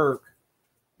you're at work,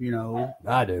 you know.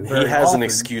 I do. He very has often. an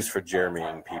excuse for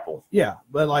Jeremying people. Yeah,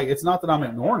 but like it's not that I'm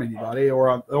ignoring anybody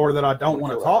or that I don't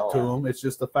want to talk to them. It's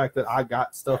just the fact that I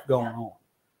got stuff going on.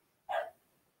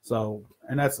 So,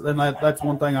 and that's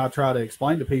one thing I try to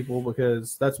explain to people,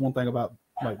 because that's one thing about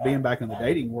like being back in the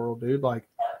dating world, dude. Like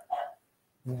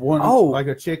like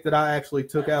a chick that I actually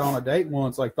took out on a date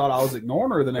once, like thought I was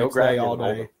ignoring her the next day all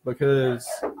day because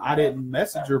I didn't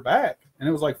message her back, and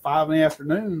it was like 5 in the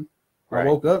afternoon. I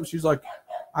woke up and she's like,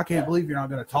 "I can't believe you're not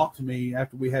going to talk to me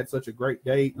after we had such a great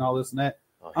date and all this and that."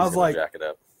 Oh, I was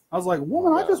like,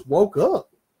 "Woman, I just woke up."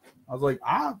 I was like,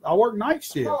 I work night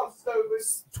shift,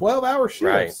 12-hour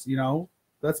shifts. You know,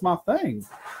 that's my thing.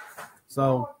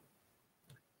 So,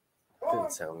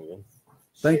 didn't sound good.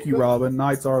 Thank you, Robin.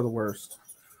 Nights are the worst.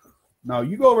 No,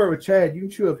 you go over with Chad. You can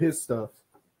chew up his stuff.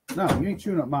 No, you ain't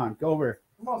chewing up mine. Go over here.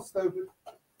 Come on, stupid.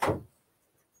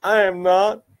 I am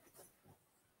not.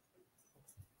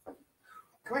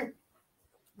 Come here.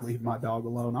 Leave my dog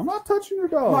alone. I'm not touching your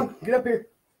dog. Come on, get up here.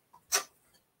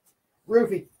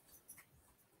 Roofie.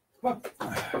 Come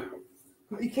on.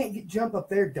 You can't jump up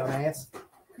there, dumbass.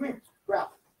 Come here,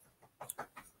 Ralph.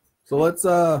 So let's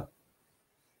No,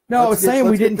 I was saying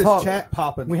we didn't talk. Chat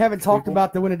popping. We haven't talked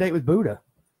about the win a date with Buddha.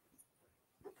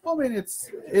 Well, I mean,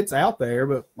 it's out there,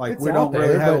 but like It's we out don't really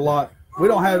there, have a but- lot. We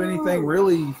don't have anything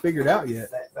really figured out yet.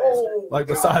 Like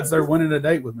besides they're winning a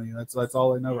date with me. That's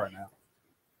all they know right now.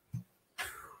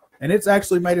 And it's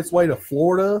actually made its way to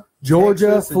Florida, Georgia,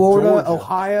 Texas, and Florida, Georgia.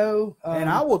 Ohio. And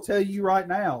I will tell you right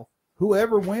now,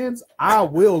 whoever wins, I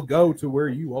will go to where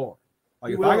you are.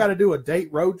 Like if I got to do a date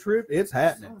road trip, it's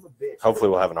happening. Hopefully,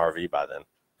 we'll have an RV by then.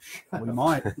 We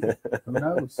might. Who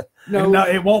knows? No. No,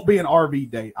 it won't be an RV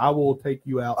date. I will take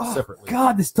you out separately.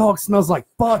 God, this dog smells like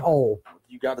butthole.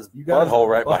 You got his got butthole his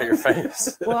right by butt. your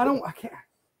face. Well, I can't.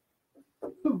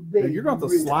 Dude, you're going to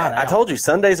have to slide I out. told you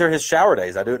Sundays are his shower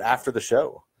days. I do it after the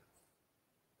show.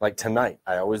 Like tonight,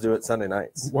 I always do it Sunday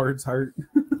nights. Words hurt.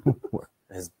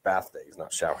 His bath days,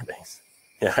 not shower days.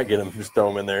 Yeah, I get him, just throw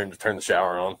him in there and just turn the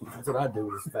shower on. That's what I do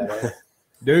with this fat ass.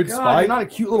 Dude, God, Spike. you're not a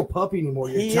cute little puppy anymore.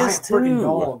 You're He a giant is freaking too.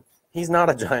 dog. He's not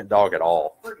a giant dog at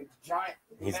all. Freaking giant.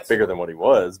 He's bigger than what he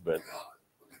was, but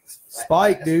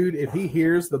Spike, dude, if he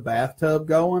hears the bathtub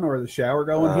going or the shower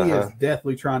going, he is Uh-huh.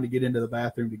 definitely trying to get into the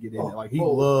bathroom to get in it. Like he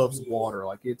loves water.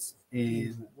 Like it's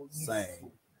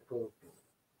insane.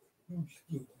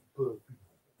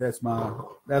 That's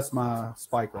my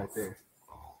Spike right there.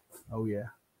 Oh yeah.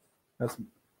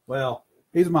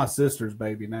 He's my sister's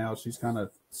baby now. She's kind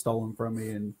of stolen from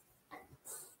me, and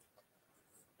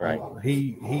right.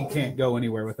 he can't go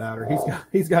anywhere without her.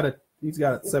 He's got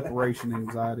a separation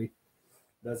anxiety.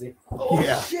 Does he?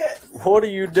 Yeah. Shit. What are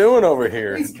you doing over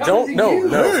here? He's coming to you.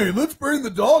 No. Hey, let's bring the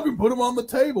dog and put him on the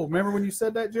table. Remember when you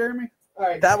said that, Jeremy? All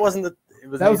right. That wasn't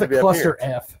the. That was a cluster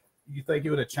Here. F. You think it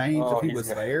would have changed Oh, if he he's was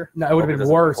gonna- there? No, it would Hope he have been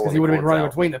doesn't worse pull because any he would have been cords running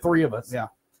out. between the three of us. Yeah.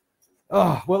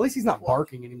 Oh, well, at least he's not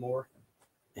barking anymore.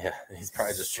 Yeah, he's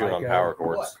probably just chewing on Psycho. power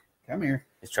cords. Come here.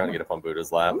 He's trying to get up on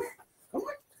Buddha's lap. Come on.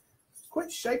 Quit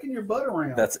shaking your butt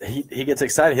around. He gets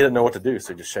excited. He doesn't know what to do,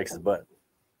 so he just shakes his butt.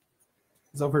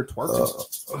 He's over here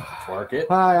twerking. Twerk it.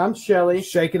 Hi, I'm Shelly.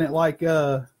 Shaking it like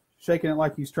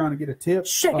he's trying to get a tip.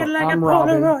 Shake it like I'm a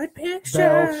Robin. Polaroid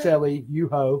Belle, Shelly,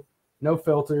 You-Ho, No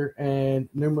Filter, and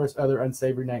numerous other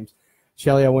unsavory names.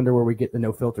 Shelly, I wonder where we get the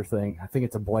no filter thing. I think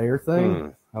it's a Blair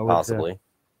thing. Possibly.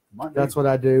 That's what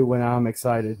I do when I'm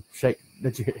excited. Shake.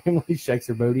 Did you hear Emily shakes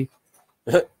her booty?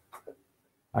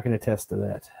 I can attest to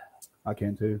that. I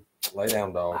can too. Lay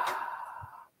down, dog.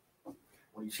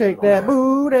 Shake that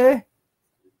booty.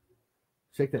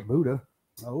 Shake that Buddha.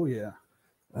 Oh yeah.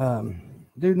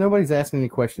 Dude, nobody's asking any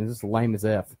questions. It's lame as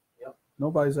F.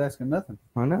 Nobody's asking nothing.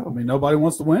 I I know. mean, nobody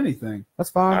wants to win anything. That's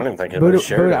fine. I don't even think anybody Buddha,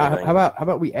 shared how anything.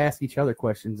 about we ask each other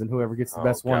questions, and whoever gets the Oh,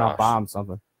 best one, I'll gosh. buy them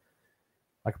something,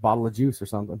 like a bottle of juice or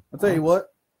something. I'll tell you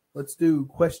what. Let's do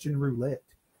question roulette.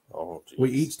 Oh, geez. We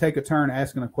each take a turn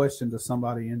asking a question to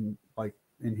somebody in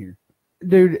here.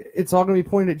 Dude, it's all gonna be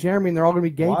pointed at Jeremy, and they're all gonna be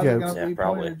gay Why is it jokes. gonna Yeah, be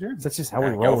probably. pointed at Jeremy? That's just how Yeah,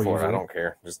 we go roll. for it. Usually. I don't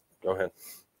care. Just go ahead.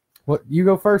 What? You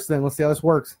go first, then. Let's see how this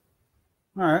works.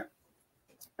 All right.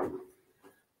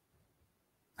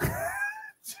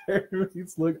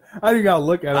 Jeremy's look. I didn't gotta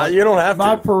look at it. You don't have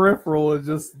My to. peripheral is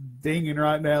just dinging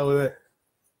right now with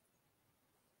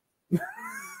it.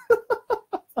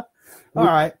 All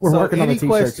right. We're so working on any the t-shirt,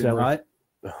 question, Shelley. right?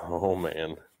 Oh,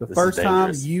 man. The This is first time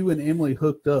dangerous. you and Emily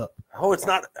hooked up, Oh, it's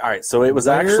not. All right. So it was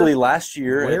Where- actually last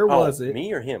year. where was it?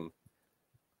 Me or him?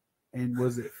 and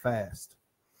was it fast?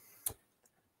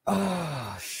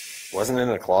 Wasn't it in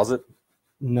a closet?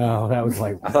 No, that was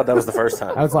like I thought that was the first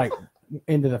time. I was like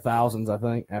into the thousands. I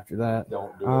think after that.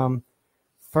 Don't do it.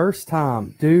 First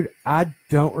time, dude. I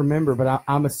don't remember, but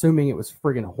I'm assuming it was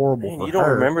friggin' horrible. Man, for you don't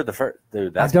her. remember the first,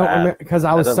 dude. That's I don't bad. remember because I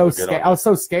That was doesn't so look good on scared. you. I was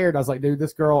so scared. I was like, dude,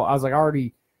 this girl. I was like,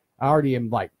 I already am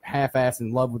like half-ass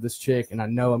in love with this chick, and I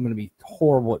know I'm going to be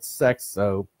horrible at sex.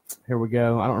 So here we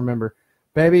go. I don't remember,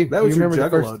 baby. That was you your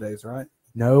remember Juggalo days, right?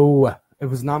 No, it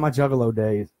was not my Juggalo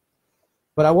days.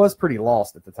 But I was pretty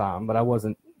lost at the time. But I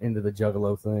wasn't into the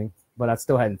Juggalo thing. But I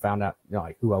still hadn't found out,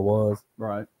 like who I was.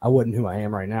 Right. I wasn't who I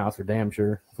am right now. That's for damn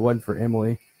sure. If it wasn't for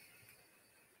Emily.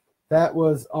 That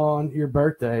was on your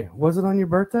birthday. Was it on your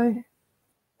birthday?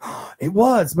 It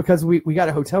was, because we got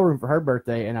a hotel room for her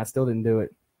birthday, and I still didn't do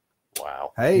it.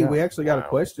 Wow. Hey, Yeah. we actually got a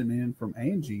question in from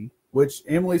Angie, which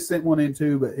Emily sent one in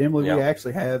too, but Emily, we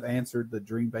actually have answered the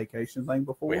dream vacation thing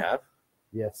before. We have?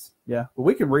 Yes. Yeah, but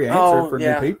we can re-answer it for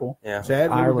yeah. new people. Yeah. Chad,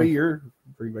 what would Ireland. be your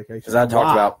dream vacation? Because I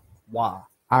talked about Why?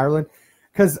 Ireland.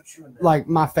 Because, like,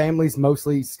 my family's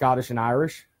mostly Scottish and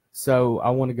Irish, so I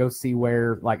want to go see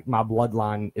where, like, my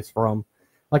bloodline is from.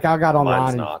 Like, I got online.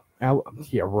 mine's and, not.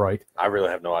 Yeah, right. I really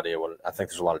have no idea what I think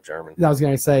there's a lot of German. I was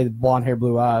going to say blonde hair,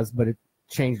 blue eyes, but it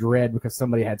changed red because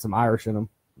somebody had some Irish in them.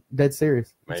 Dead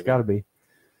serious. Maybe. It's got to be.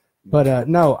 But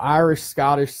no, Irish,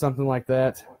 Scottish, something like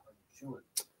that.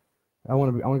 I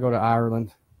want to go to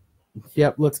Ireland.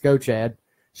 Yep, let's go, Chad.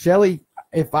 Shelly,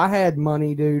 if I had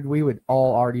money, dude, we would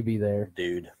all already be there.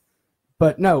 Dude.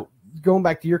 But no, going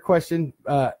back to your question,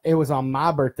 it was on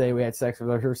my birthday we had sex for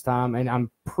the first time, and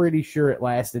I'm pretty sure it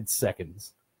lasted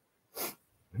seconds.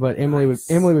 But Emily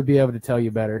would be able to tell you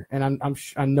better, and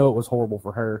I know it was horrible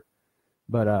for her,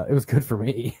 but it was good for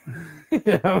me.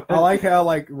 You know? I like how,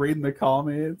 like, reading the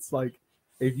comments, like,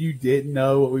 if you didn't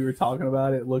know what we were talking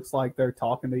about, it looks like they're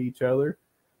talking to each other.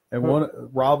 And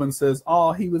Robin says,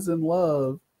 "Oh, he was in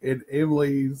love." And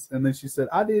Emily's, and then she said,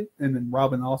 "I did," and then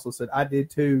Robin also said, "I did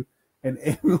too." And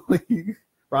Emily,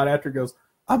 right after, goes,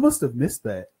 "I must have missed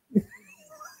that."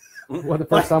 What, the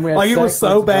first time we had like sex, it was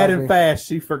so bad surprised and me. fast,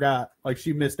 she forgot. Like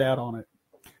she missed out on it.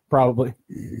 Probably.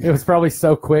 It was probably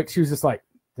so quick. She was just like,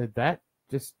 "Did that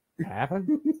just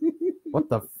happen? What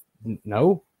the?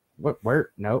 No. What? Where?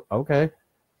 No. Okay."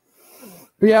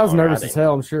 But yeah, I was nervous as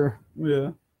hell, I'm sure.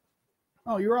 Yeah.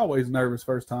 Oh, you're always nervous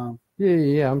first time.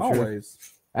 Yeah, I'm sure. Always.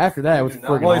 After that, it was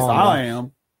freaking At least on. I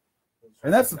am.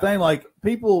 And that's the thing, like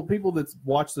people that's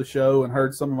watched the show and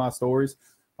heard some of my stories,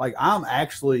 like I'm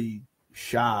actually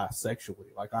shy sexually,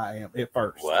 like I am at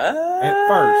first. What? At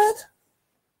first.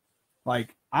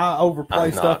 Like I overplay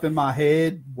I'm stuff not. in my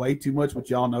head way too much, which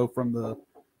y'all know from the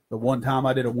one time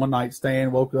I did a one night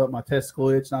stand, woke up, my testicle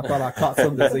itched, and I thought I caught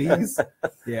some disease.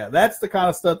 Yeah, that's the kind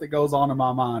of stuff that goes on in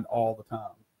my mind all the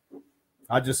time.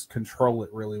 I just control it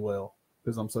really well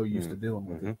because I'm so used to dealing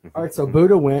with it. All right, so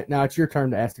Buddha went. Now it's your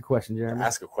turn to ask a question, Jeremy.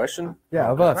 Ask a question?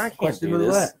 Yeah, of us. I can't Question do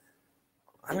roulette. this.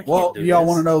 I can't Well, do y'all this.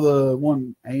 want to know the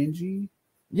one, Angie?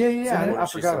 Yeah. What I did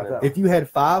she forgot send about in? that. If you had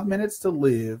 5 minutes to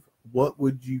live, what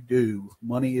would you do?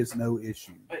 Money is no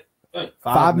issue.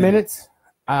 5 minutes,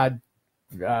 I'd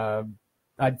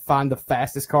find the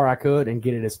fastest car I could and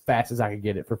get it as fast as I could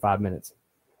get it for 5 minutes.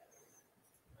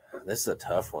 This is a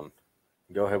tough one.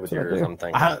 Go ahead with That's what I yours. do. I'm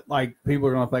thinking. I like people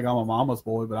are gonna think I'm a mama's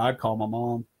boy, but I'd call my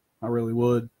mom. I really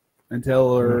would, and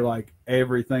tell her like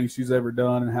everything she's ever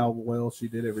done and how well she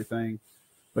did everything,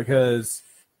 because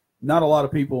not a lot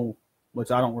of people, which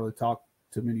I don't really talk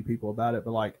to many people about it,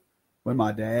 but like when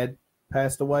my dad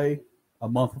passed away a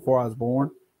month before I was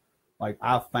born, like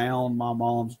I found my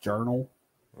mom's journal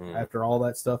after all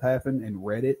that stuff happened and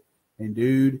read it, and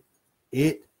dude,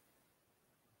 it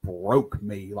broke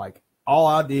me. Like all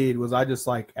I did was I just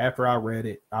like after I read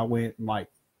it, I went and like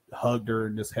hugged her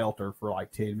and just held her for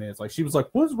like 10 minutes. Like she was like,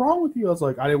 "What's wrong with you?" I was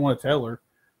like, I didn't want to tell her,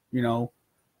 you know.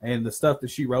 And the stuff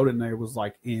that she wrote in there was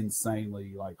like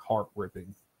insanely like heart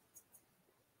ripping.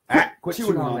 Quit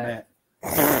chewing on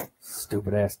that.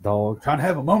 Stupid ass dog. Trying to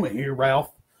have a moment here,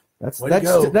 Ralph. That's Way to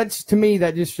go. that's to me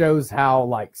that just shows how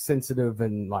like sensitive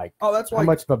and like Oh, that's why how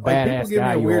much of a like, badass people give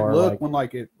guy me a you weird are. look Like, when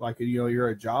like you know you're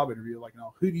a job interview. Like, you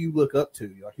know, who do you look up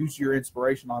to? Like, who's your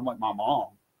inspiration? I'm like my mom,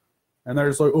 and they're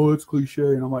just like, "Oh, it's cliche,"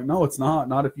 and I'm like, "No, it's not.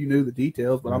 Not if you knew the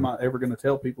details." But I'm not ever going to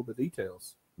tell people the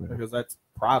details because that's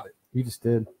private. you just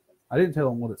did. I didn't tell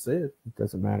them what it said. It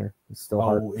doesn't matter. It's still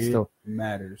Oh, it still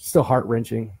matters. heart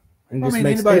wrenching. And I just mean,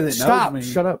 makes anybody it, that knows stop. me-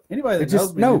 Shut up. Anybody that It just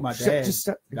knows me no. knew my dad Just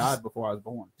died before I was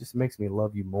born. just makes me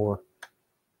love you more.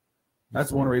 That's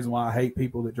one reason why I hate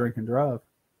people that drink and drive.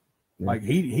 Yeah. Like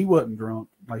he wasn't drunk.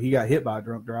 Like he got hit by a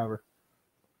drunk driver.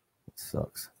 It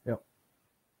sucks. Yep.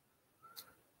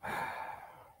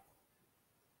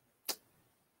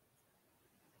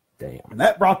 Damn. And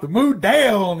that brought the mood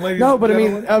down, ladies. No, and but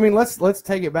gentlemen. let's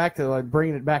take it back to like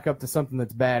bringing it back up to something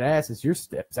that's badass. It's your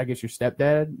I guess your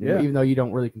stepdad. Yeah. Even though you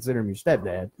don't really consider him your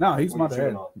stepdad. No, he's my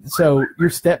dad. So your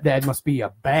stepdad must be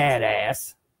a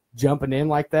badass. jumping in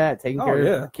like that, taking care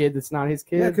of a kid that's not his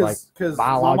kid. Yeah, because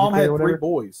my mom had 3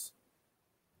 boys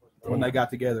when they got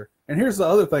together. And here's the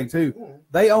other thing too: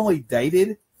 they only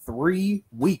dated 3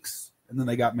 weeks, and then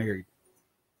they got married.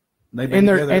 And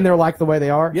they're like the way they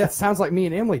are. Yeah, it sounds like me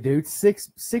and Emily, dude.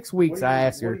 6 weeks I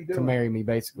asked her to marry me,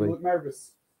 basically. You look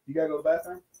nervous. You gotta go to the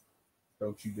bathroom.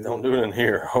 Don't do it in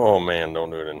here. Oh man, don't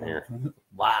do it in here.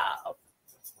 Wow.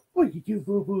 What you do,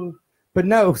 boo boo? But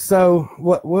no. So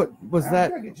what was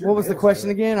that? What was the question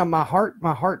again? My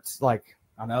heart's like.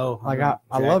 I know. Like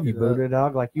I love you, Buddha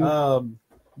dog. Like you.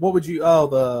 What would you?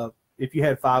 If you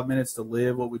had 5 minutes to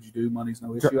live, what would you do? Money's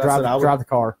no issue. Drive the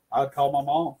car. I'd call my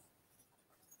mom.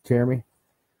 Jeremy.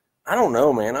 I don't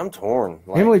know, man. I'm torn.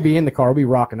 Like, Emily be in the car. We'll be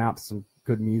rocking out to some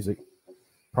good music.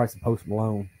 Probably some Post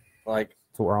Malone. Like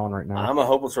that's what we're on right now. I'm a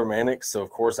hopeless romantic, so of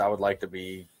course I would like to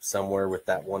be somewhere with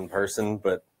that one person,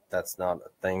 but that's not a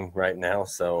thing right now.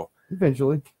 So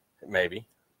eventually, maybe.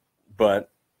 But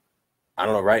I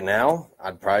don't know. Right now,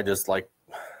 I'd probably just I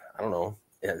don't know.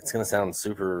 It's gonna sound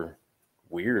super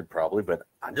weird, probably, but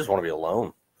I just want to be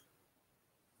alone.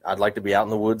 I'd like to be out in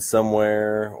the woods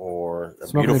somewhere or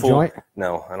Smoking beautiful. a joint?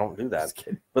 No, I don't do that.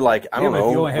 But I don't know.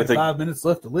 If you only had 5 minutes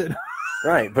left to live.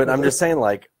 Right, but I'm just saying,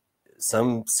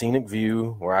 some scenic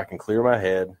view where I can clear my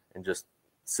head and just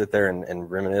sit there and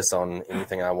reminisce on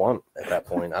anything I want at that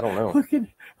point. I don't know. Look at him.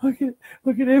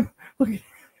 Look at.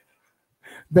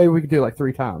 Baby, we could do it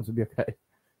 3 times. It'd be okay.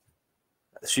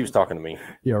 She was talking to me.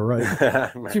 Yeah,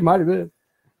 right. She might have been.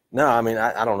 No, I mean,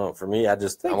 I don't know. For me, I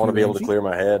want to be able to clear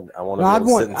my head. I want to be able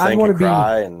to sit and think and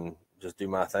cry and just do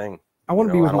my thing. I want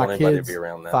to be with my kids. To be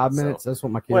around that, 5 minutes. That's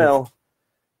what my kids. Well,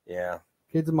 yeah.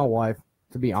 Kids and my wife,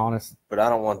 to be honest. But I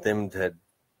don't want them to.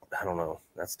 I don't know.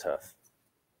 That's tough.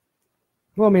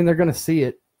 Well, I mean, they're going to see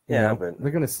it. Yeah, but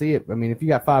they're going to see it. I mean, if you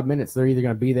got 5 minutes, they're either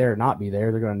going to be there or not be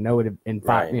there. They're going to know it in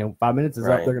 5. Right. 5 minutes is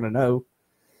up. They're going to know.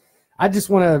 I just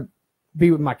want to be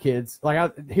with my kids.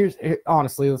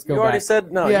 Honestly, let's go. You already back.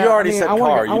 said no. Yeah, you already said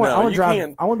car. I want to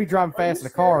drive. I want to be driving fast in a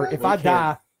car. If I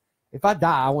die,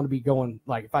 I want to be going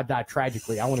if I die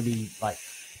tragically, I want to be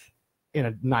in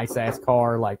a nice ass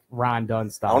car, like Ryan Dunn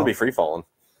style. I want to be free falling.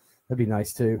 That'd be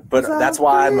nice too. But that's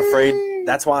why I'm afraid.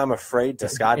 That's why I'm afraid to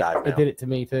skydive. It did it to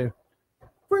me too.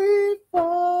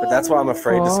 But that's why I'm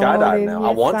afraid to skydive now.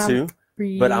 I want to.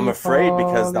 But I'm afraid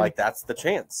because that's the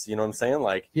chance. You know what I'm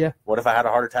saying? Yeah. What if I had a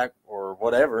heart attack or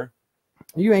whatever?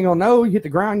 You ain't gonna know. You hit the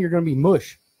ground, you're gonna be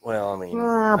mush. Well, I mean,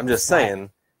 I'm just saying.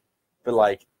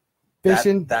 But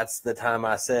fishing. That's the time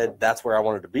I said that's where I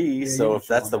wanted to be. Yeah, so if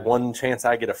that's the one chance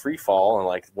I get a free fall,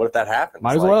 and what if that happens?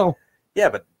 Might as well. Yeah,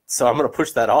 but so I'm gonna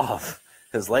push that off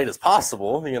as late as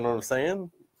possible. You know what I'm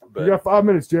saying? But, you got 5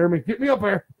 minutes, Jeremy. Get me up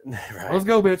there. Right. Let's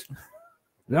go, bitch.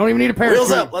 I don't even need a parachute.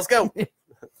 Wheels up. Let's go.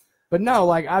 But no,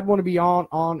 I'd want to be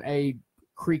on a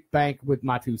creek bank with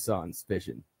my 2 sons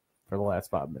fishing for the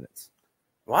last 5 minutes.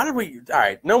 Why did we? All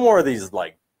right, no more of these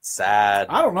sad.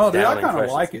 I don't know, dude. I kind of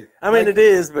like it. I mean, it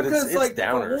is, but it's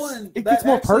downers. It gets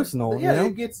more personal. Yeah,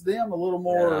 it gets them a little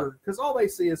more because all they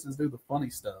see us is do the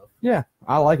funny stuff. Yeah,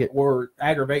 I like it. Or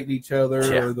aggravating each other,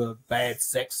 or the bad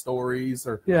sex stories,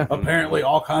 or apparently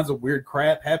all kinds of weird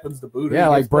crap happens to Buddha. Yeah,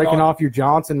 like breaking off your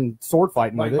Johnson and sword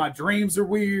fighting. My dreams are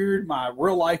weird. My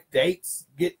real life dates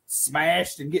get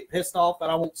smashed and get pissed off that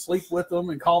I won't sleep with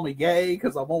them and call me gay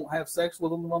because I won't have sex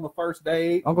with them on the first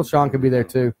date. Uncle Sean could be there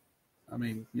too. I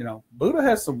mean, Buddha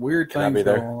has some weird things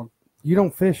going on. You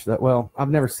don't fish that well. I've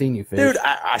never seen you fish. Dude,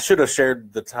 I should have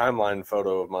shared the timeline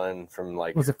photo of mine from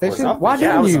Was it fishing? Why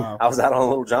didn't you? I was out on a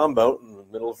little John boat in the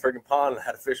middle of a freaking pond and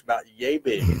had a fish about yay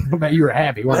big. I bet you were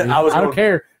happy, weren't you? I don't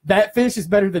care. That fish is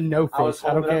better than no fish.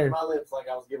 I don't care. My lips like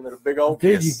I was giving it a big old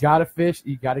kiss. Dude, you gotta fish.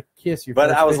 You gotta kiss your.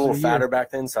 But I was a little fatter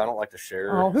back then, so I don't like to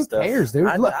share. Oh, who stuff. cares, dude?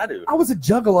 I do. I was a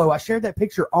juggalo. I shared that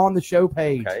picture on the show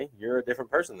page. Okay, you're a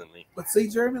different person than me. But see,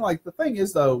 Jeremy, the thing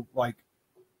is though,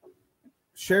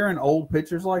 sharing old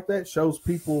pictures like that shows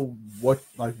people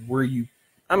where you.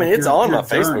 I mean, it's on my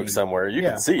Facebook somewhere. You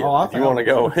can see it if you want to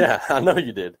go. Yeah, I know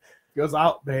you did. Because I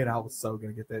was so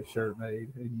gonna get that shirt made,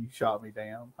 and you shot me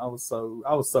down. I was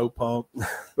so pumped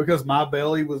because my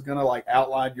belly was gonna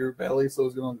outline your belly, so it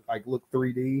was gonna look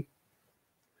 3D.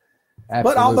 Absolutely,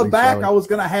 but on the back, I was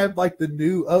gonna have the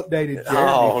new updated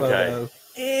Jeremy photo.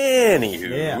 Anywho,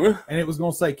 yeah, and it was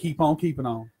gonna say "Keep on keeping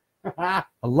on." I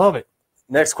love it.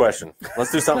 Next question.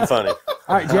 Let's do something funny.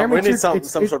 All right, Jeremy. We need some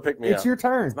sort of pick me up. It's your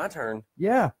turn. It's my turn.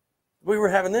 Yeah. We were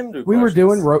having them do. We were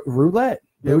doing roulette.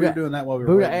 Yeah, we were doing that while we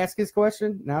were. Buddha asked his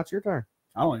question. Now it's your turn.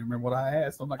 I don't even remember what I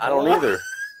asked. I don't either.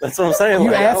 That's what I'm saying.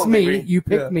 You asked me. You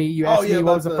picked me. You asked me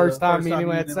what was the first time me and you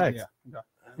had sex.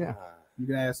 Yeah. You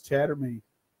can ask Chad or me.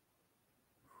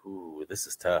 Ooh, this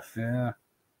is tough. Yeah.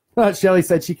 Shelly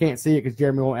said she can't see it because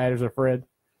Jeremy won't add as a friend.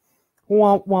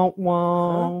 Womp, womp,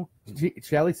 womp.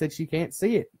 Shelly said she can't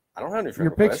see it. I don't have any friend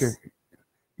Your picture.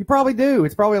 You probably do.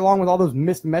 It's probably along with all those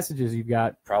missed messages you've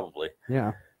got. Probably.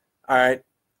 Yeah. All right,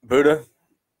 Buddha,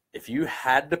 if you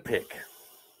had to pick,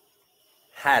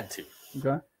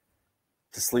 Okay.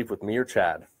 to sleep with me or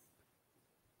Chad,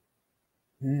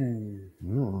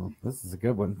 This is a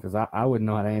good one because I wouldn't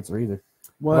know how to answer either.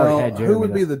 Well, had who Jeremy,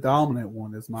 would be though. the dominant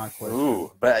one is my question.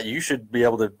 ooh, but you should be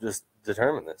able to just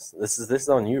determine this. This is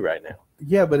on you right now.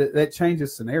 Yeah, but that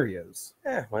changes scenarios.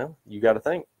 Yeah, well, you got to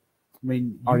think. I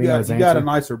mean, Already you know got, his you got a answer.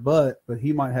 nicer butt, but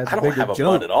he might have I a don't bigger have a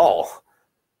jump. butt at all.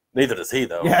 Neither does he,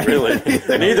 though. Yeah, Really,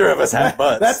 neither of us have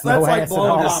butts. That's No like ass at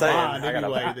blowing all. my Just saying, mind I got a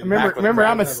anyway. back- that- back with Remember, the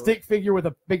I'm a back. stick figure with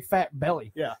a big fat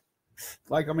belly. Yeah.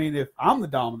 Like, I mean, if I'm the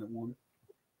dominant one,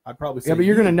 I'd probably say Yeah, but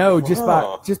you're gonna know just by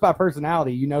Oh.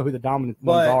 personality. You know who the dominant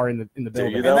But- ones are in the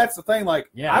building. you And though? that's the thing. Like,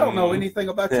 Yeah. I don't know anything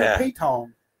about your Yeah.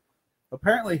 P-tong.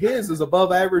 Apparently, his is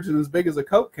above average and as big as a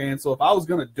Coke can. So if I was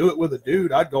going to do it with a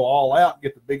dude, I'd go all out and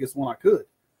get the biggest one I could.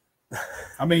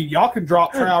 I mean, y'all can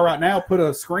drop trial right now, put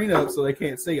a screen up so they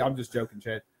can't see. I'm just joking,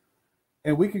 Chad.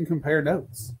 And we can compare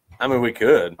notes. I mean, we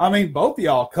could. I mean, both of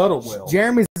y'all cuddle well.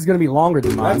 Jeremy's is gonna be longer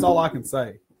than mine. That's all I can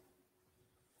say.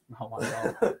 Oh my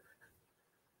god.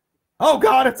 Oh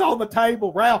god, it's on the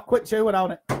table. Ralph, quit chewing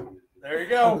on it. There you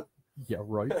go. Yeah,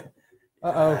 right.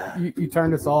 You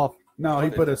turned us off. No, he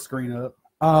put a screen up.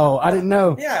 Oh, I didn't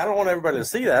know. Yeah, I don't want everybody to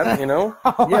see that, you know.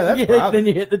 Yeah, that's private. Then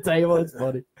you hit the table. It's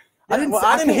funny. I didn't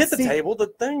hit can't the see- table. The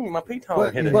thing, my P-tongue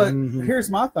But, hit it. but Mhm. here's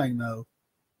my thing though.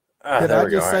 Ah, Did there I we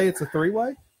go. just All say right. it's a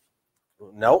three-way?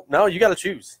 No, you got to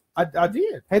choose. I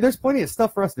did. Hey, there's plenty of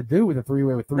stuff for us to do with a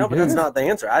three-way with three No, but dudes. that's not the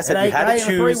answer. I said It you had ain't to a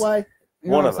choose three-way. You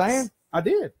know one what of I'm saying? us. I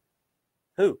did.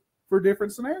 Who? For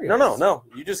different scenarios. No.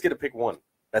 You just get to pick one.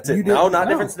 That's You it. didn't No, not know.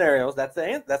 different scenarios. That's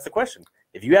the question.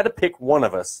 If you had to pick one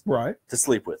of us Right. to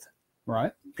sleep with,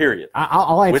 Right. period.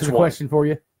 I'll answer Which the one? question for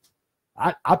you.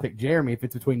 I pick Jeremy if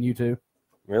it's between you two.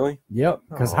 Really? Yep,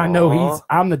 because I know Aw.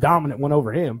 I'm the dominant one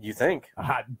over him. You think?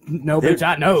 No, Dude, bitch,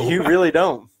 I know. You really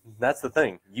don't. That's the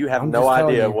thing. You have I'm no just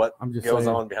telling idea you. what I'm just goes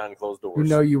saying. on behind closed doors. You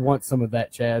know you want some of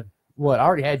that, Chad. What? I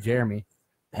already had Jeremy,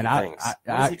 and Thanks.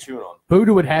 What is he chewing on?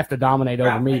 Buddha would have to dominate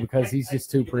over me because he's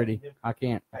just too pretty. I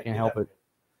can't help it.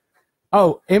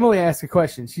 Oh, Emily asked a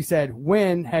question. She said,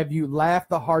 "When have you laughed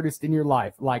the hardest in your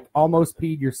life? Like almost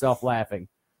peed yourself laughing?"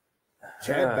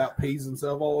 Chad about pees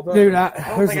himself all the time. Dude, I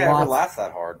don't there's think a I ever lot. laughed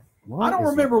that hard. What I don't is-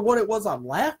 remember what it was I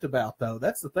laughed about though.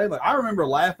 That's the thing. Like I remember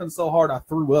laughing so hard I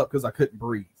threw up because I couldn't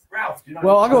breathe.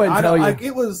 Well, I'll go ahead and I tell don't- you. Like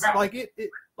it was like it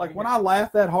like when I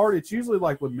laugh that hard, it's usually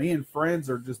like when me and friends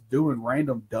are just doing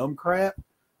random dumb crap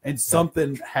and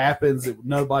something happens that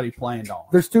nobody planned on.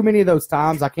 There's too many of those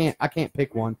times. I can't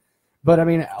pick one. But I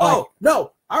mean, like, Oh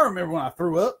no! I remember when I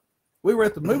threw up. We were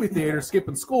at the movie theater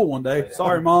skipping school one day.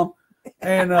 Sorry, Mom.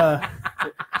 And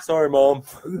Sorry, Mom.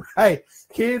 hey,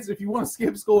 kids, if you want to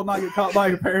skip school and not get caught by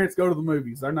your parents, go to the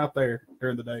movies. They're not there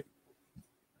during the day. At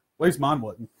least mine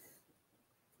wasn't.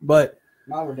 But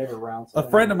Mine were never around. a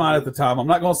friend of mine at the time, I'm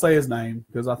not going to say his name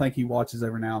because I think he watches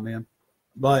every now and then,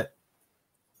 but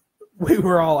we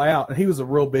were all out, and he was a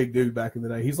real big dude back in the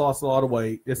day. He's lost a lot of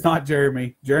weight. It's not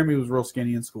Jeremy. Jeremy was real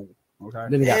skinny in school. Okay,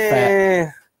 then he got fat. Eh,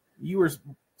 you were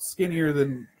skinnier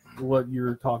than what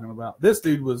you're talking about. This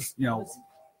dude was,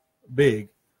 big.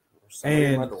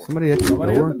 And Somebody at the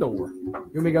somebody door. at the door. You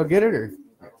want me to go get it, or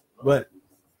But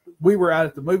we were out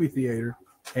at the movie theater,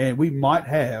 and we might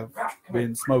have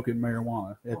been smoking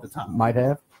marijuana at the time. might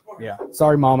have? Yeah.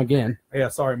 Sorry, Mom, again. Yeah,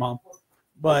 sorry, Mom.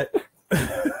 But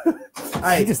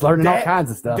Hey, just learning all Dad-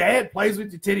 kinds of stuff. Dad plays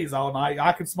with your titties all night.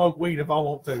 I can smoke weed if I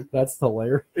want to. That's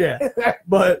hilarious. Yeah.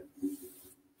 But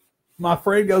my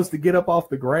friend goes to get up off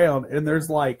the ground, and there's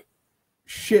like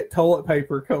shit toilet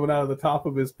paper coming out of the top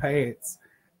of his pants.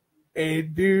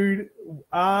 And dude,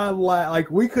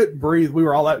 like we couldn't breathe. We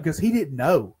were all out because he didn't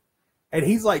know. And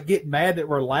he's like getting mad that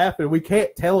we're laughing. We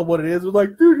can't tell him what it is. We're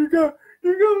like, dude, you got.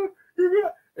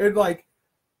 And like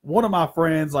one of my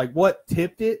friends, like what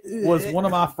tipped it was one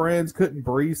of my friends couldn't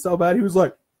breathe so bad. He was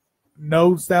like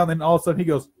nose down, and all of a sudden he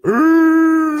goes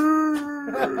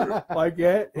like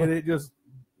that, and it just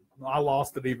I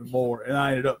lost it even more, and I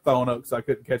ended up throwing up because I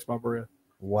couldn't catch my breath.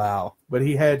 Wow. But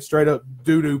he had straight up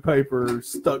doo-doo paper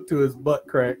stuck to his butt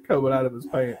crack coming out of his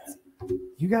pants.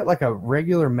 You got like a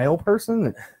regular male person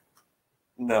that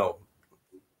no.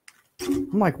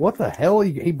 I'm like, what the hell?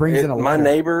 He brings in a My letter,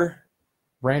 neighbor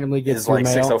randomly gets is your like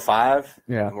mail. 605,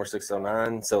 Yeah. and we're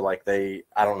 609. So like I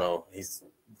don't know. He's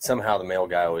somehow the mail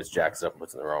guy always jacks up and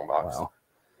puts it in the wrong box. Wow.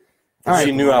 And All she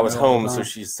right. knew I was All the home, so time.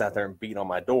 she sat there and beat on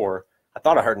my door. I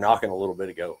thought I heard knocking a little bit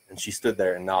ago, and she stood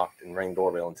there and knocked and rang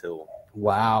doorbell until.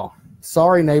 Wow.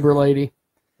 Sorry, neighbor lady.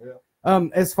 Yeah.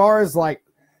 As far as like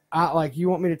you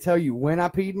want me to tell you when I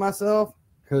peed myself?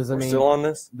 Because I We're mean, still on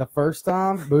this. the first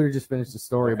time, Buddha just finished a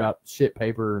story about shit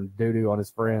paper and doo doo on his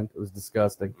friend. It was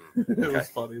disgusting. It was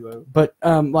funny though. But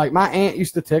like my aunt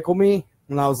used to tickle me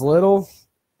when I was little,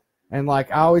 and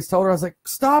like I always told her, I was like,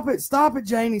 stop it,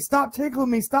 Janie, stop tickling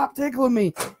me.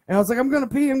 And I was like, I'm gonna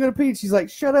pee. And she's like,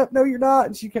 shut up, no you're not.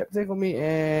 And she kept tickling me,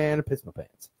 and I pissed my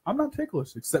pants. I'm not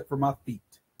ticklish except for my feet.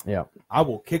 Yeah, I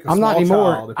will kick a I'm small not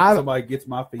anymore. child if somebody gets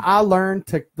my feet. I learned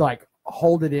to like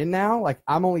hold it in now. Like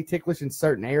I'm only ticklish in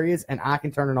certain areas, and I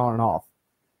can turn it on and off.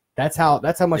 That's how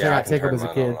much I got can tickled turn as a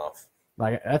mine kid. on and off.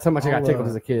 Like that's how much I got tickled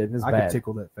as a kid. It's I bad. can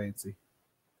tickle that fancy.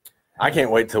 I can't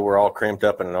wait till we're all cramped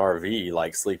up in an RV,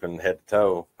 like sleeping head to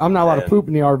toe. I'm not allowed to And- poop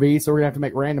in the RV, so we're gonna have to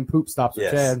make random poop stops with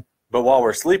Yes. Chad. But while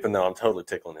we're sleeping, though, I'm totally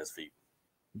tickling his feet.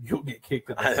 You'll get kicked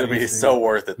in the It'll be face, so dude.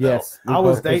 worth it, though. Yes, we I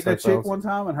was both dating pissed a chick ourselves. one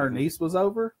time, and her niece was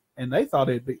over, and they thought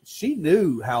it'd be. She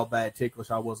knew how bad ticklish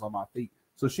I was on my feet,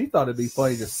 so she thought it'd be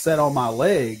funny to sit on my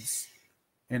legs,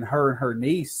 and her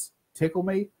niece tickle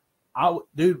me.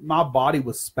 Dude, my body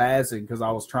was spazzing because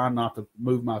I was trying not to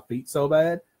move my feet so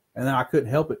bad, and then I couldn't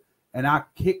help it, and I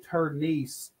kicked her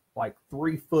niece like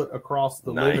 3 foot across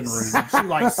the living room. She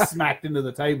like smacked into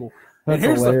the table. And That's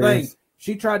here's the hilarious. thing.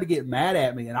 She tried to get mad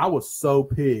at me, and I was so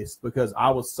pissed because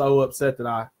I was so upset that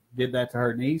I did that to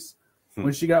her niece.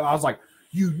 When she got, I was like,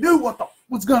 "You knew what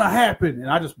was going to happen,"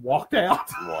 and I just walked out.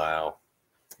 Wow.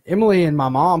 Emily and my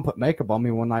mom put makeup on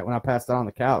me one night when I passed out on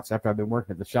the couch after I'd been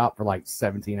working at the shop for like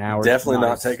 17 hours. Definitely not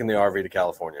Nice. taking the RV to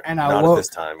California. And I not woke- at this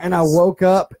time. And I woke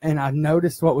up and I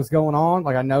noticed what was going on.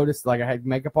 Like I noticed like I had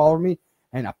makeup all over me,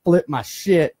 and I flipped my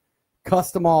shit,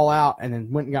 cussed them all out, and then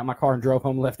went and got my car and drove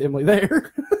home and left Emily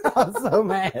there. I was so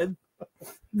mad.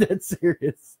 Dead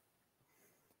serious.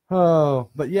 Oh,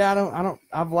 but yeah,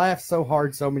 I've laughed so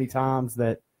hard so many times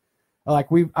that like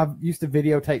I've used to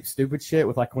videotape stupid shit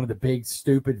with like one of the big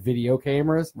stupid video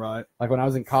cameras. Right. Like when I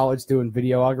was in college doing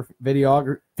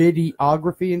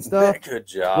videography and stuff. Good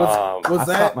job. Was I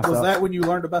that stopped myself. was that when you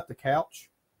learned about the couch?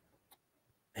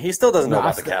 He still doesn't know No,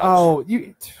 about the couch. Oh,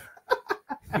 you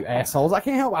assholes! I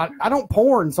can't help. I don't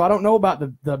porn, so I don't know about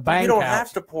the bang you don't couch.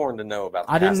 have to porn to know about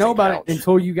the I didn't know casting about couch. it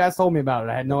until you guys told me about it.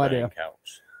 I had no The idea. bang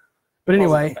couch. But What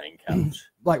was anyway, the bang couch?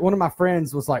 like one of my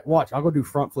friends was like, "Watch, I'll go do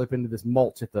front flip into this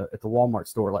mulch at the Walmart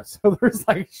store." Like, so there's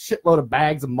like a shitload of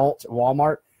bags of mulch at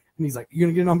Walmart, and he's like, "You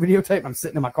gonna get it on videotape?" And I'm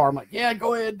sitting in my car. I'm like, "Yeah,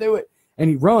 go ahead, do it." And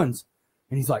he runs,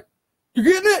 and he's like, "You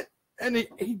getting it?" And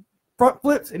he front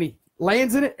flips, and he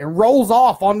lands in it and rolls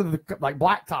off onto the like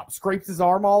blacktop, scrapes his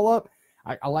arm all up.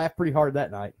 I laughed pretty hard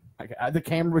that night. The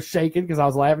camera was shaking because I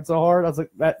was laughing so hard. I was like,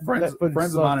 Friends footage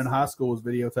of mine in sucks. high school was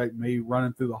videotaping me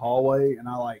running through the hallway, and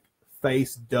I like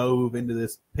face dove into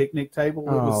this picnic table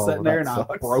that was Oh, sitting there, and that I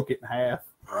sucks. broke it in half.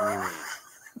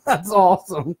 That's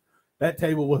awesome. That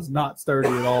table was not sturdy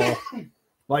at all.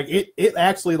 Like it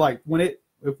actually like when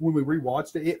we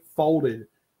rewatched it, it folded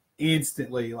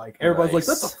instantly. Like everybody's like,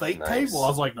 Nice. "That's a fake Nice. table." I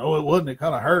was like, "No, it wasn't. It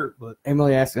kind of hurt." But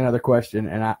Emily asked another question,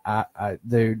 and I,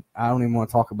 dude, I don't even want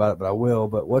to talk about it, but I will.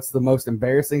 But what's the most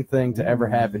embarrassing thing to ever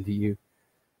happen to you,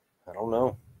 I don't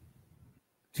know.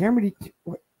 Jeremy?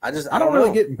 I I don't really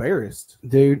know. get embarrassed.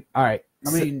 Dude, all right.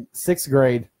 I mean, Sixth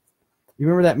grade. You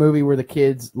remember that movie where the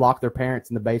kids lock their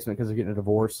parents in the basement because they're getting a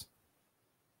divorce?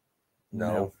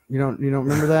 No. You don't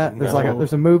remember that? There's No.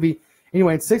 there's a movie.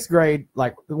 Anyway, in sixth grade,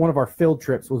 like one of our field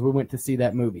trips was we went to see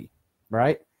that movie,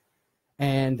 right?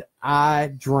 And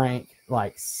I drank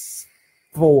like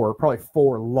probably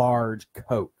four large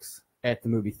Cokes at the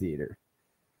movie theater,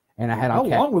 and I had how on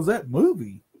long was that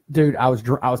movie? dude. I was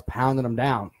pounding them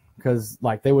down because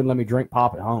like they wouldn't let me drink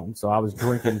pop at home, so I was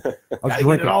drinking. I was Gotta get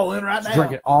drinking it all in right now.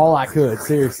 drinking all I could.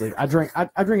 Seriously, I drink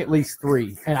at least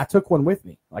 3, and I took one with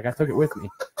me. Like I took it with me,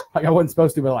 like I wasn't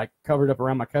supposed to, but like covered up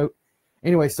around my coat.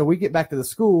 Anyway, so we get back to the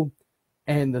school,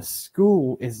 and the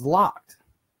school is locked.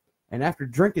 And after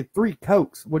drinking 3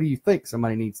 Cokes, what do you think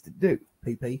somebody needs to do?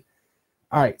 PP.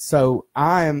 All right, so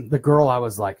I am the girl I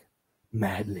was like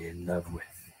madly in love with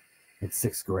in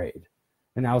 6th grade,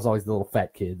 and I was always the little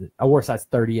fat kid. I wore a size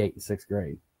 38 in 6th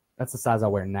grade. That's the size I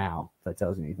wear now. If that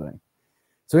tells you anything.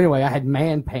 So anyway, I had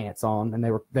man pants on, and they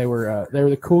were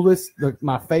the coolest.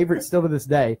 My favorite still to this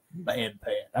day. Man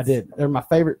pants. I did. They're my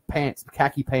favorite pants,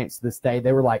 khaki pants to this day.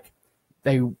 They were like,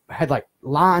 they had like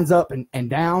lines up and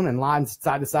down and lines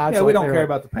side to side. Yeah, so we like don't they care were-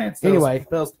 about the pants. Anyway.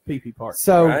 That was the PP part.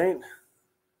 So Right?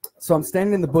 so I'm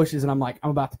standing in the bushes and I'm like,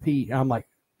 I'm about to pee, and I'm like,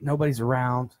 nobody's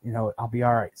around, I'll be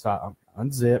all right. So I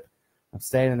unzip, I'm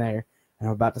standing there, and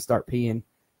I'm about to start peeing,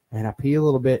 And I pee a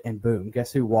little bit, and boom,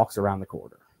 guess who walks around the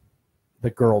corner? The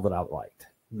girl that I liked.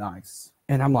 Nice.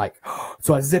 And I'm like,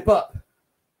 so I zip up.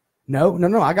 No,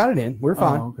 I got it in. We're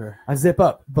fine. Oh, okay. I zip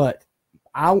up, but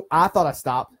I thought I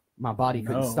stopped. My body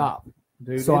couldn't stop.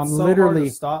 Dude, so it's I'm so literally hard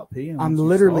to stop peeing. I'm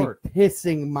literally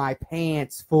pissing my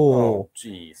pants full. Oh,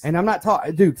 jeez. And I'm not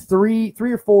talking, dude. Three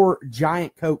or four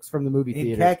giant Cokes from the movie in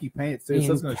theater. khaki pants, too.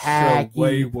 So it's In going to show khaki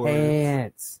way worse.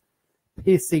 pants,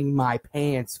 pissing my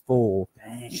pants full.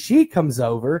 Dang. She comes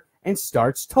over and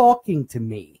starts talking to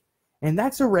me, and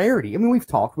that's a rarity. I mean, we've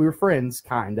talked. We were friends,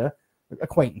 kinda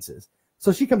acquaintances.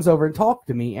 So she comes over and talked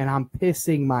to me, and I'm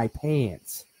pissing my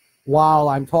pants while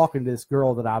I'm talking to this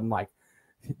girl that I'm like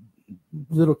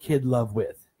little kid love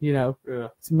with. You know, Yeah.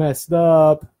 it's messed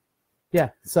up. Yeah.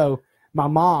 So my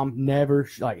mom never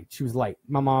she was late.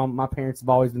 My parents have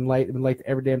always been late. They've been late to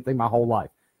every damn thing my whole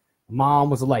life. Mom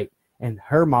was late, and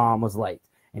her mom was late.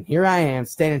 And here I am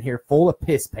standing here full of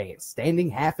piss pants, standing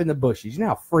half in the bushes. You know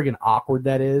how friggin' awkward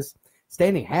that is?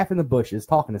 Standing half in the bushes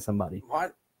talking to somebody.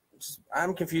 What?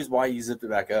 I'm confused why you zipped it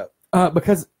back up.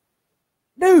 Because,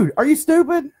 dude, are you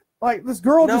stupid? Like, this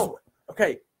girl No.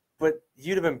 Okay, but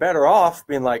you'd have been better off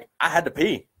being like, I had to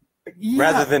pee, yeah.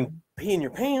 rather than pee in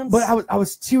your pants.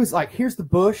 But she was like, here's the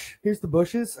bush, here's the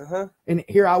bushes, and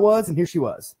here I was, and here she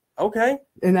was. Okay.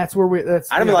 And that's where I'd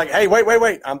have been like, hey,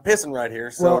 wait, I'm pissing right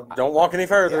here, so don't walk any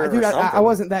further. Dude, or I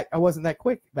wasn't that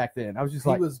quick back then. I was just He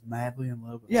like, was madly in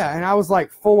love with her. yeah, and I was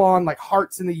like full on like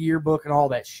hearts in the yearbook and all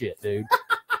that shit, dude.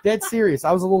 Dead serious.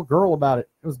 I was a little girl about it.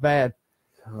 It was bad.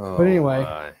 Oh, But anyway,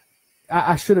 my.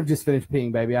 I should have just finished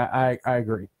peeing, baby. I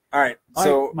agree. All right,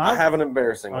 so I I have an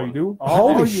embarrassing Oh, one. you do?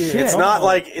 Holy yeah. shit.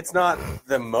 It's not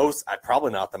the most.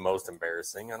 Probably not the most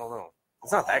embarrassing. I don't know.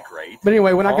 It's not that great. But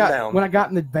anyway, when Calm I down. got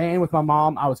in the van with my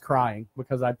mom, I was crying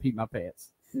because I'd peed my pants.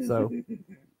 So,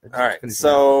 All right,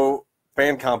 so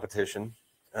band competition.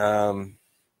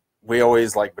 We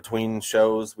always like between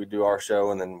shows, we do our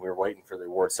show, and then we were waiting for the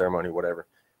award ceremony, whatever.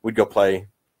 We'd go play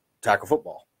tackle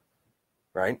football,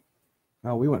 right?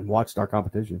 Oh, we went and watched our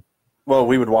competition. Well,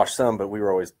 we would watch some, but we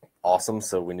were always awesome,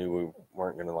 so we knew we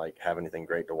weren't going to like have anything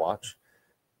great to watch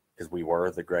because we were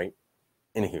the great.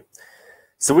 Anywho,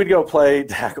 so we'd go play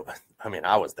tackle. I mean,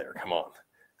 I was there. Come on,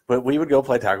 but we would go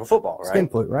play tackle football, right? Skin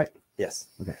flute, right? Yes.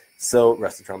 Okay. So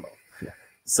rusty trombone. Yeah.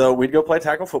 So we'd go play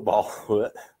tackle football with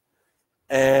it,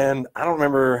 and I don't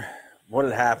remember what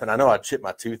had happened. I know I chipped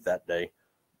my tooth that day.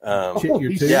 Chip your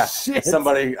Holy tooth? Yeah, shit.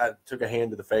 I took a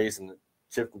hand to the face and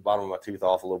chipped the bottom of my tooth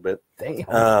off a little bit.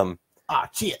 Damn.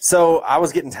 Shit. So I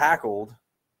was getting tackled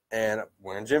and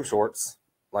wearing gym shorts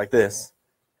like this,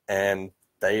 and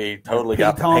they totally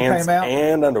got the Ping-pong pants came out?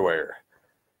 and underwear.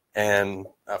 And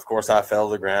of course, I fell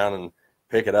to the ground and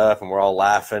pick it up, and we're all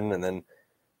laughing. And then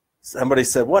somebody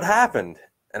said, "What happened?"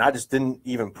 And I just didn't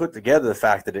even put together the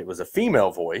fact that it was a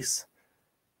female voice.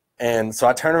 And so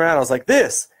I turned around, I was like,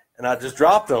 "This," and I just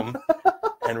dropped them.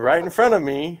 And right in front of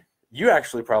me, you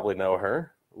actually probably know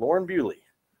her, Lauren Bewley.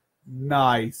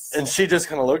 Nice. And she just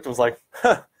kind of looked and was like,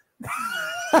 huh.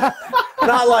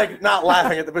 not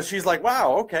laughing at it, but she's like,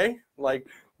 wow, okay. Like,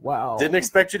 Wow. didn't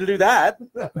expect you to do that.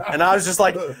 And I was just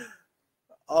like,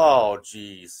 oh,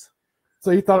 geez.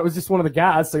 So you thought it was just one of the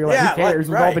guys, so you're like, Yeah, who cares?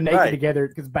 like, We've all been naked right. together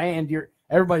because band,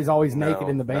 everybody's always naked No,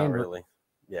 in the band. not really.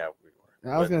 Yeah, we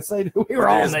were. I was going to say, we But were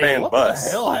all it is naked. band what bus.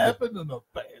 the hell happened in the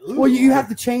band? Well, you have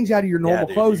to change out of your normal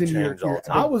dude, clothes you and your change all the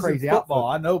time. I was in crazy football.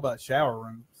 outfit. I know about shower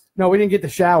rooms. No, we didn't get the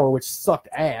shower, which sucked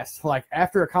ass. Like,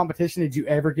 after a competition, did you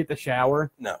ever get the shower?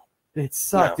 No. It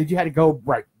sucked. No. Did you had to go,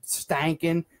 right,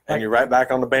 stanking? And you're right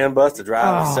back on the band bus to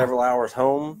drive Oh. several hours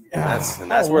home. And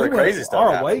that's Oh, where we the went crazy to stuff our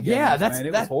happened. away games, Yeah, that's- man.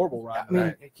 It that- was horrible right I mean,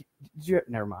 Right. did you,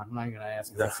 never mind. I'm not even going to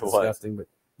ask. That's What? disgusting. But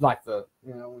like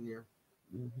when you're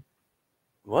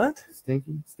What?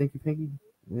 stinky pinky.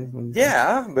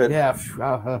 Yeah, but Yeah.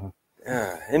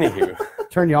 anywho.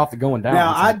 Turn you off to going down.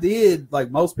 Now, I did, like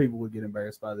most people would get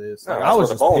embarrassed by this. No, Like, that's I was where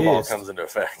the just bowling ball pissed. comes into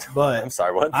effect. But I'm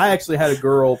sorry, what? I actually had a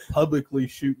girl publicly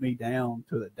shoot me down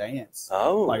to the dance.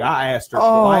 Oh. Like, I asked her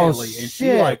Oh, quietly, and she,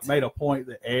 shit. like, made a point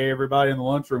that everybody in the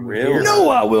lunchroom would Really? hear. No,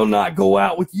 I will not go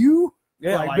out with you.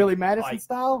 Yeah, like Billy Madison like-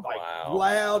 style. Like, Wow.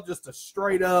 loud, just to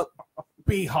straight up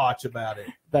be hotch about it.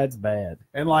 That's bad.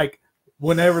 And, like,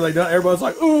 whenever they done, everybody's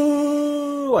like,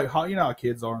 ooh, like, you know how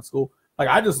kids are in school. Like,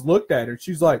 I just looked at her, and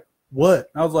she's like, what?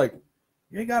 And I was like,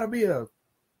 you ain't got to be a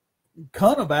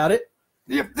cunt about it.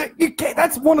 You can't.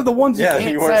 That's one of the ones you Yeah,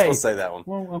 can't you weren't say. supposed to say that one.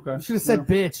 Well, okay. You should have said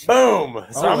bitch. Boom.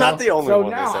 So Oh, I'm not the only So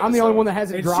one. now this I'm the only episode. one that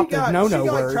hasn't And dropped she a no-no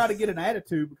like, word. tried to get an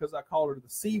attitude because I called her the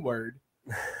C word.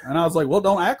 And I was like, well,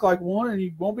 don't act like one, and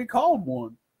you won't be called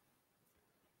one.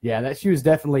 Yeah, that she was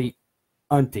definitely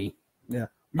auntie. Yeah.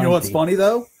 You know what's Auntie. funny,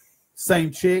 though?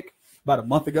 Same chick about a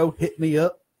month ago hit me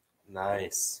up.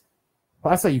 Nice.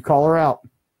 I say you call her out.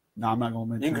 No, I'm not going to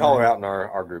mention. You can call her out in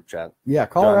our group chat. Yeah,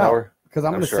 call Do I her know out her? because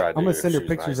I'm I'm gonna sure I I'm gonna do send if her she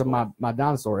was pictures nice of my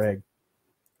dinosaur egg.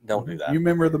 Don't do that. You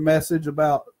remember the message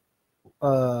about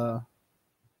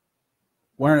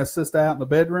wearing a sister out in the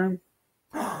bedroom?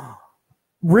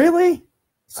 Really?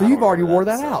 So I you've don't already remember wore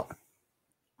that, that so- out?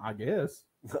 I guess.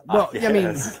 Well, I mean-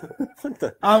 Yes. What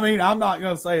the- I'm not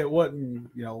going to say it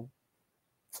wasn't,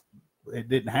 it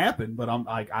didn't happen, but I'm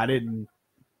like, I didn't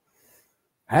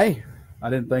Hey,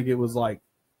 think it was like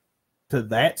to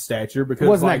that stature because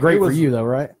wasn't like, that great it was, for you though,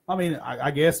 right? I mean, I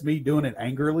guess me doing it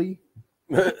angrily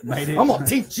made it. I'm gonna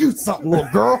teach you something, little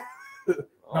girl.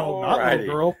 No, not Alrighty.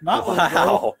 little girl. Not little girl.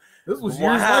 Wow. This was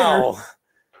years later. Wow.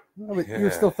 No, but you were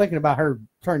still thinking about her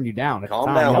turning you down at Calm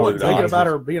the time. down, I Y'all wasn't Blue thinking Dot. about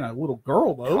her being a little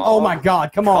girl though. Oh my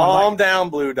God! Come on, Calm like, down,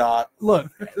 Blue Dot. look.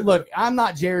 I'm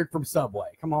not Jared from Subway.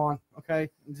 Come on, okay?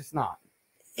 I'm just not.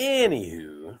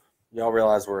 Anywho, y'all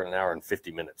realize we're at an hour and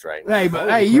 50 minutes, right? Hey, but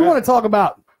Holy hey, you crap. want to talk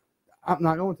about? I'm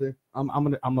not going to. I'm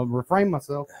gonna refrain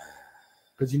myself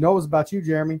because you know it's about you,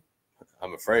 Jeremy.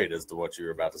 I'm afraid as to what you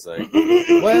were about to say.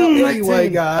 Well, anyway,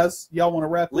 19. guys, y'all want to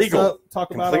wrap this Legal. up?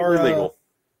 Talk about Completely our legal.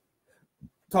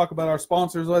 talk about our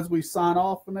sponsors as we sign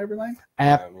off and everything.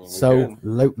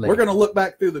 Absolutely. We're going to look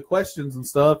back through the questions and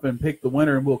stuff and pick the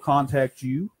winner, and we'll contact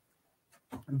you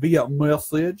via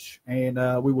message, and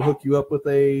we will hook you up with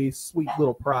a sweet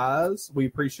little prize. We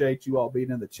appreciate you all being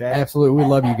in the chat. Absolutely. We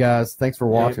love you guys. Thanks for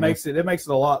It watching. makes it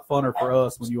a lot funner for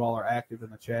us when you all are active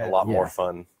in the A chat. lot more Yeah.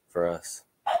 fun for us.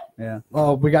 Yeah.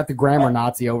 Oh, we got the grammar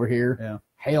Nazi over here. Yeah.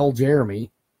 Hail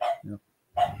Jeremy. Yeah.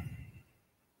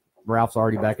 Ralph's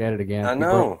already back at it again. I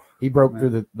know. He broke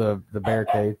through the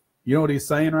barricade. You know what he's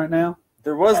saying right now?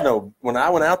 There was no, when I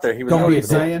went out there, he was Don't be a already what he's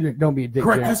dick. saying? Don't be a dick.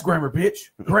 Correct Jeremy. this grammar, bitch.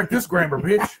 Correct this grammar,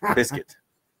 bitch. biscuit.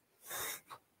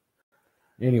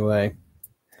 Anyway,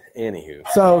 Anywho,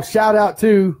 so shout out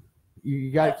to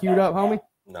you got it queued up, homie.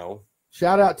 no.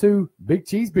 Shout out to Big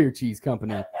Cheese Beer Cheese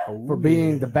Company for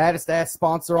being the baddest ass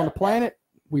sponsor on the planet.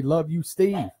 We love you,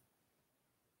 Steve.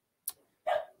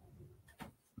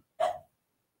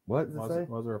 What does it say?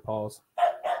 Was there a pause?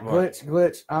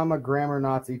 Glitch. I'm a grammar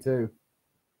Nazi too.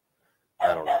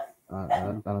 I don't know.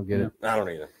 I don't get it. I don't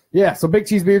either. Yeah, so Big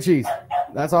Cheese Beer Cheese.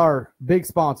 That's our big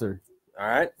sponsor. All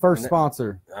right. First Ne-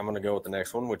 sponsor. I'm going to go with the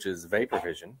next one, which is Vape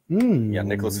Vision. Mm. We got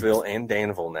Nicholasville and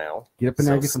Danville now. Get up in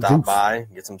there So and get some stop juice. by,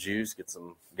 get some juice, get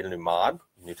a new mod,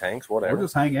 new tanks, whatever. Or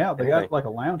just hang out. They got like a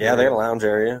lounge. Yeah, they got a area. lounge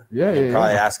area. Yeah, You yeah,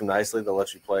 probably yeah. ask them nicely. They'll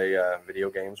let you play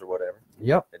video games or whatever.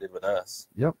 Yep. They did with us.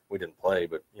 Yep. We didn't play,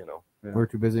 but Yeah. We're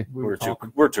too busy. We were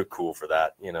talking. we're too cool for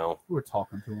that, We were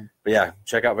talking to them. But yeah,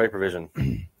 check out Vapor Vision.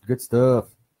 Good stuff.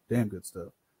 Damn good stuff.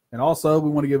 And also,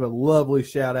 we want to give a lovely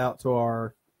shout out to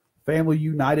our Family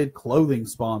United clothing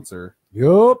sponsor.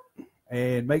 Yup.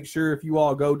 And make sure if you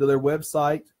all go to their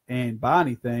website and buy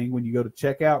anything, when you go to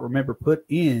checkout, remember put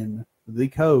in the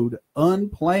code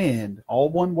UNPLANNED, all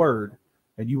one word,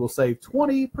 and you will save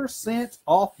 20%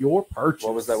 off your purchase.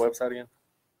 What was that website again?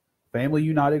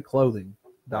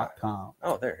 FamilyUnitedClothing.com.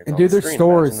 Oh, there. It's And on dude, the their screen.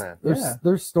 store Imagine is that.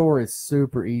 their store is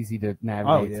super easy to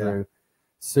navigate yeah. through.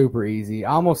 Super easy.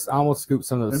 I almost scooped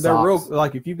some of those And they're socks. real,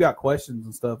 like if you've got questions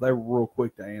and stuff, they're real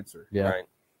quick to answer. Yeah. Right.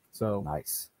 So,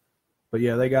 Nice. but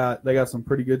yeah, they got some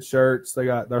pretty good shirts.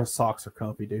 Their socks are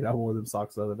comfy, dude. I wore them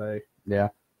socks the other day. Yeah.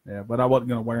 Yeah, but I wasn't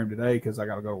gonna wear them today because I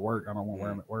got to go to work. I don't want to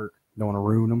wear them at work. Don't want to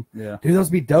ruin them. Yeah. Dude, those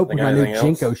would be dope They with got my new anything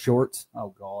else? Jinko shorts. Oh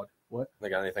God, what? They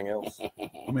got anything else?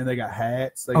 I mean, they got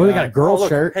hats. They got a girl Oh, look,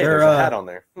 shirt. Hey, They're, there's a hat on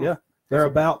there. yeah. They're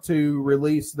about to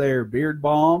release their beard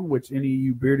balm, which any of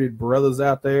you bearded brothers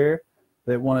out there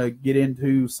that want to get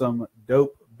into some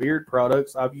dope beard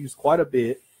products, I've used quite a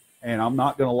bit, and I'm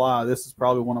not going to lie, this is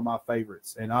probably one of my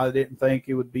favorites. And I didn't think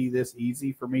it would be this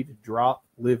easy for me to drop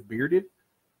Live Bearded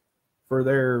for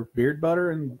their beard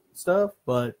butter and stuff,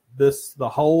 but the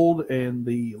hold and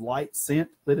the light scent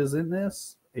that is in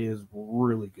this is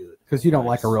really good. Because you don't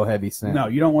like a real heavy scent. No,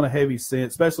 you don't want a heavy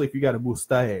scent, especially if you got a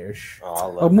mustache. Oh, I A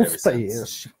love heavy scents.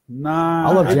 mustache. Nah,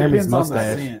 I love it Jeremy's depends on the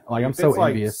mustache. scent. Like, I'm If so it's,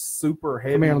 like, envious. super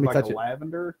heavy, Come here, let me like touch a it.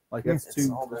 lavender. Like Yeah, that's It's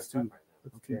too all different.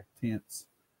 tense.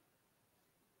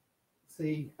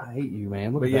 See, I hate you,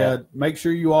 man. Look But at yeah, that. make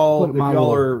sure you all, Look if at my y'all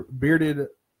little- are bearded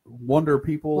wonder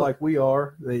people Look. like we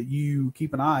are, that you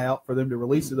keep an eye out for them to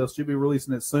release it. They should be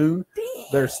releasing it soon.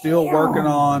 They're still working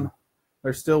on.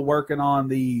 They're still working on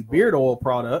the beard oil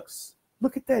products.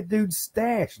 Look at that dude's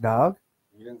stash, dog.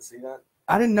 You didn't see that?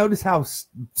 I didn't notice how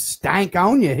stank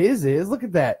on you his is. Look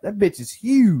at that. That bitch is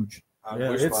huge. I Yeah,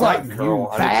 wish it's mine like could curl.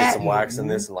 I need to get fat. some wax in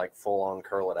this and like full on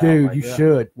curl it out. Dude, Like, you yeah.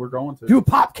 should. We're going to Do a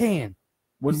pop can.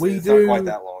 when it's we not do quite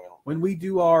that long. when we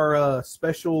do our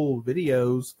special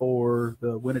videos for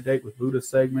the Win a Date with Buddha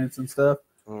segments and stuff,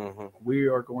 we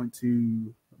are going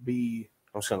to be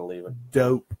I'm just going to leave it.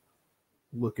 Dope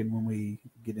looking when we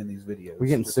get in these videos. We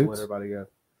getting just suits? Let everybody go.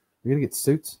 You're gonna get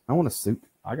suits? I want a suit.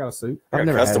 I got a suit. I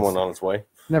got a custom one on its way.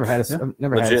 Never had a I've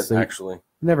never had a Legit, suit. actually.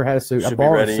 Never had a suit. I Should be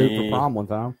borrowed a ready. suit for prom one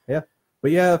time. Yeah. But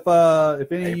yeah,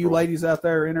 if any of you April. ladies out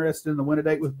there are interested in the Win a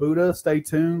Date with Buddha, stay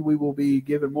tuned. We will be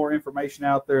giving more information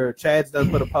out there. Chad's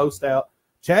done put a post out.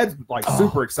 Chad's like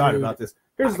super excited dude. about this.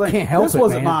 Here's the I thing. can't help This it,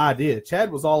 wasn't man. my idea.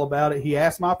 Chad was all about it. He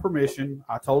asked my permission.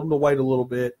 I told him to wait a little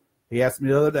bit. He asked me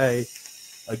the other day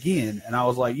again, and I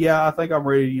was like, yeah, I think I'm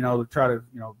ready, to try to,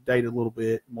 date a little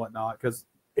bit and whatnot, because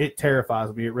it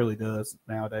terrifies me. It really does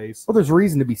nowadays. Well, there's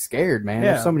reason to be scared, man.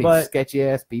 Yeah, There's so many but- sketchy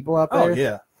ass people out there. Oh,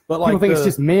 yeah. But People think it's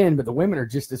just men, but the women are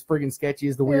just as friggin' sketchy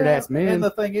as the weird ass men. And the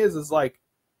thing is like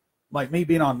me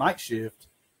being on night shift,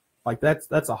 like that's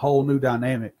a whole new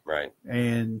dynamic. Right.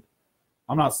 And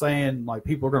I'm not saying like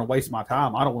people are going to waste my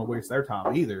time. I don't want to waste their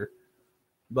time either.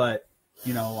 But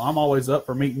I'm always up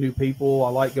for meeting new people. I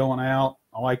like going out.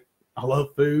 I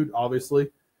love food,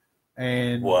 obviously.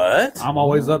 And What? I'm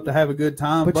always up to have a good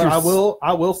time. But But I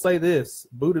you're will say this: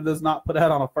 Buddha does not put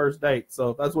out on a first date. So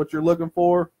if that's what you're looking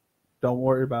for, don't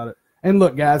worry about it. And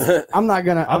look, guys, I'm not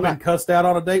gonna. I've I'm been not, cussed out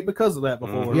on a date because of that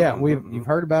before. yeah, you've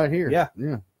heard about it here. Yeah.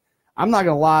 I'm not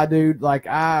gonna lie, dude. Like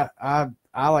I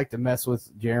like to mess with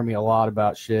Jeremy a lot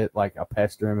about shit. Like I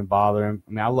pester him and bother him.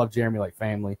 I mean, I love Jeremy like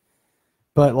family,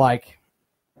 but like,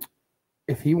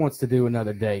 if he wants to do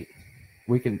another date,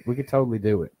 we can totally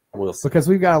do it We'll see. because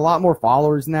we've got a lot more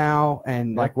followers now,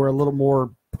 and Yeah. like we're a little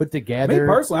more put Me together.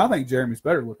 personally, I think Jeremy's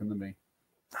better looking than me.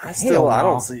 I Hell no.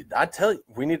 don't see. I tell you,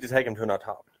 we need to take him to an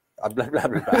autopsy. Blah, blah, blah,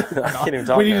 blah. I can't even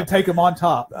talk We need now. to take him on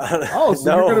top. Oh, so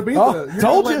No. you're going to be Oh, the. You're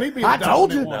told gonna let you. me be the I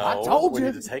told you. dominant one. No, I told we you.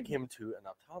 need to take him to an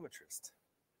optometrist.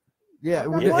 Yeah,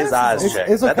 Get Get his eyes It's- checked.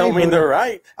 it's That okay, don't mean Buddha. they're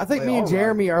right. I think They me and are right.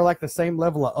 Jeremy are like the same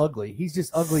level of ugly. He's just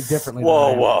ugly differently.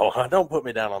 Whoa, than I am. whoa! Don't put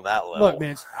me down on that level. Look,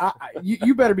 Mitch,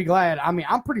 you better be glad. I mean,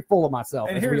 I'm pretty full of myself,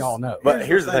 And as we here's- all know. But Here's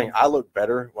here's the the thing: thing. I look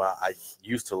better. Well, I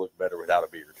used to look better without a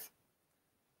beard.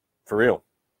 For real,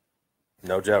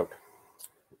 no joke.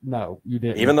 No, you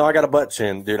didn't. Even though I got a butt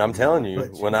chin, dude, I'm telling you,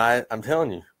 Butt chin. I'm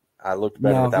telling you, I looked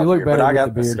better No, without you look beard. better But I with got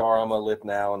the the beard. scar on my lip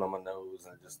now and on my nose,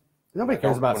 and just Nobody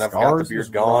cares about whenever I got the scars. beard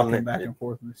Just gone. rocking back and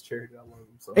forth in this chair. I love him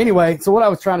so. Anyway, so what I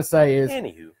was trying to say is,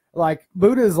 Anywho, like,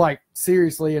 Buddha is like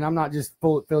seriously, and I'm not just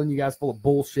filling you guys full of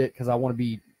bullshit because I want to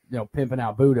be, pimping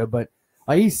out Buddha, but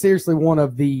like he's seriously one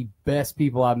of the best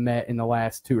people I've met in the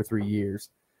last 2 or 3 years.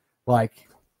 Like,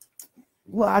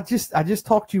 well, I just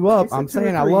talked you up. He said I'm 2 or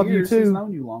saying I 3 love years. you He's too.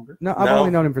 known you longer. No, I've No.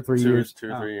 only known him for 3 years. two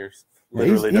or 3 years. Yeah,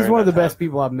 Literally he's during one of the that time. best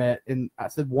people I've met, and I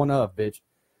said one of, bitch.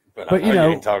 But but, I you know know-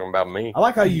 you ain't talking about me. I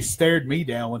like how you stared me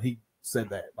down when he said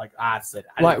that. Like I said,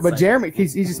 I Like, didn't but say Jeremy,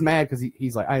 he's just mad because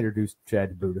he's like, I introduced Chad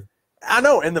to Buddha. I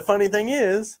know, and the funny thing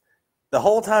is, the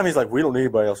whole time he's like, "We don't need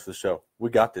anybody else for the show. We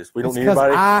got this. We don't It's need 'cause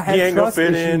anybody. I had He ain't gonna trust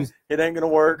fit in. issues. It ain't gonna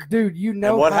work." Dude, you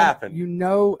know And what how- happened? You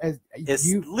know, as It's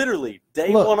you, literally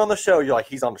day Look. one on the show. You're like,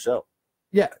 "He's on the show."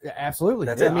 yeah, absolutely.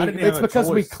 That's I it. mean, I didn't it's have a because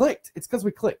we choice. clicked. It's because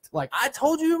we clicked. Like, I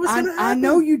told you it was gonna happen. I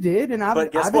know you did, and But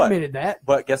I've guess what? admitted that.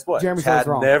 But guess what? Jeremy says Chad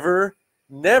wrong.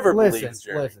 never Listen, believes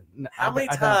Jeremy. listen. How many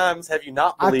I don't. times have you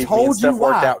not I believed me and told you stuff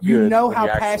worked why. out good? You know when how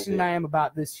actually passionate did? I am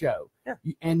about this show. Yeah.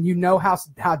 And you know how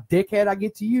dickhead I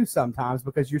get to you sometimes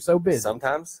because you're so busy.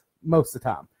 Sometimes. Most of the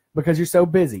time because you're so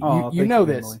busy. Oh, you thank know you,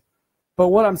 this. Emily. But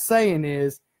what I'm saying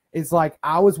is, it's like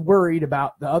I was worried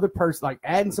about the other person, like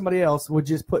adding somebody else would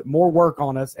just put more work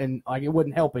on us and like it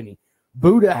wouldn't help any.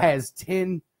 Buddha has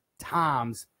 10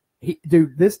 times.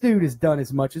 This dude has done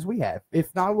as much as we have,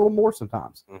 if not a little more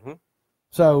sometimes. Mm-hmm.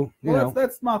 So, you Well, know,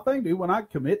 that's my thing, dude. When I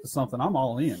commit to something, I'm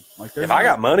all in. Like, there's If I no-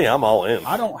 got money, I'm all in.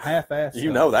 I don't half-ass. You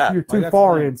stuff. know that. you're like, too that's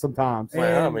far the thing. in sometimes. And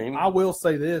Well, I mean- I will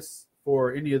say this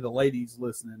for any of the ladies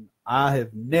listening: I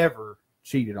have never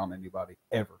cheated on anybody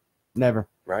ever. Never.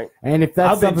 Right? And if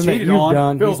that's I've been something that cheated you've on.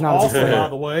 done, Feels he's not awful, just by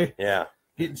the way. Yeah.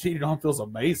 Getting cheated on feels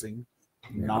amazing.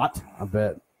 Not, I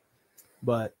bet.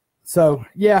 but So,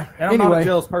 yeah. and I'm not a Anyway,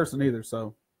 jealous person either.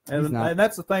 So, He's and not.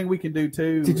 that's the thing we can do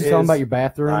too. did you tell him is- about your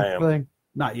bathroom I am. thing?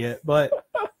 Not yet, but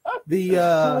the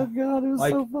Oh, God, it was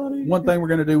like, so funny. one thing we're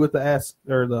going to do with the ask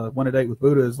or the Win a Date with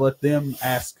Buddha is let them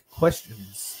ask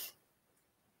questions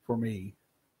for me,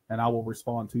 and I will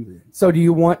respond to them. So do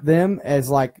you want them as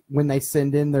like when they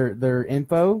send in their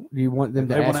info? Do you want them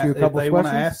to ask you a couple if they of want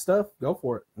to questions? ask stuff, go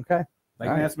for it. Okay. They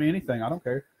can All right. ask me anything. I don't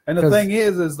care. And the 'Cause- thing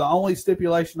is the only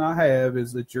stipulation I have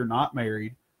is that you're not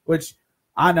married, which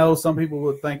I know some people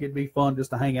would think it'd be fun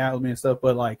just to hang out with me and stuff,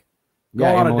 but like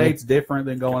going on Emily. a date's different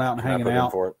than going out and Can I hanging put in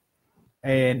out. for it?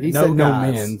 and He no said no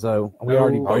guys. men, so we No-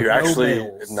 already. Oh, you're No actually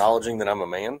males. acknowledging that I'm a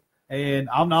man? And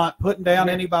I'm not putting down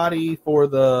anybody for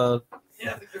the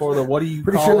what do you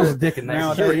Pretty call sure it there's a dick in there.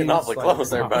 nowadays? You're getting awfully Like, close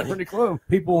there, buddy. Pretty close.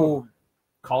 people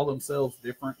call themselves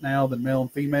different now than male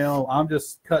and female. I'm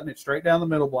just cutting it straight down the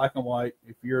middle, black and white.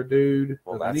 If you're a dude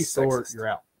Well, of any that's sort, sexist. you're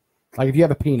out. Like if you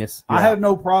have a penis. I have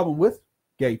no problem with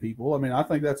gay people. I mean, I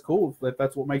think that's cool. If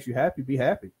that's what makes you happy, be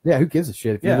happy. Yeah, who gives a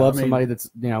shit? If you Yeah, love I mean- somebody that's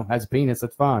has a penis,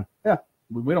 that's fine.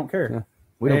 We don't care. Yeah,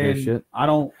 we don't give a And shit. I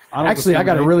don't Actually, I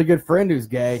got a discriminate. really good friend who's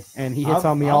gay, and he hits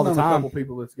on me all the I've known a time. couple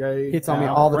people that's gay. Hits on me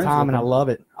I'm all the friends time, with and I them. love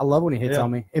it. I love when he hits Yeah.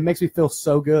 on me. It makes me feel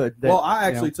so good. That, Well, I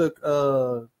actually took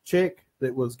a chick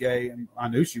that was gay, and I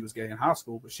knew she was gay in high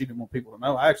school, but she didn't want people to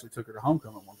know. I actually took her to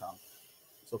homecoming one time,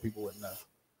 so people wouldn't know.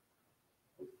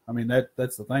 I mean,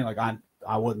 that's the thing. Like,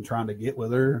 I wasn't trying to get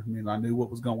with her. I mean, I knew what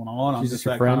was going on. I'm She's just just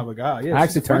your that friend? kind of a guy. Yeah, I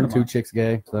she's actually a friend turned of two mine. chicks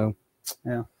gay. So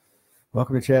Yeah.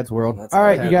 welcome to Chad's world. That's All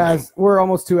right, what you happens. guys, we're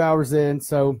almost 2 hours in,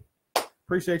 so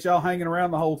Appreciate y'all hanging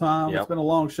around the whole time. Yep. It's been a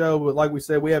long show, but like we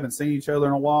said, we haven't seen each other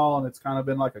in a while, and it's kind of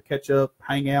been like a catch-up,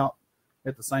 hangout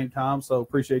at the same time. So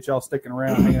appreciate y'all sticking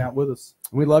around, hanging out with us.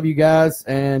 we love you guys,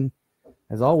 and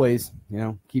as always,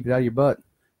 keep it out of your butt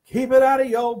Keep it out of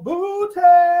your booty.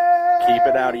 Keep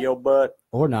it out of your butt.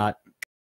 or not.